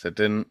see, yes. It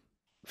didn't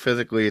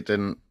physically it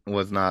didn't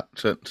was not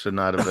should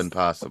not have been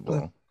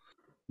possible.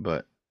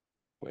 But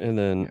And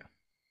then yeah.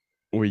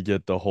 we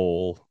get the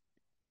whole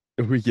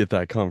we get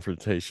that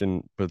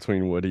confrontation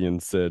between Woody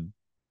and Sid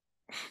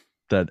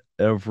that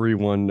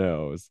everyone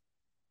knows.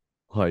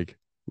 Like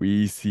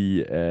we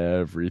see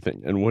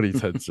everything, and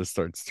Woody's head just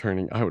starts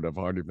turning. I would have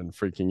already been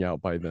freaking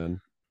out by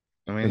then.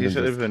 I mean, And he then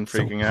should have just been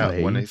so freaking out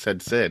when he Clay,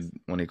 said Sid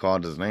when he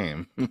called his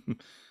name.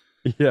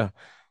 yeah,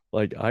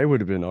 like I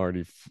would have been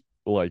already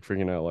like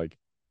freaking out. Like,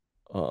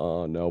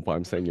 nope,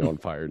 I'm setting you on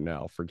fire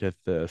now. Forget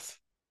this.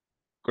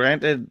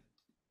 Granted,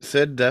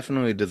 Sid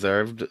definitely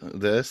deserved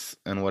this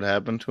and what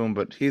happened to him,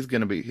 but he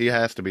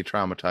has to be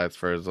traumatized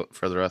for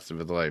the rest of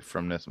his life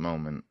from this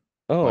moment.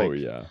 Oh Like,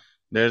 yeah,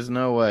 there's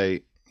no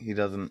way he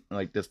doesn't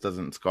like this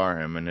doesn't scar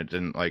him and it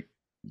didn't like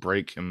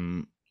break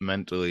him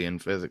mentally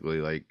and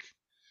physically. Like,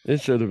 it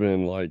should have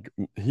been like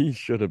he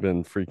should have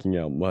been freaking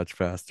out much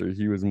faster.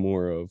 He was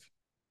more of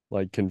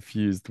like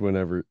confused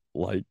whenever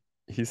like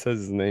he says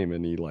his name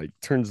and he like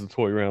turns the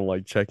toy around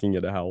like checking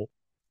it out.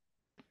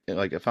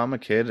 if I'm a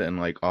kid and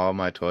like all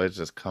my toys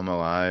just come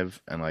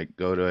alive and like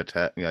go to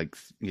attack, like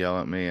yell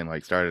at me and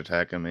like start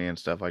attacking me and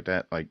stuff like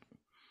that, like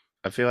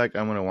I feel like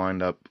I'm gonna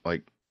wind up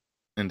like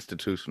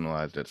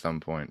institutionalized at some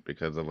point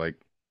because of like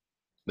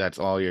that's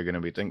all you're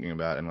gonna be thinking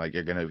about, and like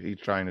you're gonna be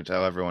trying to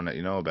tell everyone that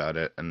you know about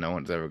it, and no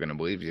one's ever gonna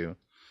believe you,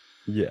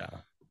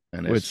 Yeah.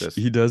 and it's Which just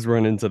he does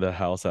run into the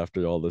house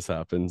after all this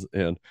happens,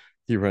 and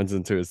he runs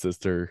into his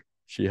sister.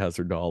 She has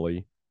her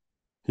dolly.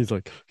 He's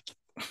like,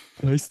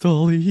 "Nice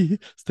dolly,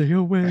 stay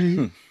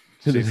away."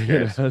 And she then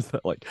Hannah scares. has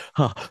that like,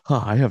 "Ha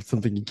ha! I have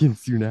something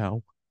against you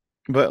now."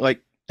 But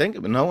like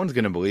no one's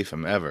gonna believe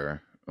him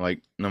ever.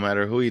 Like no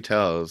matter who he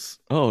tells,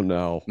 Oh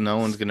no, no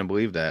one's gonna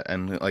believe that,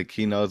 and like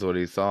he knows what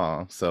he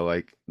saw, so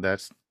like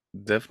that's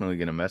definitely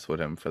gonna mess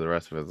with him for the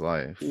rest of his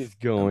life. he's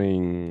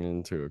going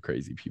into a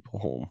crazy people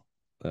home.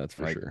 That's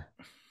for Like, sure.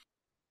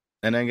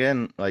 and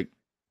again, like,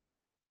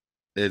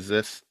 is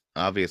this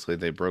obviously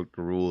they broke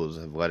the rules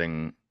of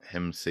letting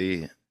him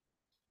see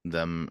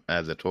them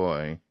as a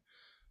toy,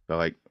 but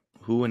like,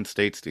 who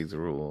instates these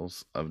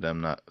rules of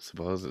them not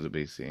supposed to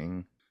be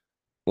seeing?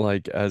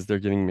 Like as they're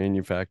getting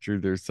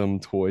manufactured, there's some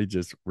toy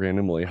just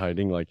randomly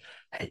hiding. Like,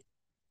 hey,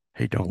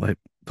 hey, don't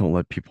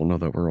let people know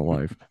that we're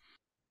alive.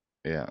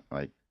 Yeah,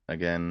 like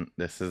again,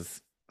 this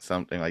is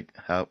something like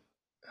how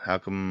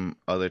come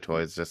other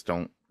toys just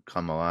don't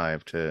come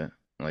alive to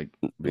like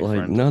be Like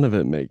friends with none of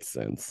it makes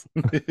sense.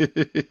 them?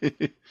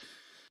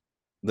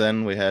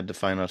 Then we had the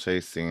final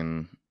chase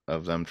scene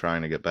of them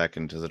trying to get back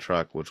into the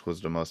truck, which was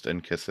the most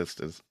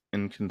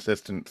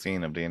inconsistent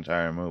scene of the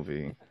entire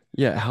movie.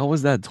 Yeah, how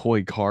was that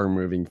toy car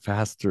moving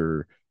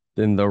faster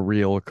than the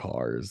real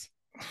cars?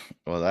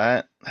 Well,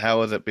 that how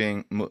was it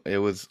being? It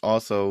was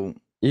also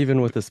Even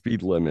with the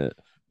speed limit,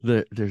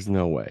 there's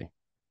no way.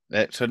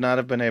 it should not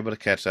have been able to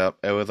catch up.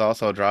 It was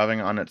also driving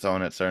on its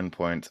own at certain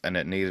points, and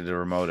it needed a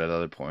remote at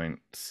other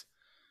points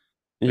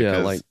Yeah,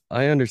 like because.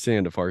 I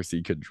understand if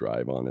RC could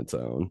drive on its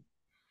own.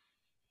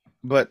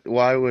 But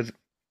why was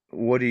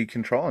Woody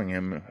controlling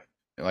him?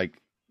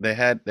 Like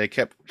they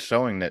kept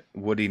showing that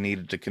Woody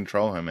needed to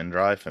control him and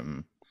drive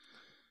him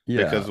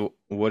Yeah, because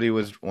Woody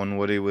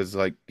was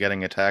like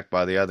getting attacked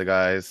by the other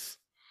guys,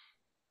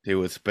 he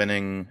was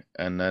spinning,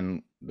 and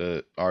then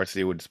the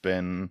RC would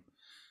spin,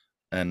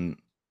 and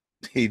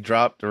he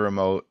dropped the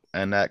remote,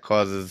 and that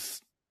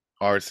causes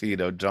RC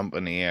to jump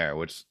in the air,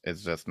 which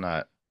is just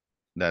not.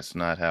 That's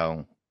not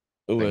how.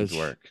 things which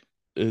work.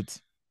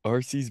 it's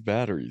RC's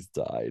batteries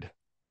died.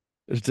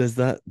 Does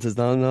that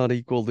not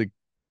equal the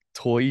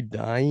toy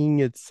dying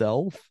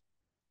itself?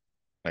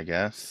 I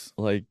guess.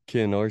 Like,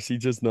 can RC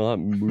just not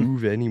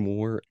move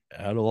anymore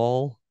at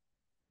all?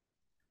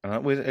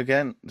 We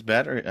again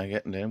battery. I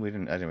get. We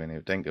didn't. I didn't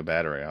even think of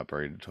battery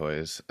operated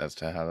toys as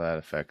to how that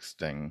affects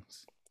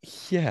things.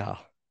 Yeah.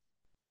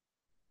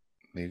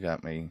 You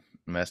got me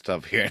messed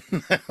up here.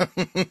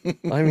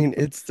 I mean,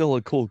 it's still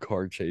a cool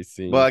car chase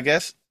Well, scene. I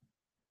guess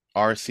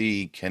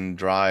RC can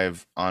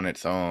drive on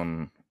its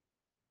own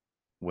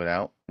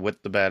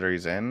with the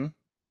batteries in,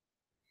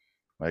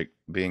 like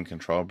being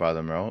controlled by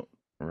the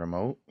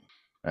remote.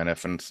 And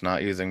if it's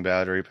not using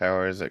battery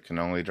powers, it can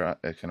only drive.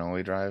 It can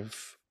only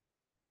drive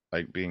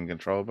like being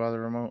controlled by the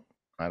remote.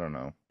 I don't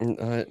know.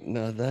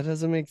 No, that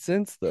doesn't make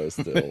sense though,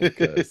 still,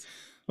 because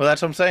Well,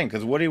 that's what I'm saying.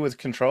 Because Woody was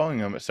controlling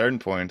him at certain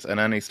points, and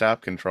then he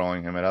stopped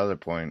controlling him at other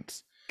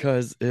points.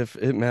 if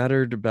it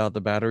mattered about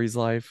the battery's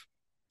life,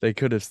 they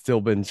could have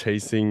still been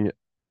chasing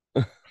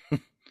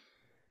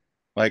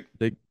Like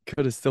they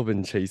could have still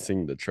been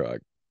chasing the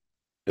truck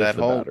if that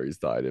the whole batteries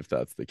died, if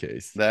that's the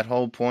case. that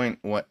whole point.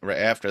 What right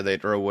after they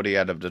throw Woody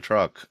out of the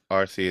truck,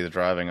 RC is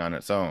driving on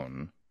its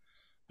own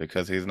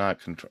because he's not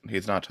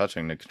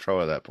touching the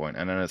control at that point.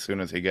 And then as soon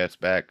as he gets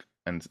back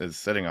and is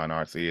sitting on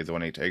RC is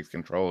when he takes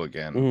control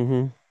again,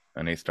 Mm-hmm.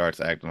 and he starts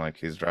acting like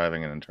he's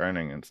driving and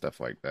turning and stuff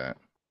like that.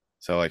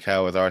 So like,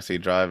 how was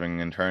RC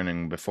driving and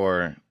turning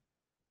before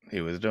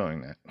he was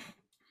doing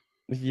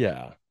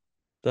Yeah.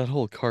 That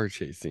whole car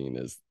chase scene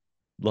is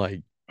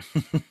like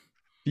that?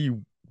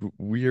 the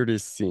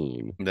weirdest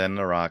scene. Then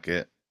the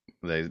rocket,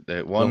 they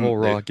The one whole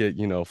they rocket,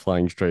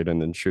 flying straight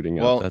and then shooting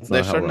up. well That's they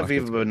not how shouldn't have rockets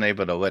even work. been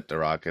able to light the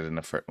rocket in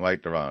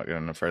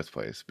the first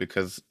place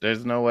because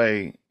there's no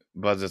way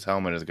Buzz's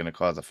helmet is going to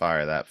cause a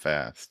fire that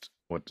fast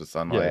with the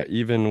Yeah, sunlight.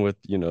 even with,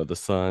 the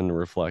sun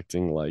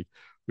reflecting, like,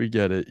 we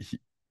get it.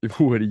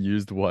 What he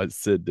used, what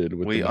Sid did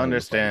with the We magnifying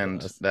understand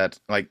glass. that,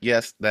 like,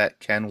 yes, that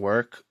can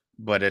work,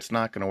 but it's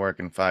not going to work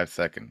in 5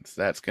 seconds.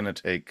 That's going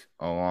to take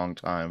a long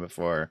time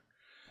before,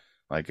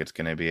 like, it's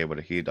going to be able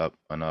to heat up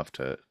enough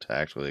to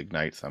actually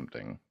ignite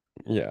something.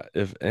 Yeah,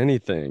 if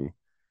anything,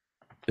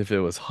 if it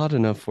was hot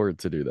enough for it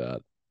to do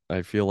that,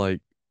 I feel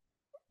like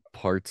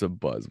parts of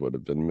Buzz would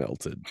have been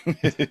melted.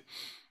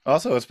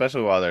 Also,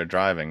 especially while they're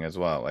driving as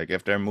well. Like,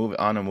 if they're moving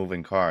on a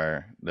moving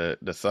car, the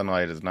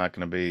sunlight is not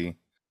going to be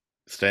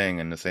staying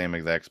in the same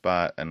exact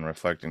spot and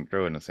reflecting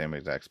through in the same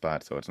exact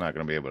spot, so it's not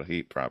going to be able to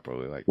heat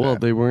properly like Well,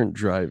 that. they weren't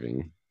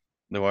driving.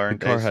 They The weren't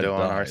they car had still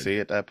on died. RC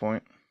at that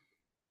point?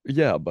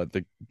 Yeah, but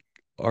the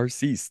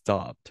RC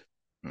stopped.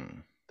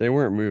 Hmm, They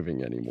weren't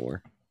moving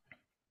anymore.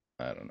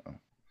 I don't know.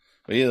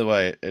 But either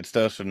way, it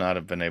still should not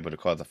have been able to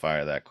cause a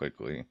fire that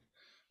quickly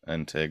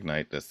and to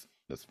ignite this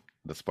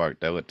the spark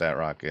that lit that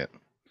rocket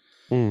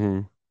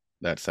Hmm.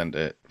 that sent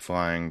it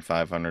flying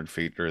 500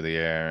 feet through the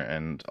air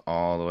and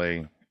all the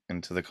way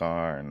into the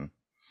car and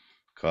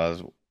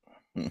caused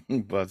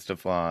Buzz to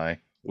fly.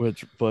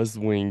 Which Buzz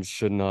Wings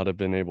should not have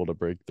been able to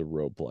break the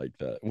rope like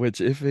that. Which,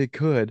 if it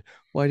could,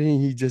 why didn't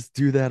he just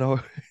do that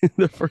in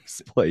the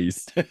first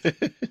place?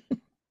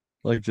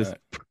 Like, Uh, just,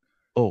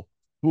 oh,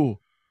 oh,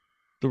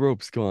 the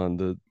rope's gone.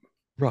 The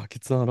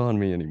rocket's not on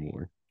me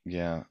anymore.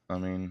 yeah, I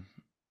mean,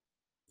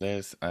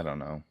 I don't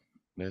know.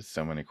 There's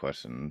so many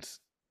questions.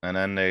 And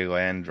then they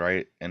land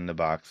right in the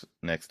box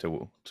next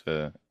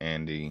to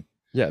Andy.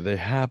 Yeah, they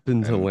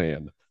happen to And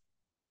land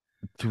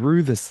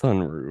through the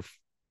sunroof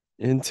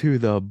into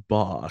the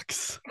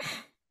box.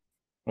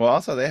 well,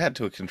 also they had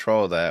to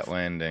control that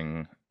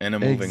landing in a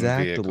moving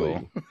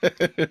vehicle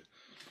Exactly.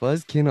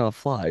 Buzz cannot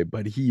fly,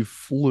 but he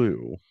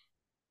flew.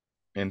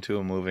 into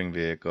a moving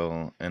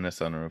vehicle in a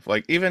sunroof.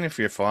 Like even if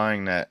you're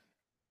flying that,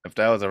 if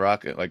that was a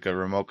rocket, like a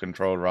remote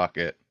controlled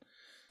rocket,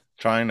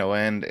 trying to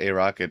land a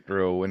rocket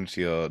through a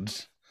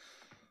windshield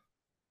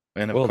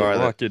in a Well, the car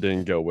that rocket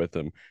didn't go with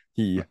him.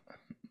 He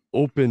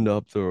opened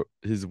up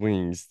his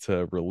wings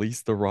to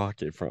release the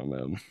rocket from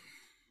him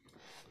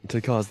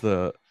to cause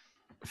the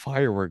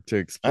firework to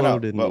I know,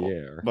 explode in the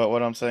air. but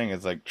what I'm saying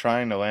is like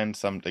trying to land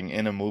something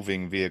in a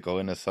moving vehicle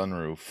in a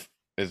sunroof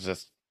is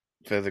just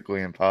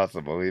physically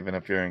impossible, even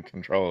if you're in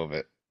control of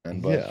it.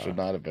 And Buzz Yeah. should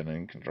not have been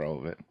in control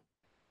of it.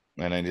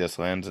 And he just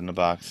lands in the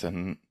box,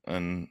 and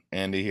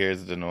Andy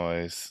hears the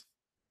noise,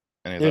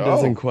 and he's It like,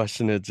 doesn't "Oh,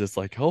 question it, just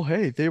like, oh,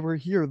 hey, they were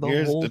here the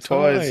here's whole the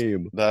toys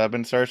time. that I've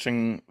been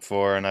searching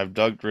for, and I've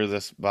dug through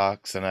this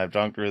box, and I've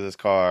dug through this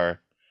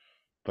car,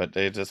 but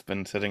they've just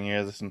been sitting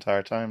here this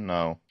entire time."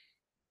 No,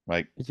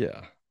 like,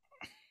 Yeah.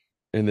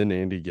 And then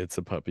Andy gets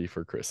a puppy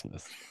for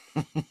Christmas.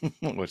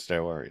 which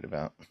they're worried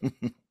about.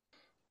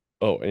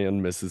 Oh,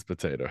 and Mrs.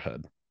 Potato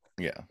Head.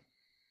 Yeah.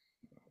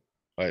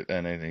 Right,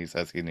 and then he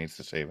says he needs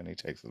to shave and he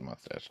takes his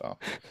mustache off.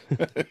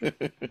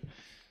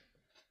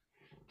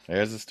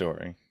 There's the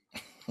story.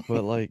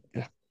 But like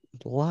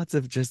lots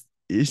of just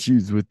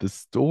issues with the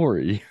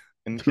story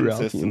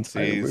throughout the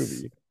entire Inconsistencies,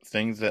 movie.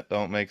 things that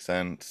don't make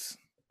sense.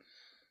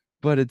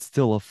 But it's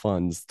still a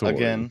fun story.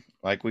 Again,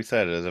 like we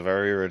said, it is a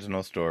very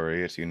original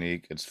story. It's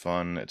unique, it's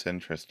fun, it's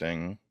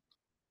interesting.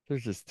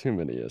 There's just too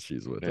many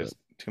issues with it. There's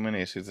too many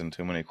issues and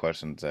too many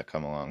questions that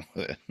come along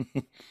with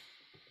it.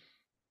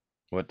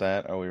 With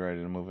that, are we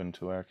ready to move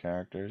into our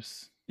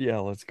characters? Yeah,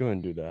 let's go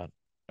and do that.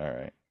 All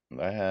right.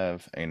 I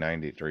have a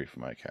 93 for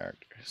my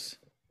characters.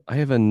 I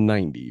have a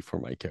 90 for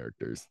my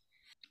characters.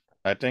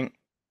 I think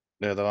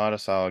there's a lot of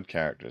solid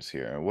characters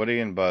here. Woody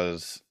and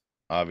Buzz,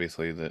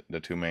 obviously the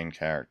two main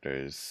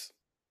characters.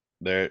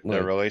 Their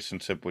Like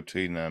relationship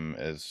between them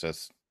is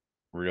just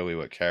really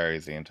what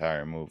carries the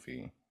entire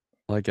movie.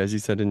 like as you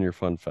said in your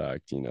fun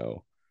fact,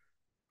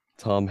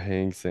 Tom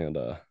Hanks and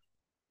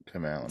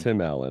Tim Allen.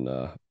 Tim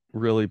Allen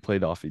really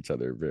played off each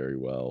other very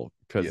well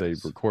because they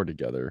Yes. record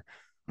together,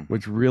 Hmm.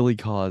 which really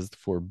caused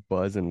for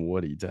Buzz and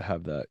Woody to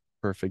have that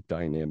perfect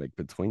dynamic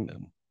between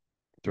them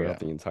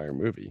throughout Yeah. the entire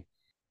movie.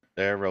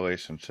 Their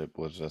relationship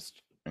was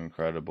just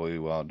incredibly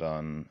well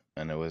done,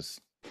 and it was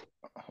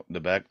the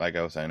back, like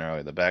I was saying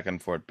earlier, the back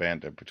and forth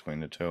banter between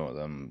the two of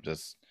them.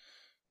 Just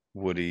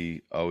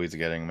Woody always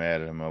getting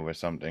mad at him over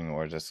something,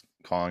 or just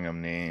calling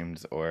him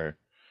names, or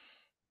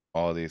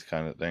all these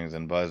kind of things,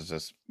 and Buzz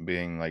just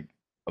being like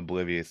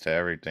oblivious to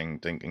everything,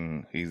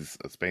 thinking he's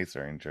a space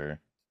ranger,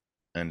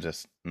 and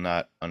just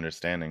not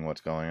understanding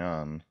what's going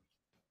on.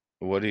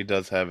 Woody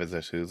does have his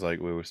issues,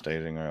 like we were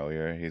stating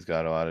earlier. He's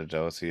got a lot of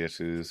jealousy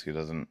issues. He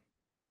doesn't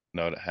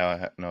know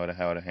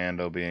how to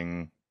handle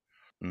being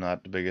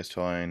not the biggest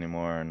toy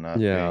anymore and not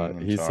Yeah,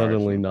 being in he's charge.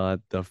 suddenly And not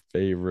the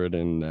favorite,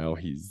 and now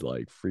he's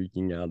like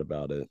freaking out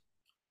about it.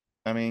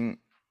 I mean,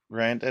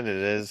 granted, it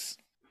is.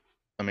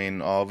 I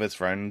mean, all of his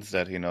friends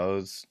that he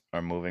knows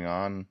are moving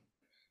on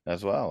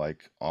as well.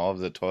 Like all of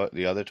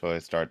the other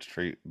toys start to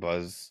treat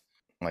Buzz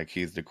like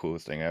he's the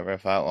coolest thing ever.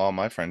 If all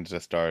my friends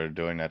just started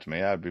doing that to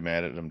me, I'd be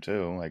mad at them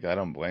too. Like I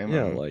don't blame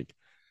Yeah, him. like,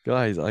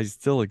 guys, I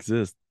still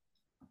exist.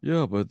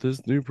 Yeah, but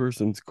this new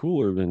person's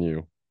cooler than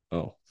you.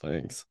 Oh,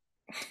 thanks.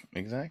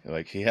 Exactly.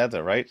 Like he had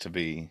the right to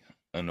be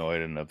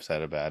annoyed and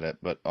upset about it,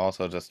 but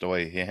also just the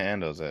way he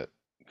handles it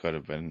could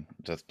have been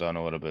just done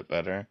a little bit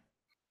better.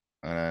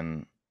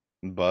 And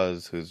then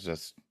Buzz, who's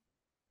just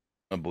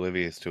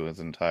oblivious to his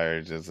entire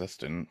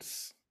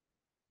existence,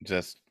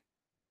 just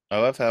I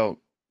love how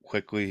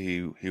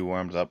quickly he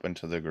warms up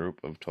into the group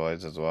of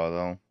toys as well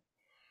though.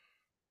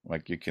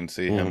 Like you can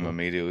see him Mhm.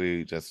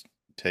 immediately just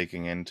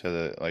taking into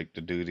the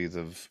duties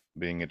of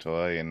being a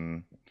toy,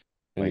 and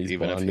And like he's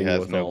bonding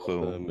with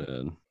all of them,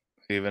 and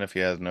even if he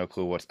has no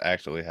clue what's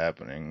actually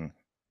happening,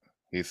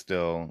 he's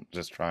still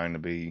just trying to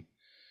be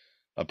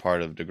a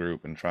part of the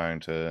group and trying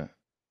to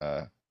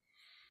uh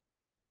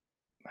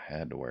I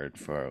had the word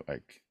for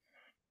like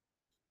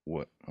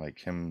what like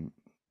him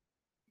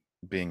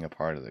being a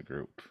part of the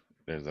group.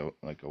 There's a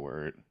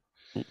word.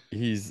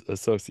 he's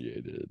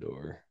associated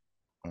or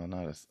Well,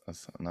 not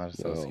no,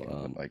 associated,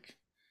 but like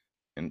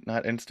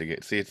not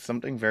instigate. See, it's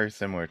something very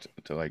similar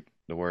to like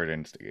the word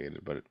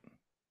instigated, but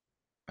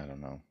I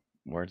don't know.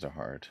 Words are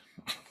hard.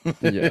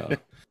 yeah.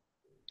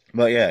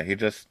 But yeah, he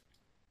just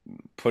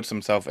puts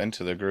himself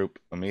into the group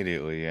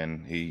immediately,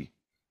 and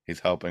he's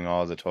helping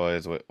all the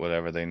toys with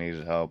whatever they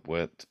needed help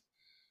with,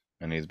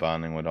 and he's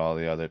bonding with all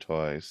the other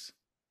toys.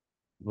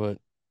 But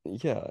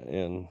yeah,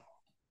 and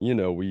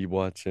we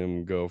watch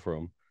him go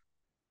from,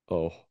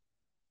 oh,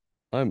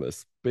 I'm a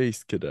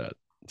space cadet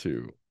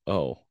to,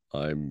 oh,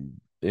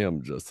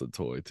 am just a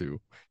toy too.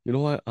 You know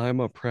what? I'm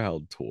a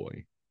proud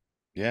toy.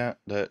 Yeah,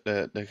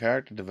 the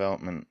character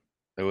development,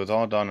 it was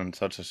all done in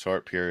such a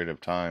short period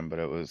of time, but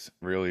it was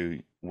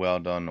really well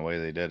done the way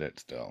they did it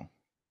still.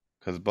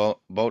 Because both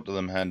of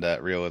them had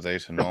that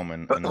realization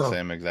moment in the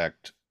same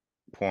exact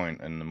point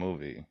in the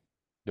movie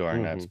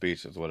during that Hmm.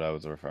 speech is what I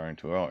was referring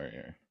to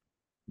earlier.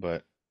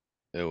 But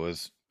it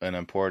was an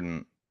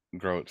important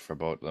growth for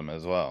both of them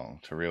as well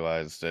to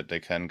realize that they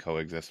can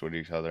coexist with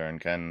each other and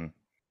can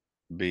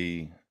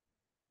be,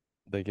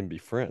 They can be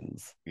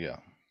friends. yeah.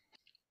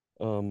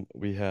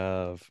 We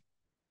have,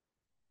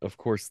 of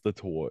course,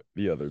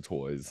 the other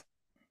toys.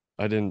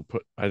 I didn't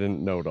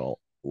note a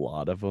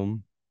lot of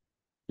them.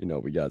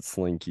 We got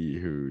Slinky,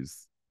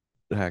 who's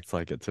acts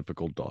like a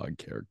typical dog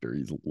character.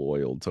 He's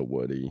loyal to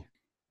Woody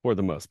for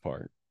the most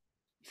part.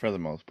 For the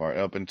most part,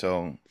 up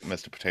until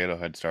Mr. Potato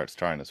Head starts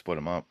trying to split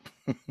them up.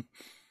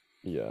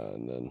 Yeah,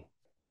 and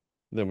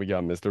then we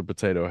got Mr.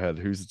 Potato Head,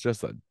 who's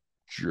just a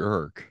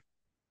jerk.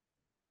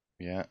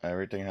 Yeah,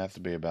 everything has to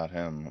be about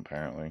him,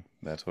 apparently.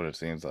 That's what it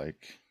seems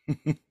like.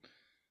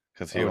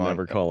 Because I he would want.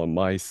 never call him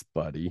mice,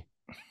 buddy.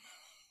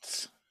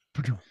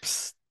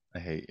 I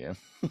hate you.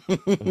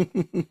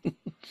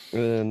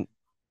 And then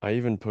I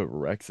even put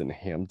Rex and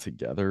Ham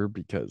together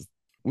because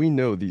we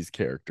know these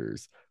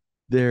characters.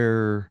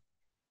 They're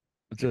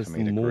The just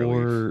comedic relief.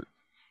 more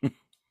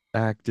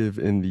active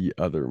in the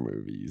other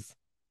movies.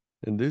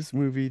 In this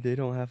movie, they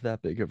don't have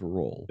that big of a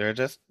role. They're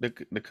just the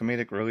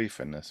comedic relief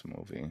in this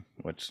movie,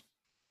 which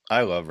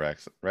I love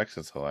Rex. Rex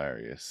is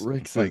hilarious.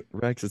 Like,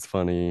 Rex is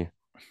funny.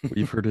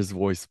 We've heard his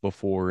voice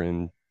before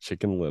in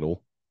Chicken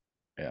Little.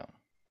 yeah,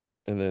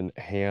 And then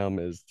Ham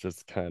is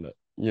just kind of,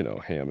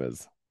 Ham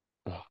is,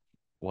 ugh,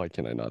 why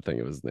can I not think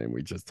of his name?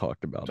 We just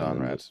talked about him John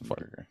in the fun.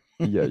 Ratzenberger.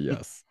 Yeah,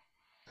 yes.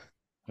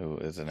 who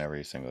is in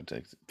every single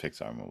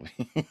Pixar movie.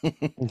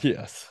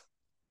 Yes.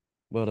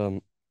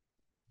 But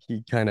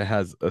he kind of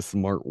has a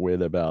smart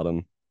wit about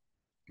him.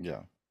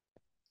 Yeah,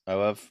 I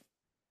love.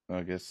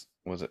 I guess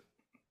was it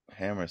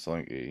him or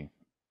Slinky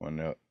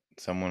when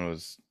someone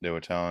was they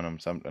were telling him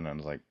something and I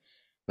was like,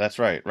 "That's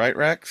right, right,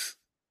 Rex?"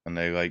 And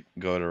they like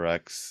go to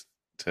Rex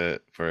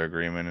to for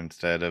agreement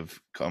instead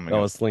of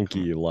Oh, com,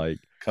 Slinky, like,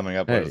 coming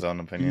up with his hey, own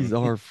he's opinion.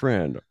 our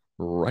friend,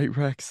 right,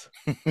 Rex?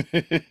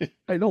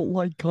 I don't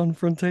like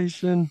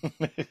confrontation.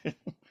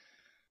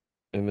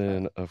 And Uh,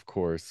 then, of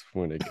course,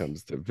 when it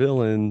comes to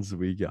villains,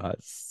 we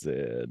got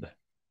Sid.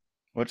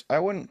 which I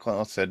wouldn't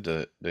call Sid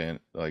the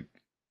like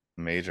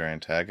major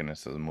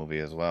antagonist of the movie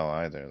as well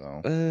either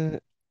though. Uh,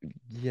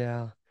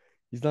 yeah,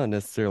 he's not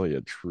necessarily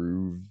a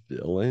true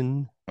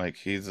villain, Like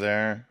he's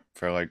there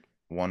for like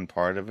one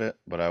part of it,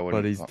 but I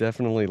but wouldn't he's call.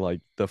 definitely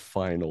like the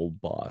final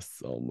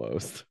boss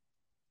almost.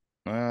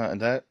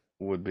 That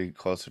would be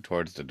closer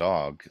towards the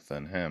dog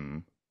than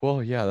him.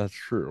 Well, yeah, that's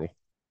true.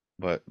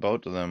 But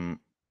both of them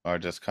are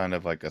just kind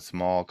of like a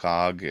small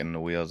cog in the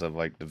wheels of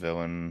like the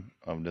villain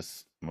of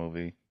this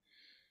movie.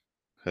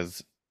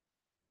 Because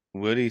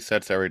Woody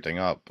sets everything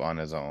up on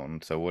his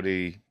own, so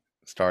Woody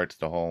starts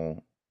the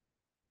whole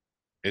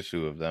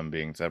issue of them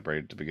being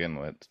separated to begin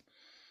with,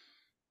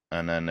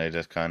 and then they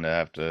just kind of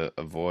have to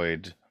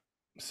avoid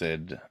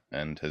Sid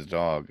and his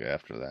dog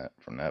after that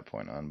from that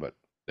point on. But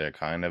they're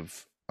kind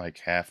of like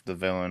half the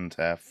villains,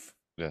 half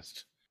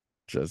just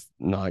Just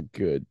not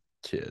good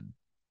kid.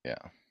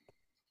 yeah.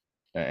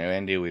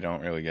 Andy, we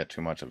don't really get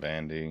too much of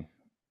Andy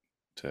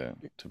to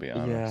be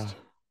Yeah, honest.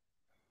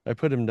 I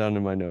put him down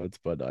in my notes,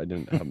 but I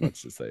didn't have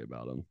much to say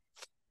about him.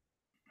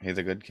 He's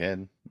a good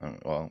kid.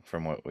 Well,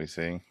 from what we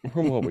see,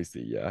 From what we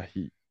see, yeah,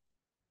 he,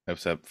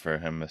 except for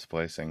him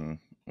misplacing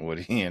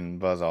Woody and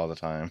Buzz all the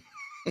time.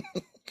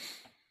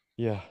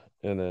 yeah,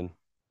 and then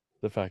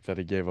the fact that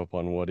he gave up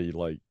on Woody,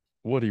 like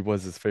Woody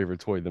was his favorite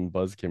toy, then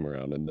Buzz came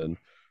around, and then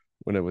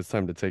when it was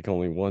time to take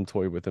only one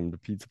toy with him to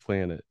Pizza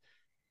Planet,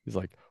 he's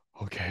like,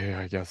 okay,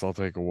 I guess I'll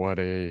take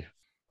Woody.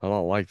 I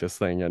don't like this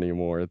thing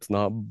anymore. It's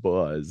not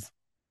Buzz.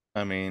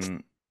 I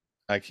mean,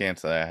 I can't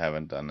say I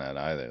haven't done that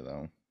either,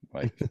 though.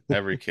 Like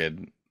every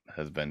kid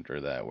has been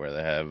through that, where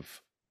they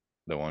have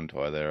the one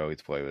toy they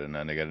always play with, and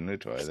then they get a new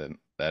toy. Then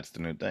that's the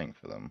new thing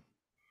for them.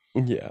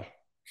 Yeah.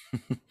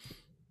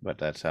 But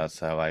that's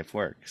how life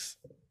works,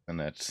 and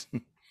that's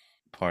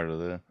part of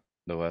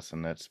the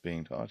lesson that's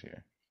being taught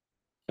here.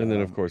 And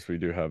then of Um, course we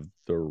do have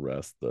the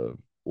rest of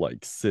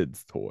like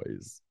Sid's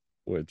toys,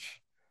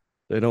 which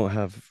they don't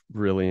have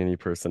really any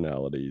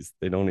personalities.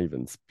 They don't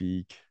even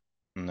speak.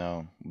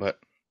 no, but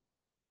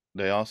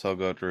they also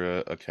go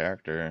through a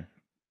character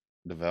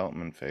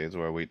development phase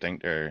where we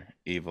think they're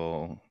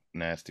evil,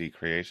 nasty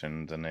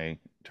creations, and they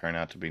turn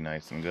out to be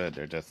nice and good.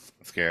 They're just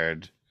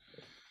scared,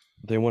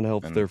 They want to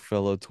help and their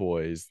fellow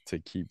toys to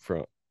keep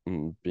from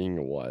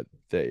being what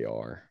they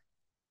are.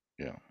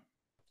 yeah.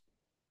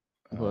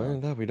 But other Uh,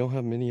 than that, we don't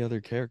have many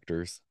other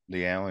characters.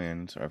 the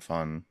aliens are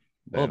fun.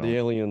 They Well, the don't.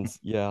 aliens,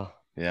 yeah,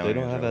 The they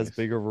don't aliens are have as always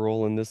big of a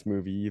role in this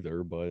movie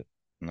either, but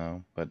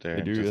no, but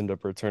they they're do just. end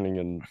up returning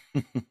in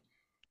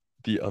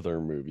the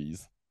other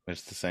movies.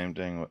 It's the same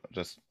thing.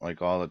 Just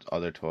like all the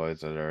other toys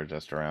that are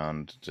just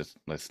around. Just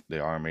list the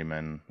army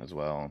men as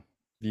well.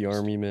 The Just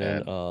army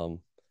men, add,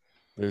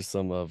 there's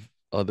some of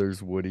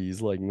others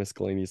Woody's like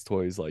miscellaneous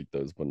toys like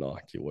those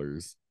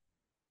binoculars.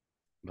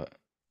 but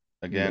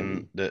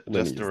again, Lenny. just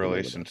Lenny the is the name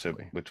of that relationship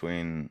toy.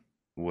 between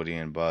Woody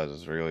and Buzz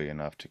is really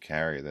enough to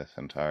carry this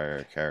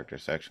entire character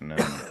section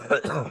and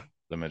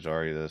the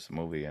majority of this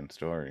movie and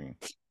story.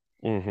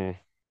 Mm-hmm.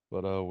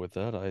 But with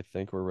that, I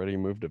think we're ready to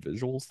move to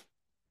visuals.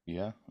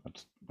 Yeah,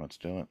 let's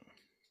do it.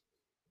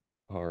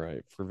 All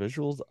right, for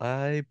visuals,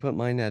 I put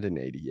mine at an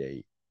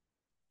 88.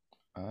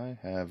 I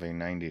have a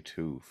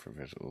 92 for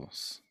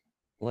visuals.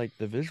 Like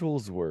the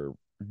visuals were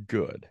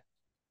good.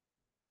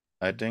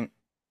 I think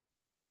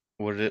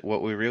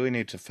what we really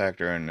need to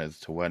factor in is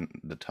to when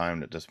the time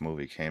that this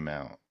movie came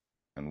out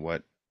and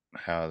what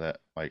how that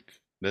like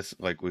this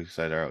like we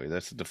said earlier,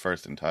 this is the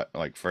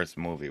first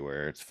movie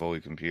where it's fully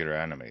computer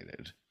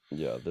animated.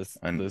 Yeah, this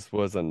And this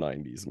was a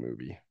 90s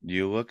movie.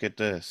 you look at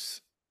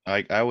this,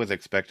 I was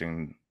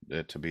expecting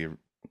it to be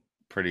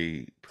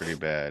pretty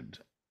bad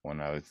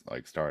when I was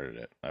like started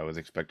it. I was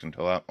expecting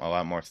a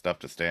lot more stuff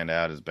to stand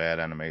out as bad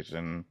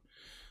animation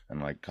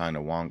and like kind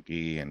of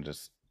wonky and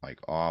just like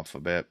off a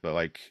bit, but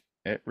like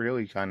it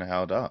really kind of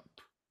held up.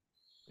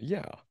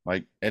 Yeah.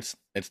 Like it's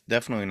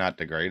definitely not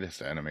the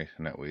greatest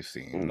animation that we've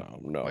seen. No,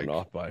 no, Like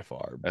not by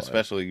far, but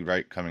especially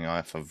right coming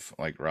off of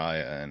like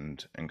Raya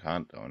and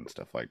Encanto and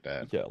stuff like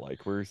that. yeah,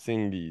 like we're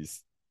seeing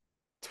these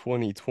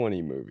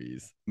 2020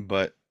 movies.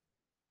 But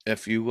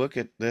if you look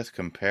at this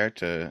compared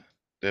to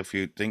if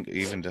you think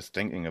even just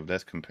thinking of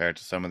this compared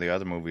to some of the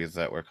other movies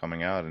that were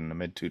coming out in the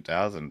mid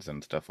 2000s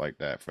and stuff like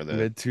that for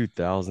the Mid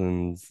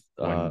 2000s,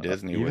 when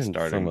Disney was even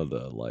some starting of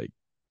the like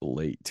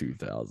late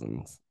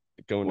 2000s,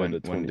 going into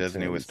when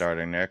Disney was 2010s.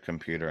 starting their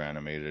computer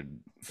animated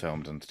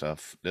films and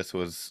stuff, this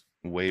was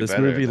way This better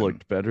movie than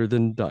looked better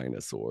than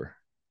Dinosaur.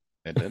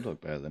 It did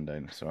look better than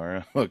Dinosaur.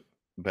 It looked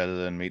better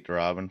than Meet the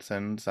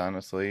Robinsons,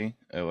 honestly.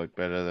 It looked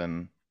better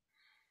than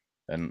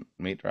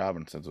Meet the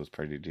Robinsons was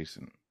pretty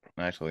decent.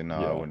 Actually, no,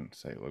 I Yeah, wouldn't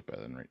say it looked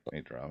better than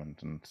Meet the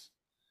Robinsons.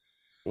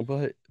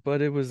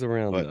 but it was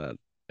around But that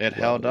it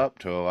held level. up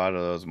to a lot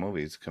of those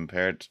movies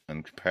compared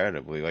and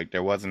comparatively. Like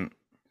there wasn't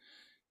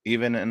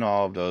even in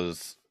all of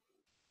those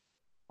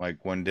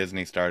like when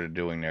Disney started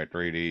doing their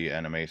 3D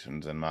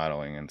animations and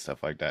modeling and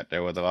stuff like that,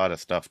 there was a lot of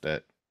stuff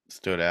that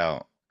stood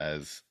out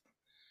as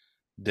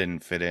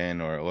didn't fit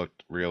in or it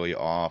looked really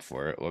off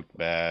or it looked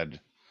bad.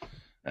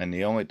 And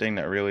the only thing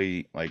that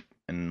really like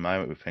in my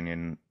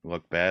opinion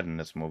looked bad in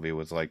this movie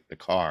was like the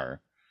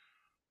car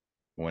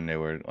when they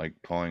were like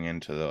pulling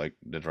into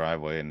the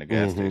driveway in the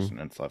gas Mm-hmm. station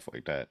and stuff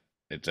like that.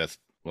 It just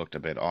looked a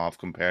bit off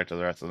compared to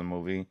the rest of the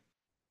movie.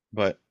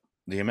 But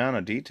the amount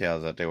of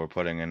details that they were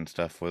putting in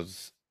stuff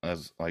was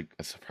as like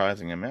a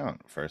surprising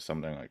amount for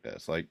something like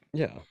this. Like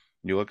Yeah,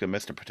 you look at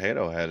Mr.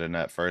 Potato Head in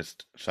that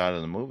first shot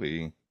of the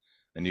movie,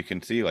 and you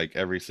can see like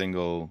every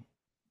single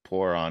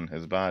pore on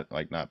his body,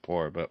 like not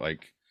pore, but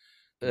like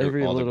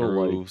every all the little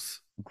like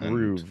grooves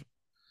and groove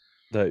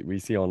that we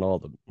see on all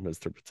the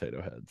Mr.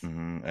 Potato Heads.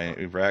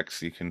 and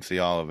Rex. You can see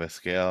all of his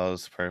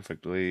scales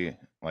perfectly.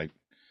 Like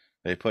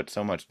they put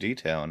so much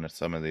detail into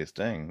some of these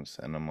things,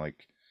 and I'm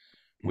like,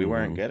 we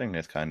weren't Mm-hmm. getting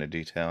this kind of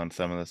detail in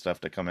some of the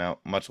stuff that come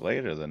out much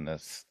later than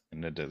this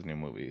in the Disney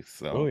movies.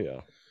 Oh So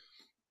yeah.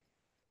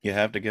 you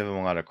have to give them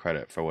a lot of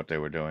credit for what they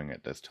were doing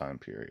at this time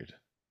period.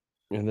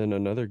 And then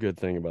another good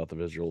thing about the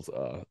visuals,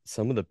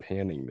 some of the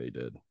panning they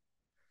did,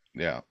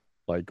 Yeah,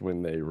 like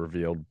when they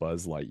revealed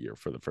Buzz Lightyear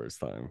for the first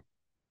time,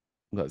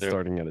 that there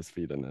starting at his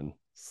feet and then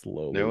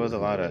slowly there was a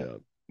working their lot way of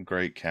up.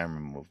 great camera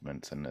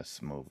movements in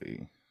this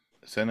movie.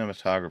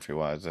 Cinematography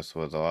wise, this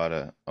was a lot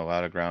of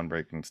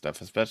groundbreaking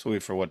stuff, especially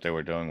for what they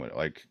were doing with it.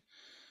 Like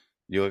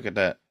you look at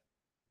that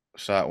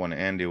shot when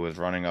Andy was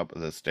running up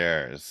the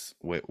stairs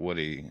with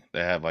Woody.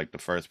 They have like the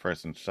first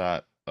person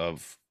shot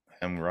of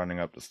him running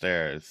up the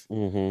stairs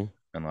Mm-hmm.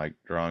 and like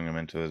drawing him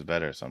into his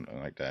bed or something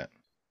like that.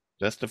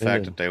 Just the And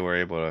fact that then they were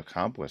able to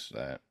accomplish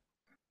that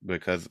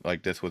because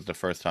like this was the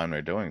first time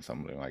they're doing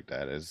something like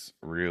that is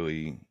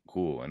really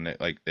cool and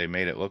they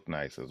made it look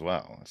nice as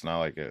well. It's not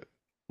like it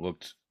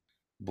looked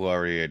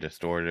blurry or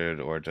distorted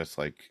or just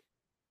like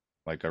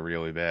a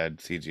really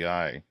bad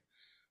CGI.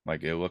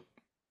 Like it looked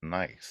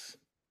nice.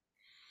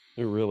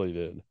 it really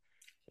did.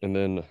 And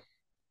then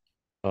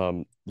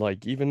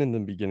like even in the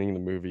beginning of the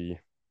movie,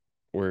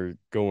 we're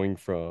going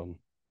from,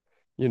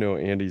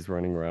 Andy's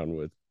running around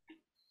with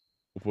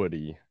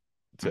Woody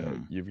to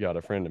Hmm. you've got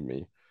a friend in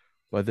me.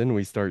 But then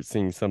we start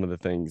seeing some of the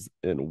things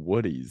in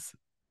Woody's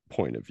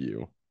point of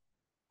view.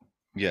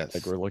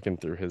 Like Yes. we're looking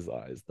through his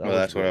eyes. That Well,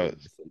 was that's what I really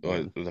was, nicely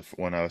done.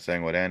 when I was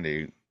saying with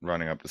Andy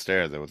running up the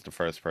stairs. It was the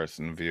first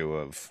person view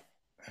of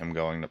him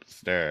going up the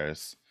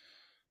stairs,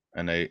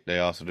 and they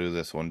also do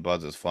this when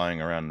Buzz is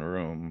flying around the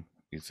room.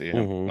 You see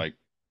him Mm-hmm. like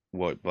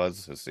what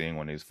Buzz is seeing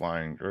when he's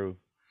flying through.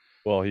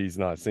 Well, he's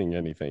not seeing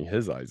anything.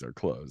 His eyes are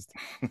closed.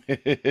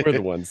 We're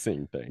the ones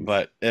seeing things.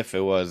 But if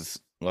it was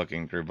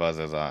looking through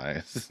Buzz's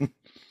eyes,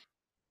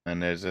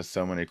 and there's just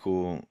so many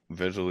cool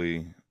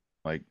visually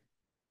like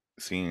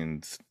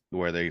scenes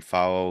where they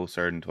follow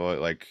certain toy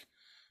like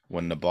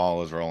when the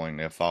ball is rolling,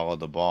 they follow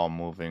the ball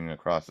moving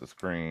across the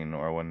screen,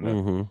 or when the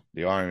Mm-hmm.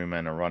 the army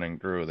men are running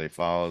through, they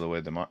follow the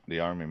way the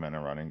army men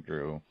are running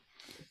through.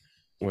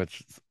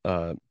 Which,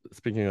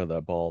 speaking of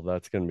that ball,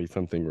 that's going to be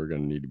something we're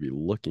going to need to be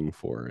looking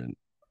for in,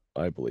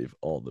 I believe,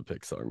 all the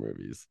Pixar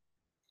movies.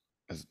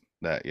 Is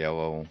that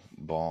yellow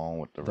ball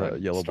with the The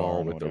red yellow star ball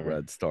and with the whatever?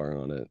 red star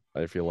on it.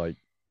 I feel like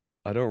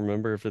I don't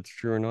remember if it's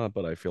true or not,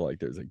 but I feel like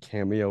there's a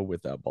cameo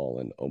with that ball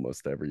in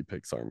almost every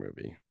Pixar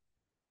movie.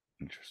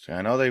 Interesting.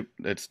 I know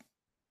it's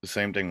the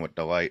same thing with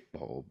the light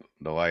bulb,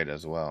 the light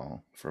as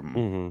well from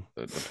Mm-hmm.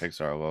 the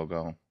Pixar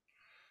logo.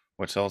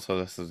 Which also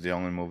this is the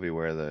only movie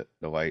where the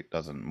light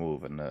doesn't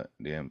move in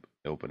the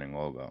opening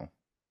logo.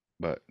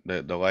 But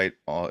the light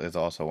is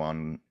also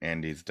on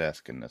Andy's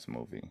desk in this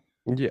movie.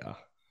 Yeah.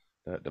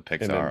 The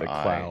And then Pixar the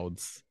eye.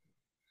 clouds,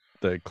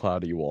 the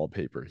cloudy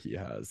wallpaper he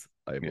has,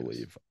 I Yes.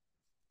 believe.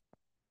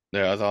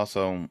 There is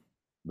also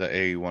the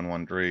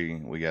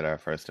A113. We get our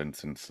first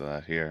instance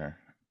here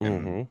in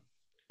Mm-hmm.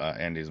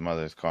 Andy's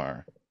mother's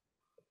car,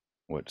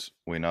 which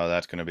we know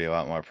that's going to be a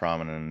lot more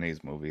prominent in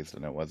these movies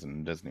than it was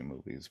in Disney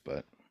movies.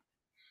 But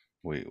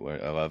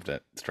I loved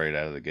it straight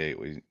out of the gate.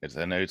 It's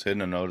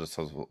in a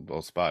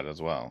noticeable spot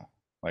as well.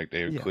 Like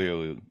they Yeah.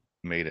 clearly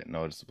made it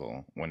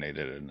noticeable when they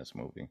did it in this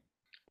movie.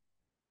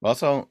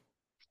 Also,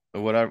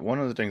 one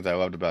of the things I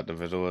loved about the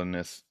visual in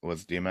this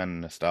was the amount of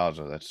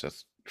nostalgia that's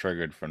just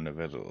triggered from the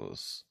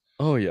visuals.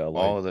 Oh yeah, like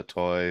All of the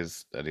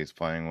toys that he's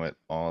playing with,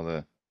 all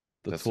the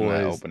the just in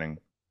that toys, opening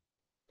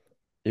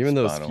even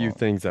those spot few alone.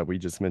 things that we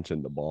just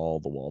mentioned, the ball,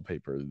 the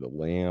wallpaper, the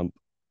lamp,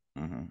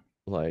 Hmm.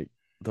 like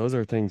those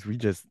are things we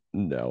just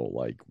know.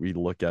 Like we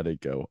look at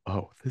it, go,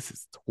 oh, this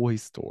is Toy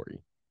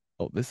Story.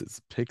 Oh, this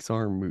is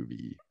Pixar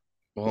movie.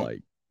 Well,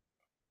 Like,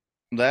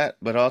 that,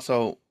 but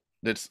also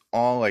it's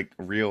all like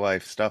real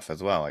life stuff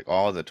as well. Like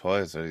all the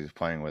toys that he's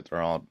playing with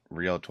are all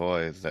real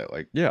toys that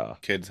like Yeah.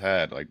 kids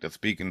had, like the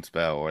Speak and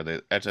Spell or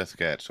the Etch a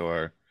Sketch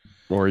or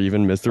Or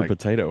even Mr. like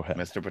Potato Head.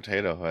 Mr.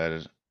 Potato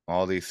Head.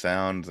 All these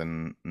sounds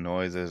and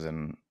noises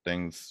and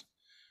things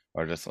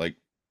are just like,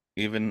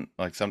 even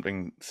like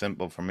something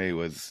simple for me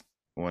was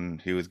when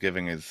he was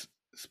giving his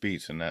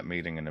speech in that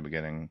meeting in the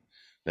beginning.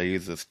 They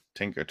used this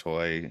Tinker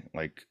Toy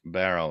like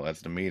barrel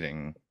as the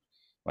meeting,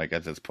 like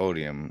as his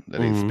podium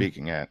that he's Hmm.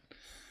 speaking at.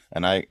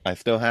 And I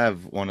still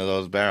have one of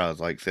those barrels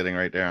like sitting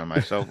right there on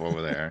my shelf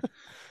over there.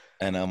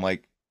 And I'm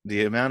like,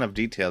 the amount of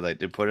detail that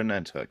they put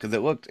into it, because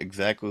it looked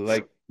exactly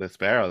like this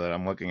barrel that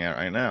I'm looking at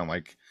right now. I'm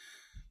like,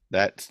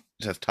 that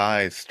just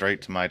ties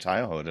straight to my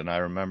childhood. And I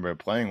remember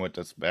playing with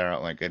this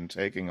barrel, like, and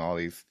taking all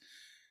these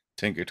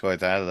Tinker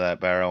Toys out of that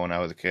barrel when I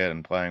was a kid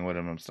and playing with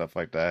them and stuff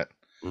like that.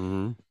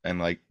 Hmm. And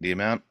like the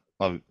amount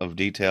of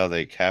detail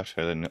they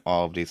captured in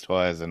all of these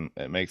toys, and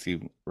it makes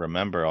you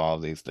remember all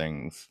of these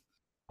things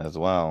as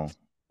well,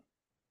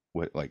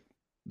 with like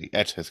the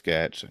Etch a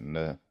Sketch and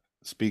the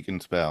Speak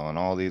and Spell and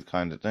all these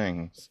kinds of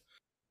things.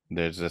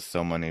 There's just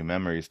so many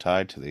memories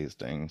tied to these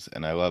things,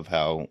 and I love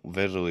how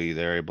visually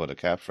they're able to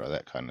capture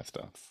that kind of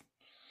stuff.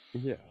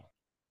 Yeah.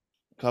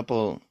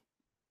 Couple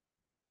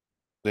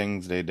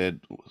things they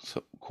did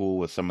so cool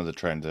with some of the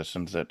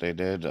transitions that they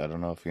did. I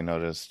don't know if you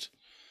noticed,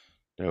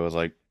 there was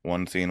like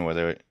one scene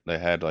where they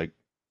had like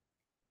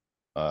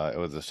it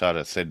was a shot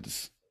of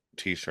Sid's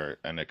t-shirt,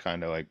 and it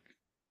kind of like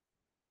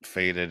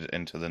faded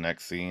into the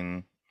next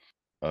scene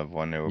of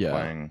when they were Yeah.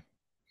 playing,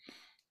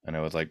 and it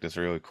was like this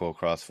really cool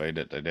crossfade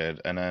that they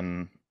did. And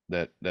then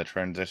that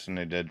transition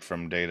they did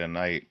from day to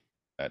night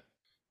at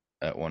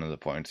at one of the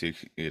points,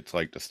 it's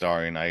like the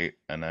starry night,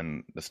 and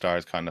then the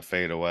stars kind of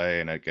fade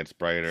away and it gets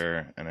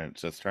brighter and it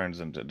just turns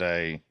into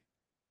day.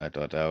 I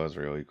thought that was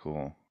really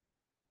cool.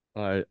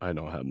 I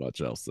don't have much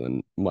else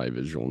in my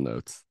visual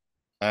notes.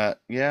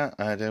 Yeah,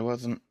 there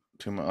wasn't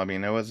too much. I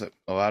mean, there was a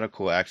lot of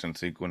cool action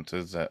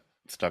sequences that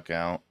stuck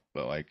out,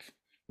 but like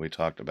we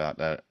talked about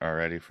that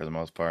already for the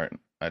most part.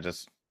 I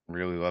just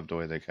really loved the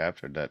way they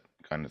captured that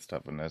kind of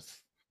stuff in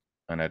this,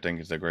 and I think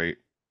it's a great,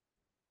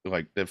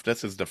 like, if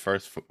this is the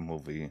first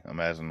movie,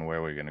 imagine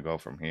where we're gonna go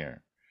from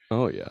here.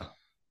 Oh yeah.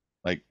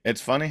 Like,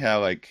 it's funny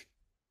how like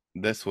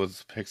this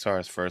was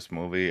Pixar's first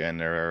movie, and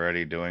they're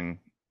already doing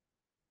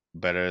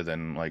better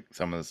than like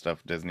some of the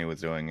stuff Disney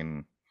was doing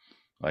in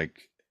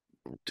like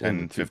In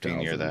the 10, 15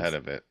 years ahead 2000s.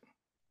 of it.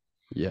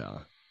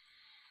 Yeah.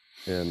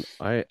 And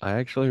I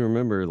actually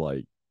remember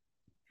like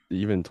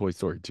even Toy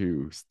Story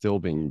 2 still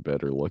being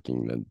better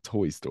looking than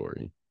Toy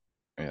Story.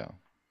 Yeah.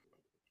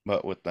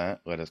 But with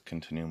that, let us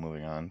continue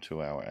moving on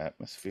to our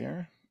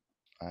atmosphere.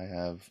 I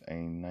have a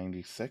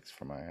 96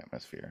 for my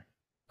atmosphere.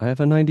 I have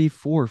a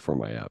 94 for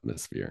my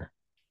atmosphere.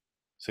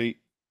 See,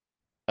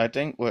 I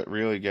think what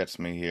really gets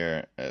me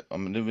here, the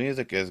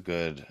music is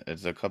good.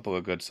 It's a couple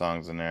of good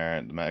songs in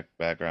there. The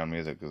background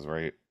music is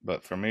great.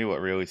 But for me,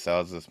 what really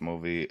sells this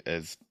movie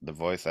is the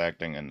voice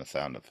acting and the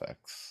sound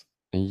effects.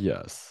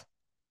 Yes.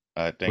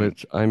 I think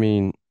Which I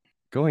mean,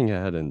 going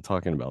ahead and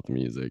talking about the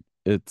music,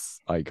 it's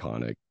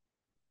iconic.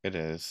 it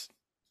is.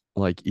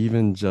 Like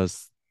even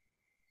just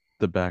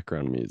the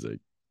background music,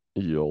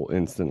 you'll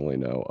instantly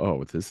know,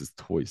 oh, this is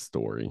Toy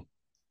Story.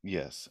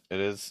 Yes, it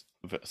is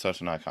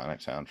such an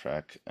iconic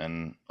soundtrack.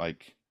 And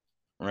like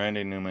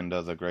Randy Newman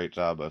does a great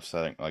job of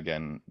setting,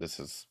 again, this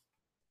is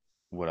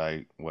what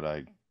I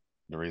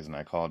the reason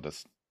I called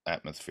this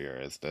atmosphere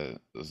is the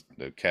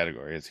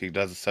category is he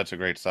does such a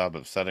great job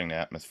of setting the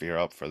atmosphere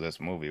up for this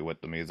movie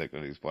with the music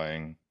that he's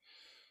playing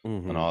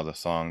and Hmm. all the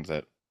songs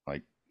that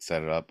like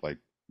set it up. Like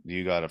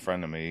You Got a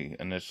Friend of Me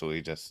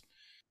initially just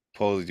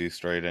pulls you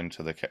straight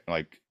into the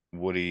like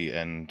Woody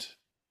and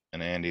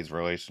Andy's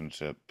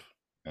relationship,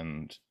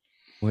 and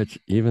Which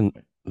even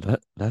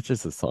that's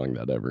just a song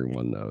that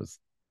everyone knows.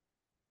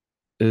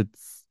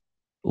 It's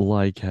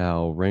like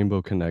how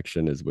Rainbow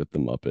Connection is with the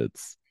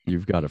Muppets.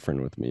 You've Got a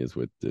Friend with Me is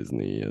with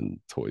Disney and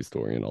Toy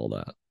Story and all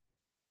that.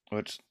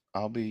 which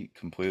I'll be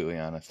completely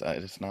honest,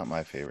 it's not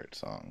my favorite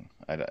song.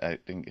 I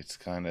think it's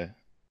kind of,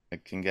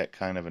 it can get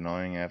kind of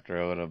annoying after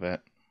a little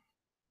bit.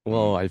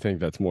 Well, Mm. I think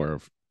that's more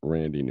of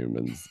Randy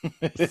Newman's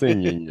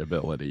singing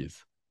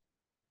abilities.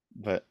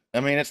 But I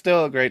mean, it's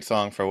still a great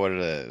song for what it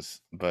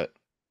is. But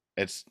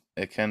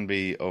it can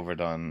be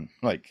overdone.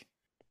 Like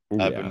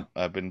Yeah,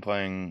 I've been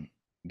playing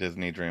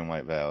Disney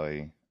Dreamlight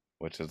Valley,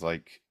 which is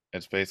like,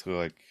 it's basically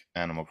like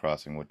Animal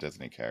Crossing with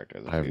Disney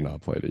characters. I If have you,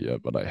 not played it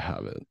yet, but I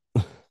have it.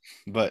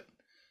 but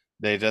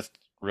they just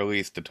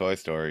released a Toy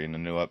Story in a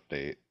new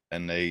update,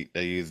 and they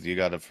used "You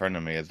Got a Friend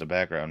of Me" as the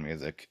background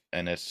music,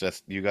 and it's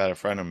just "You Got a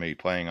Friend of Me"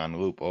 playing on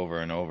loop over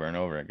and over and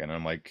over again.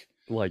 I'm like,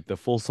 Like the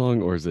full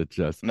song, or is it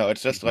just no,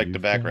 it's just like the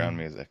you've got? background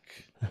music,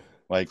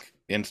 like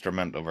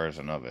instrumental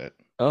version of it.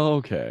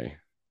 Okay,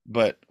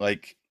 But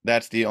like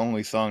that's the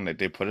only song that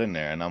they put in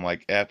there, and I'm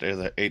like, after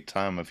the eighth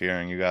time of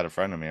hearing "You Got a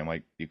Friend of Me," I'm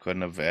like, you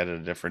couldn't have added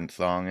a different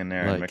song in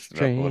there and like mixed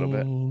it up a little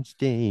bit. strange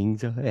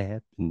things are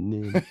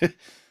happening.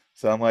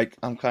 So I'm like,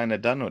 I'm kind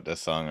of done with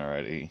this song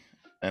already.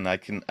 and I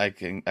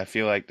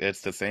feel like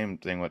it's the same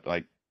thing with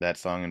like that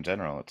song in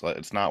general. It's like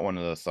it's not one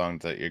of those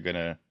songs that you're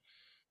gonna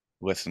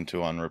listen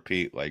to on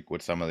repeat like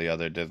with some of the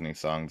other Disney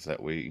songs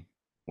that we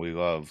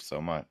love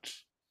so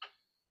much.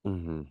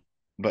 Hmm.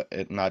 But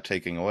it not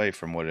taking away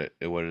from what it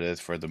is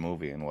for the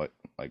movie and what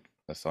like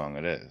the song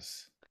it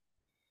is.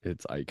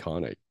 It's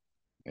iconic.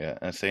 Yeah,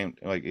 and same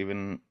like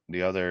even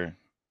the other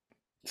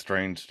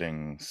Strange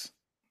Things.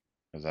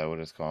 Is that what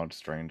it's called?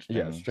 Strange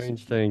Yeah, Things.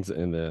 Strange Things,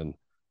 and then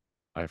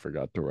I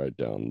forgot to write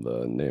down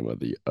the name of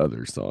the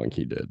other song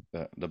he did.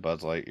 The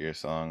Buzz Lightyear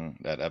song,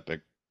 that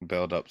epic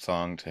build up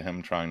song to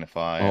him trying to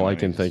fly, All and I then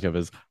he can think just of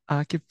is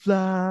I can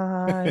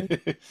fly.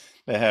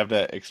 they have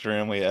that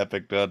extremely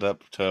epic build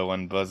up to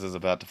when Buzz is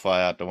about to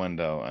fly out the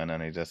window, and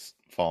then he just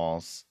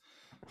falls.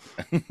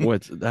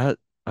 Which that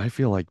I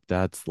feel like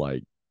that's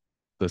like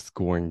the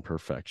scoring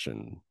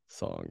perfection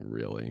song,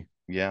 really.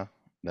 Yeah,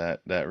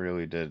 that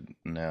really did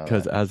nail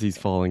Because that. as he's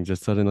falling,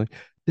 just suddenly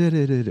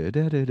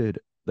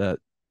that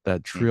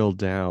that Mm, trill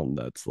down,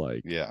 that's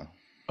like, yeah.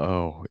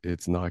 oh,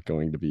 it's not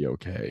going to be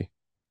okay.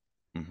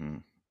 Hmm.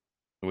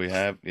 We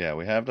have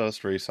those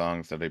three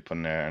songs that they put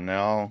in there, and they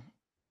all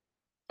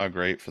are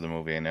great for the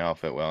movie, and they all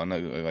fit well.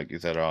 And like you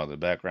said, all the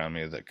background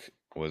music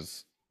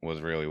was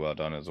really well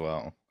done as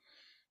well.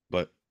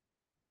 But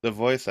the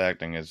voice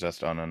acting is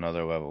just on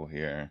another level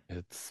here.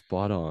 It's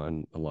spot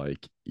on.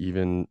 Like,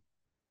 even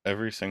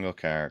Every single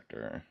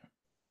character,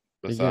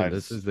 again,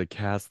 this besides, is the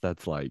cast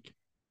that's like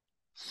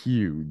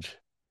huge.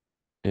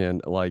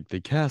 And like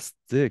the cast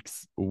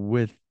sticks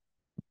with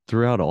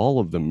throughout all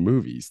of the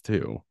movies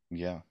too.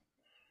 yeah,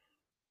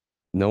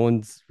 No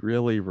one's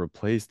really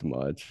replaced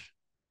much,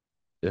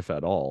 if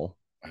at all.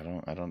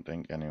 I don't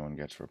think anyone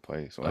gets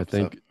replaced. Well, I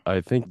except think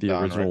I think the Don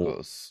original,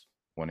 Rickles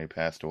when he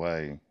passed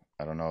away.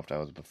 I don't know if that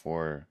was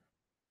before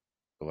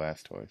the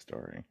last Toy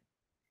Story.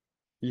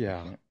 I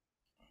yeah, can't.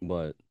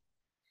 but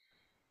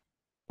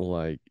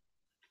like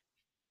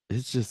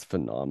it's just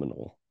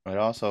phenomenal. It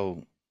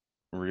also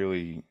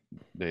really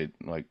they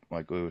like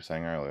we were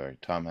saying earlier,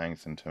 Tom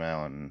Hanks and Tim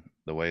Allen,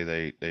 the way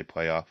they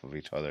play off of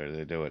each other,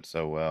 they do it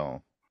so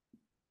well.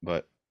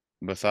 But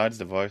besides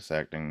the voice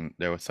acting,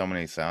 there were so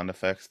many sound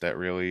effects that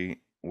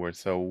really were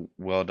so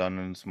well done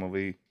in this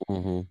movie.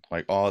 Hmm.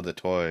 Like all the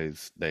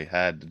toys, they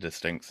had the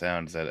distinct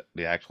sounds that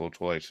the actual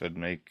toy should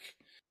make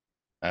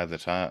at the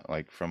time.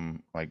 Like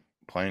from like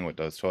playing with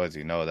those toys,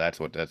 you know that's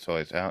what that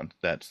toy sound.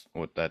 That's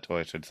what that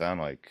toy should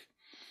sound like.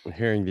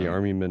 Hearing the Um,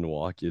 army men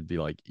walk, you'd be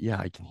like, yeah,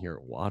 I can hear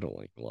it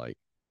waddling. Like,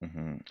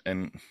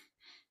 and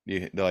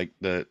like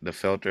the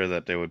filter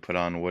that they would put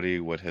on Woody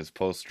with his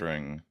pull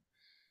string,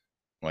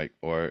 like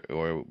or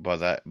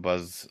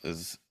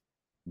Buzz's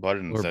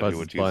buttons or that he Buzz's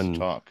would use to bun,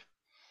 talk.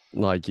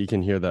 like you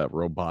can hear that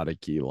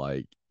robotic-y,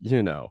 like,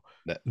 you know,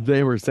 That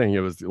they were saying it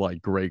was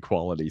like great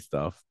quality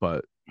stuff,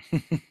 but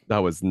that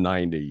was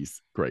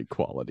 90s great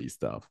quality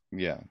stuff.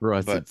 yeah, For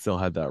us, but it still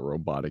had that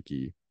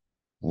robotic-y.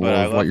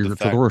 I Love love the Lightyear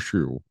to the fact,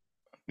 rescue.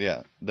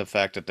 yeah, the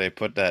fact that they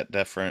put that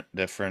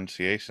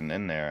differentiation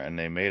in there and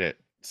they made it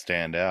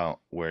stand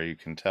out where you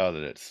can tell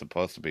that it's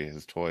supposed to be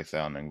his toy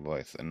sounding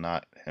voice and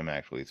not him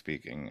actually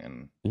speaking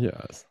and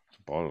Yes.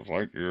 Buzz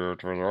Lightyear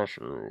to the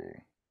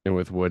rescue. And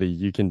with Woody,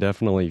 you can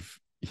definitely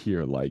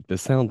hear like the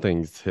sound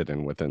things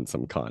hidden within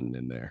some cotton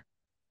in there.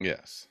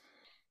 Yes.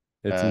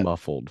 It's Uh,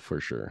 muffled for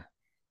sure.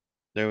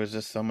 there was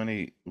just so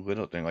many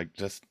little things, like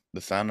just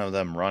the sound of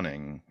them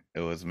running. It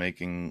was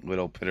making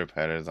little pitter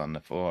patters on the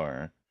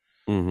floor.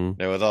 Hmm.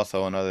 There was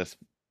also another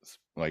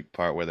like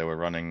part where they were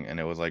running, and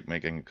it was like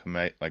making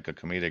like a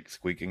comedic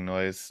squeaking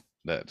noise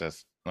that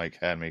just like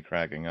had me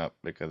cracking up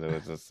because it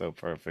was just so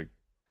perfect.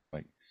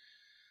 Like,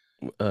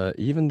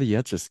 Even the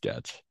Etch a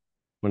Sketch,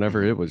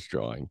 whenever it hmm was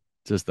drawing,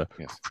 just the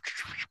yes,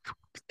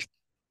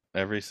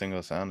 every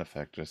single sound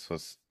effect just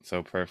was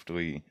so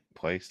perfectly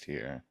placed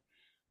here,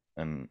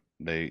 and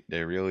they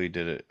really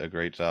did a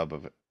great job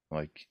of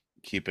like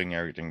keeping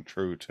everything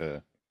true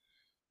to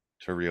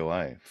real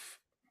life.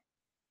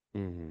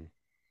 hmm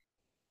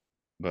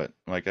But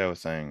like I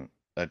was saying,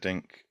 I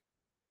think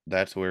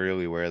that's where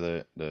really where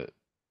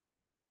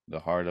the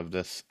heart of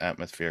this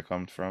atmosphere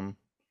comes from.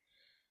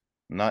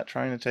 Not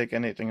trying to take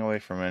anything away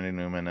from Andy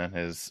Newman and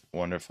his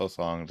wonderful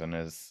songs and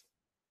his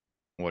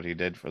what he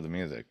did for the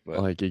music,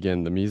 but like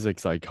again, the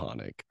music's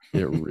iconic.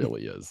 It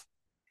really is.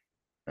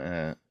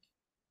 uh,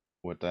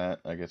 with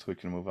that, I guess we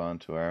can move on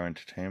to our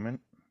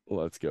entertainment.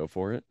 Let's go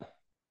for it.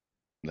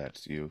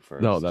 That's you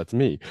No, first. that's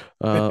me.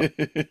 Uh,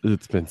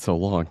 it's been so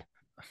long.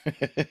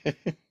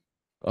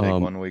 Take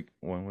Um, one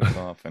week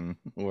off, and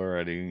we're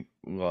already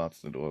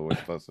lost at what we're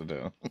supposed to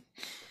do.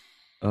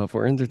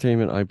 for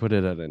entertainment, I put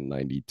it at a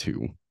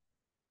 92.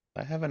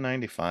 I have a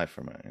 95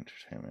 for my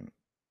entertainment.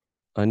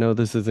 I know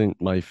this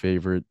isn't my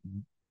favorite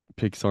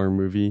Pixar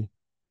movie,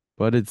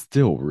 but it's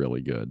still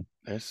really good.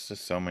 There's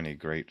just so many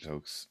great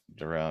jokes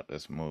throughout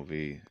this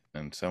movie,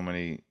 and so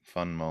many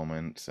fun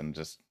moments, and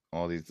just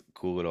all these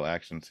cool little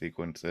action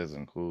sequences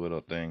and cool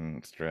little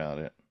things throughout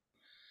it.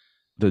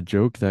 The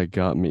joke that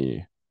got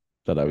me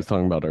that I Yeah, was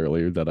talking about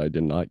earlier that I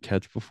did not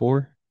catch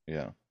before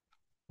yeah.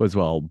 was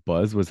while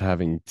Buzz was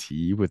having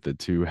tea with the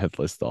two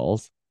headless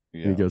dolls.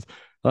 And he Yeah. goes,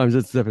 I'm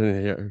just sipping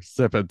here,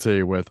 sipping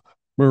tea with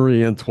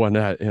Marie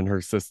Antoinette and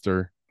her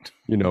sister.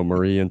 You know,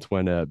 Marie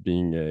Antoinette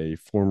being a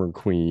former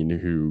queen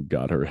who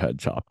got her head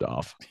chopped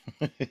off.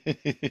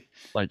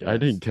 Like I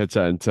didn't Yes. catch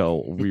that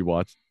until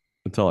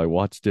I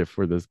watched it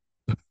for this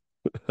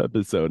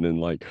episode and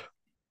like,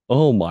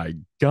 oh my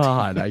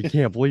God, I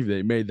can't believe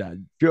they made that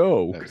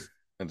joke.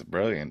 That's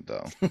brilliant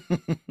though.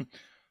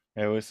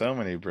 There were so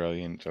many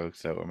brilliant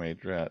jokes that were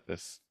made throughout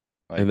this.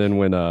 And Like, then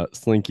when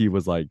Slinky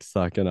was like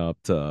sucking up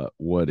to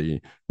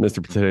Woody, Mr.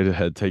 mhm. Potato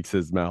Head takes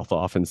his mouth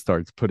off and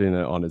starts putting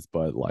it on his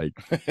butt like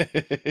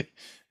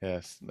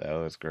Yes, that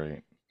was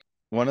great.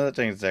 One of the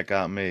things that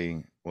got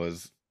me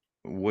was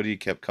Woody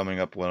kept coming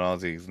up with all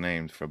these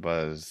names for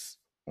Buzz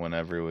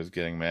whenever he was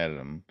getting mad at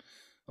him.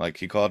 Like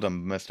he called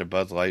him Mr.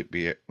 Buzz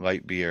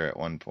Lightbeer at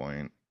one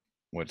point,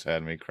 which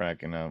had me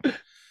cracking up.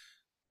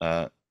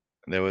 Uh,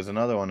 there was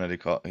another one that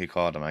he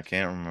called him. I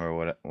can't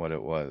remember what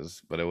it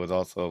was, but it was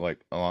also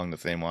like along the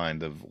same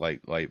line of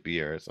light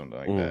beer or something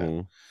like that.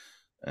 mm-hmm.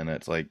 And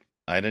it's like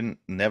I didn't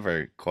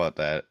never caught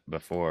that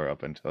before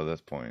up until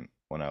this point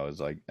when I was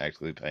like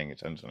actually paying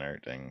attention to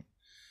everything.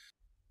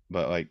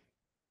 But like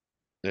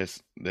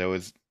there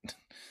was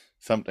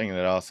something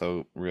that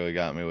also really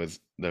got me was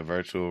the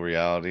virtual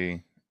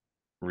reality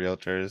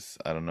realtors.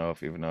 I don't know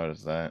if you've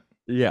noticed that.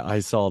 Yeah, I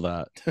saw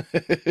that.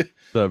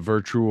 The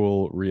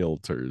virtual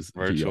realtors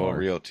Virtual VR.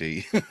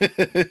 realty.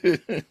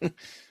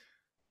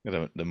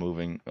 The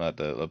moving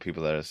the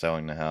people that are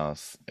selling the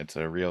house. It's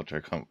a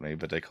realtor company,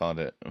 but they called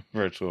it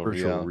virtual Virtual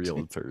reality.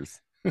 realtors,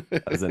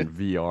 as in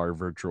VR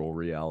virtual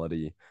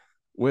reality,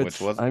 Which which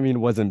was I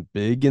mean wasn't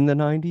big in the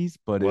 90s,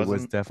 but it was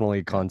wasn't definitely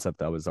a yeah. concept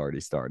that was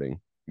already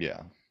starting.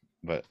 Yeah.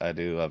 But I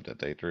do love that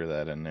they threw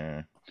that in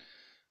there.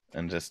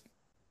 And just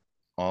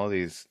all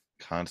these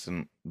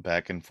constant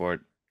back and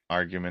forth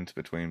arguments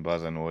between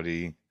Buzz and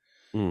Woody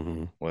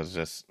Mm-hmm. was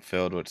just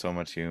filled with so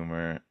much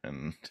humor,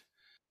 and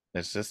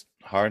it's just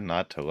hard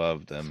not to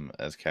love them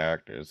as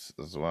characters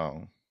as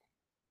well.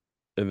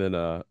 And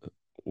then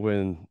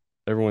when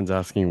everyone's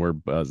asking where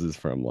Buzz is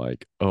from,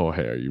 like, oh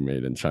hey, are you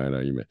made in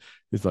China?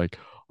 He's like,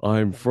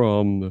 I'm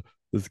from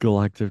this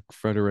Galactic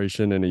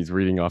Federation, and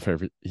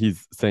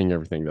he's saying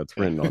everything that's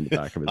Yeah. written on the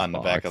back of his On the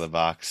back of the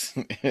box. box.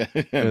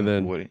 And And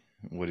then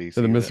Woody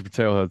and then sees Mr.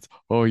 Potato Head's,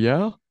 oh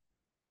yeah?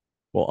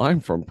 Well, I'm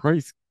from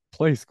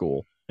play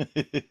school.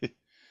 it.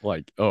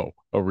 Like, oh,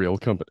 a real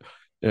company.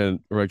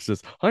 And Rex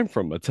just, I'm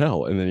from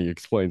Mattel. And then he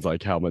explains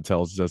like how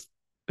Mattel's just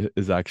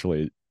is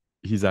actually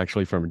he's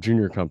actually from a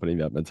junior company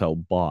that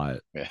Mattel bought.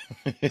 Yeah.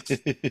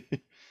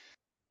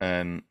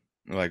 And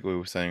like we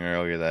were saying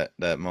earlier,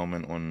 that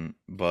moment when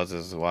Buzz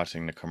is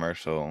watching the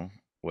commercial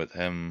with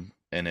him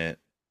in it,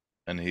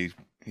 and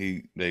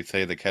they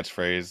say the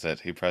catchphrase that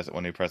he press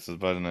when he presses the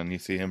button, and you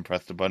see him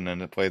press the button,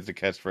 and it plays the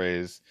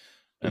catchphrase,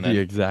 and The then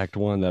exact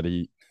one that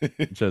he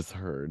just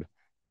heard.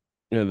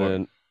 And or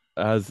then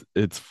as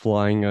it's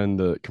flying on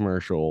the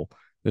commercial,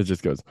 it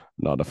just goes,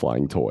 not a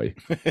flying toy.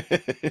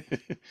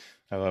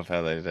 I love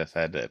how they just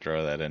had to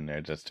throw that in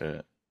there just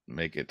to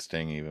make it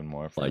sting even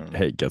more for Like, him.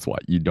 hey, guess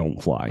what? You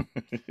don't fly.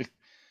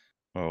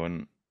 Or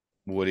when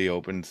Woody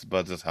opens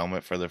Buzz's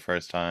helmet for the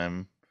first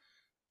time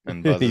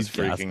and Buzz is He's freaking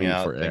gasping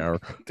out, for air.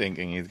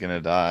 thinking he's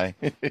gonna die.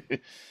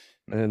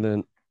 And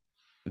then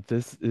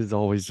this is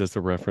always just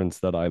a reference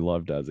that I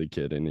loved as a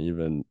kid, and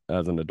even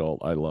as an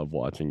adult, I love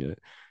watching it.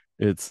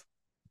 It's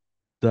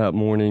that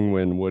morning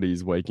when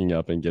Woody's waking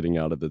up and getting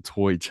out of the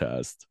toy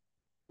chest,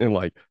 and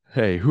like,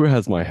 hey, who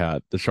has my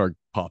hat? The shark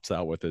pops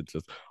out with it,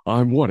 just,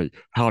 I'm Woody.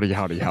 Howdy,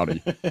 howdy,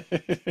 howdy.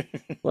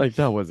 Like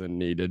that wasn't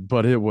needed,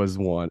 but it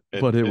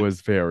it it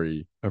was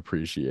very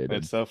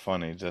it's appreciated. so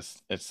funny.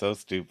 Just it's so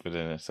stupid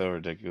and it's so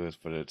ridiculous,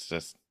 but it's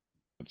just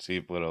a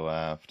cheap little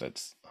laugh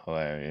that's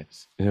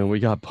hilarious. And we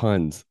got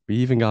puns. We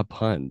even got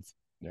puns.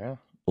 Yeah.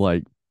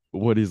 Like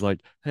Woody's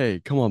like, hey,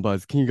 come on,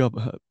 Buzz, can you go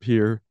up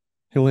here?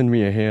 He'll lend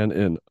me a hand,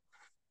 and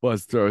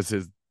Buzz throws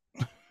his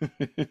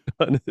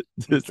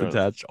Throws.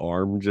 disattached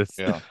arm, just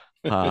Yeah.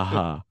 ha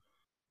ha.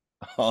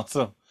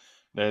 Also,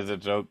 there's a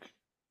joke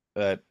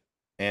that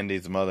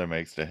Andy's mother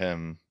makes to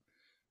him.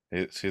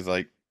 She's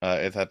like,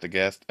 it's at the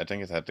gas. I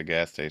think it's at the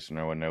gas station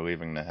or when they're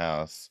leaving the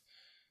house.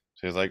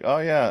 She's like, oh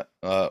yeah,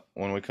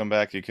 when we come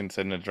back, you can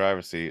sit in the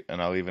driver's seat,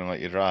 and I'll even let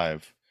you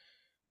drive.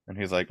 And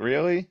he's like,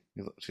 really?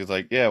 She's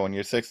like, yeah, when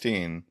you're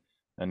 16.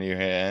 And you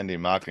hear Andy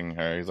mocking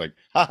her. He's like,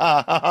 ha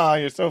ha ha ha,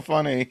 you're so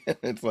funny.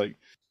 It's like,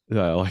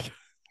 Yeah, like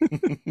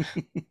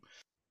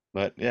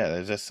but yeah,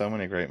 there's just so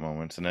many great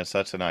moments, and it's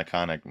such an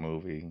iconic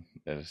movie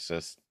that it's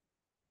just,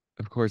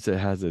 of course it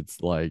has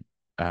its like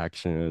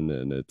action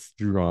and its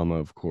drama,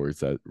 of course,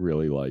 that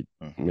really like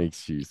mhm,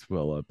 makes you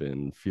swell up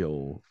and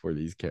feel for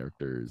these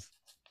characters.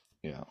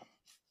 yeah.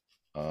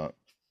 Uh,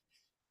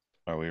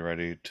 are we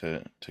ready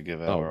to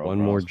give Oh, our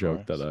one overall more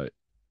joke that scores?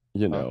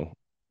 you Huh? know,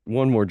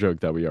 one more joke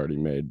that we already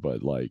made,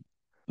 but like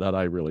that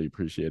I really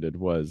appreciated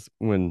was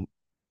when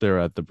they're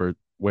at the birth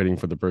waiting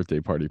for the birthday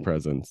party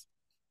presents.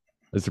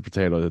 Mr.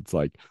 Potato, it's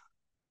like,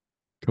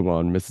 Come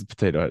on, Mrs.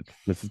 Potato Head,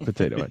 Mrs.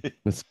 Potato Head,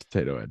 Mrs.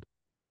 Potato Head.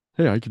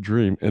 Hey, I could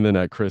dream. And then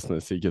at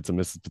Christmas, he gets a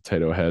Mrs.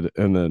 Potato Head,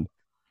 and then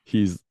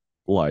he's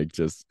like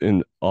just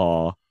in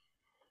awe,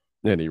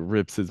 and he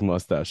rips his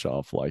mustache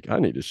off like I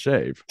need to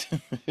shave.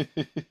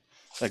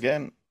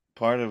 Again,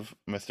 part of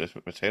Mr.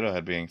 Potato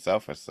Head being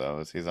selfish though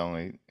is he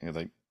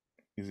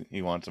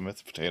wants a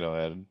Mr. Potato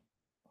Head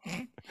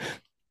all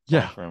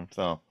Yeah. for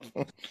himself.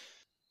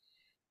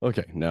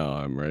 Okay, now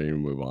I'm ready to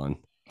move on.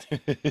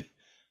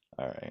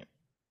 All right.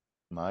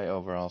 My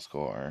overall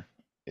score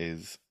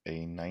is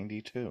a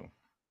 92.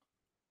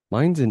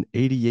 Mine's an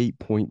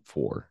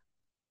 88.4.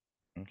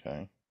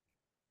 Okay.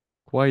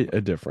 Quite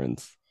a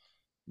difference.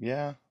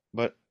 Yeah,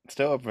 but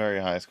still a very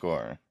high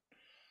score.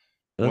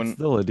 That's When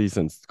still a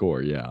decent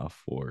score, yeah,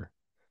 for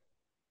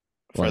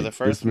for the this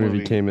first movie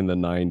movie, came in the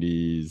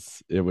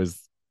 90s. It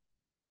was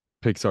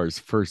Pixar's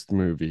first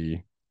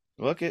movie,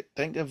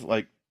 think of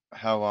like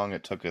how long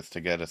it took us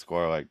to get a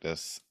score like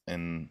this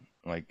in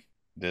like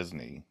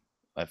Disney.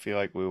 I feel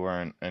like we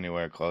weren't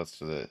anywhere close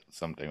to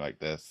something like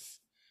this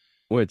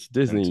which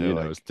Disney, until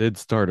like did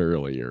start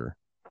earlier,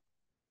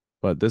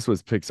 but this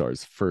was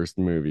Pixar's first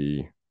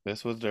movie,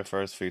 this was their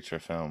first feature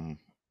film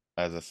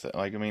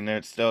like I mean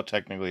they're still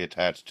technically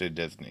attached to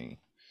Disney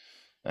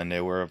and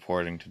they were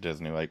reporting to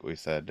Disney like we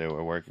said they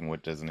were working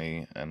with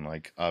Disney and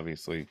like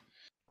obviously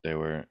they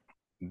were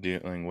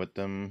dealing with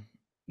them.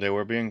 They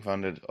were being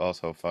funded.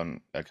 Also,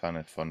 a kind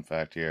of fun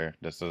fact here.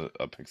 This is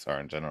a Pixar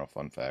in general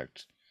fun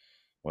fact.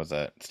 Was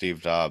that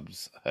Steve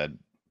Jobs had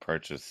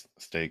purchased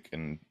stake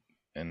in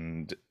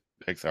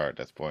Pixar at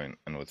this point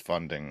and was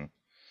funding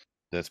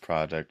this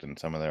project and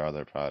some of their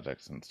other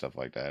projects and stuff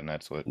like that. And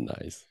that's what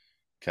nice.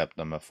 kept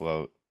them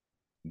afloat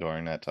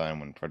during that time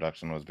when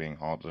production was being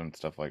halted and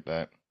stuff like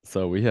that.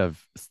 So we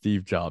have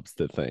Steve Jobs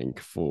to thank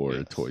for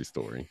Yes. Toy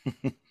Story.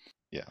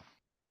 Yeah.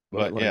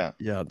 But But yeah,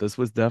 yeah, this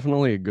was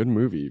definitely a good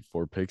movie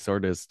for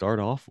Pixar to start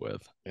off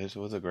with. it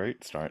was a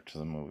great start to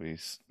the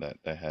movies that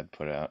they had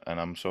put out, and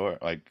I'm sure,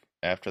 like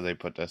after they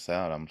put this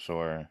out, I'm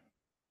sure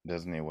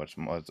Disney was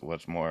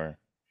more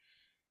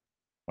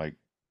like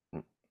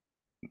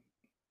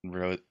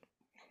really.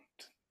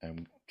 I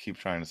keep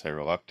trying to say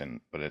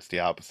reluctant, but it's the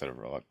opposite of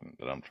reluctant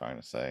that I'm trying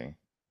to say.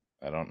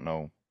 I don't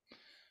know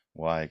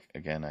why.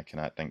 Again, I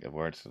cannot think of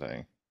words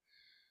today.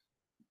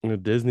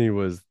 Disney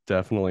was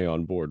definitely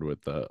on board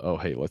with the, oh,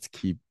 hey, let's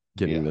keep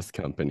getting Yeah. this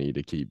company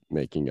to keep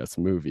making us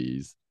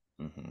movies.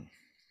 Hmm.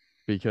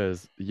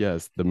 Because,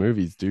 yes, the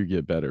movies do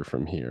get better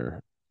from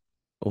here.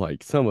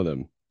 Like some of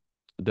them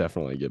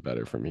definitely get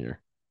better from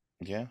here.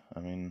 Yeah. I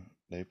mean,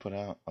 they put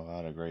out a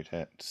lot of great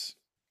hits.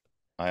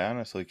 I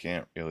honestly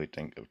can't really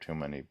think of too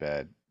many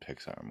bad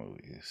Pixar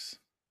movies.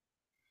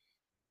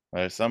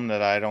 There's some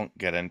that I don't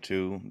get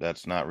into.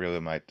 That's not really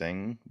my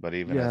thing. But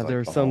even as Yeah, there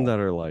like are a some whole, that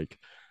are like,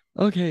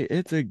 okay,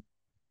 it's a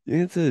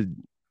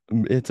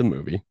it's a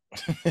movie,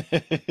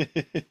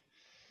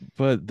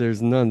 but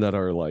there's none that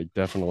are like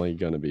definitely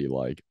gonna be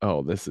like,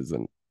 oh, this is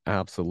an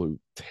absolute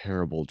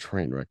terrible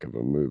train wreck of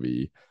a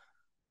movie.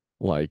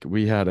 Like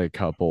we had a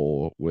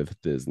couple with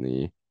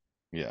Disney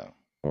yeah,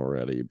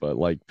 already, but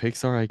like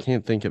Pixar, I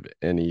can't think of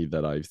any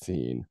that I've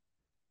seen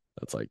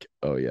that's like,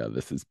 oh yeah,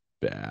 this is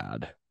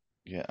bad.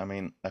 yeah. I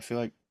mean, I feel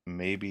like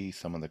maybe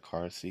some of the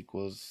car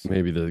sequels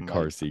Maybe the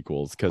car might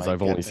sequels, because might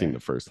I've only get seen there. the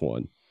first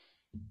one.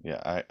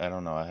 Yeah, I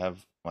don't know. I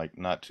have like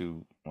not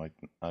too like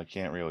I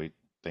can't really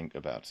think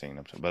about seeing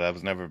them, but I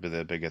was never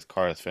the biggest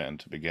Cars fan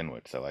to begin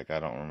with, so like I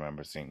don't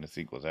remember seeing the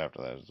sequels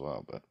after that as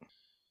well.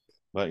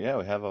 But yeah,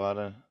 we have a lot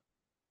of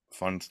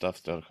fun stuff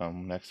still to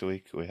come. Next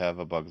week we have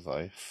A Bug's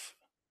Life,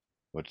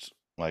 which,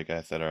 like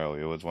I said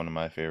earlier, was one of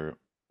my favorite.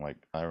 Like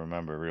I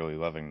remember really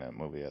loving that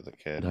movie as a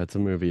kid. That's a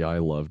movie I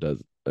loved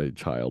as a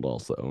child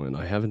also, and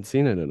I haven't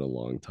seen it in a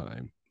long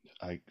time.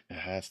 It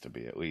has to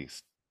be at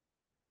least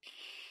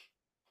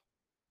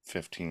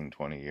 15,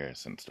 20 years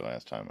since the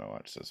last time I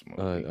watched this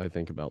movie. I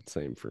think about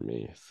same for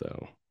me.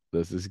 So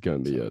this is gonna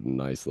be So a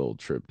nice little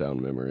trip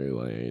down memory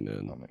lane,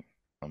 and I'm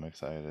I'm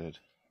excited.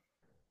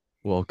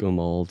 welcome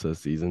all to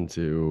season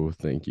two.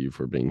 Thank you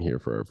for being here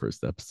for our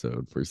first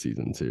episode for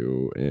season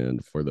two,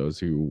 and for those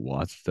who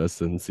watched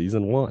us in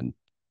season one.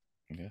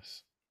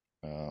 Yes.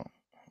 Uh,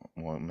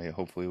 well,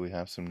 hopefully we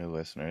have some new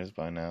listeners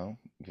by now.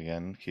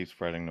 Again, keep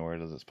spreading the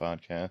word of this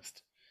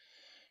podcast.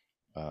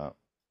 Uh,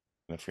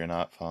 if you're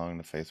not following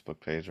the Facebook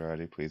page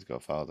already, please go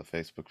follow the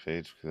Facebook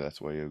page because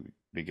that's where you'll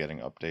be getting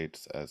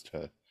updates as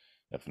to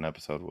if an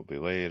episode will be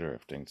late or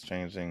if things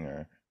changing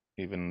or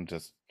even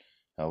just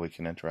how we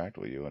can interact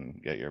with you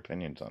and get your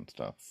opinions on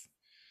stuff.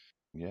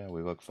 Yeah,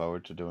 we look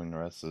forward to doing the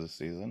rest of the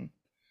season.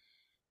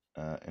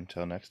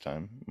 Until next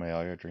time, may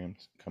all your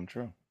dreams come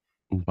true.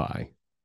 Bye.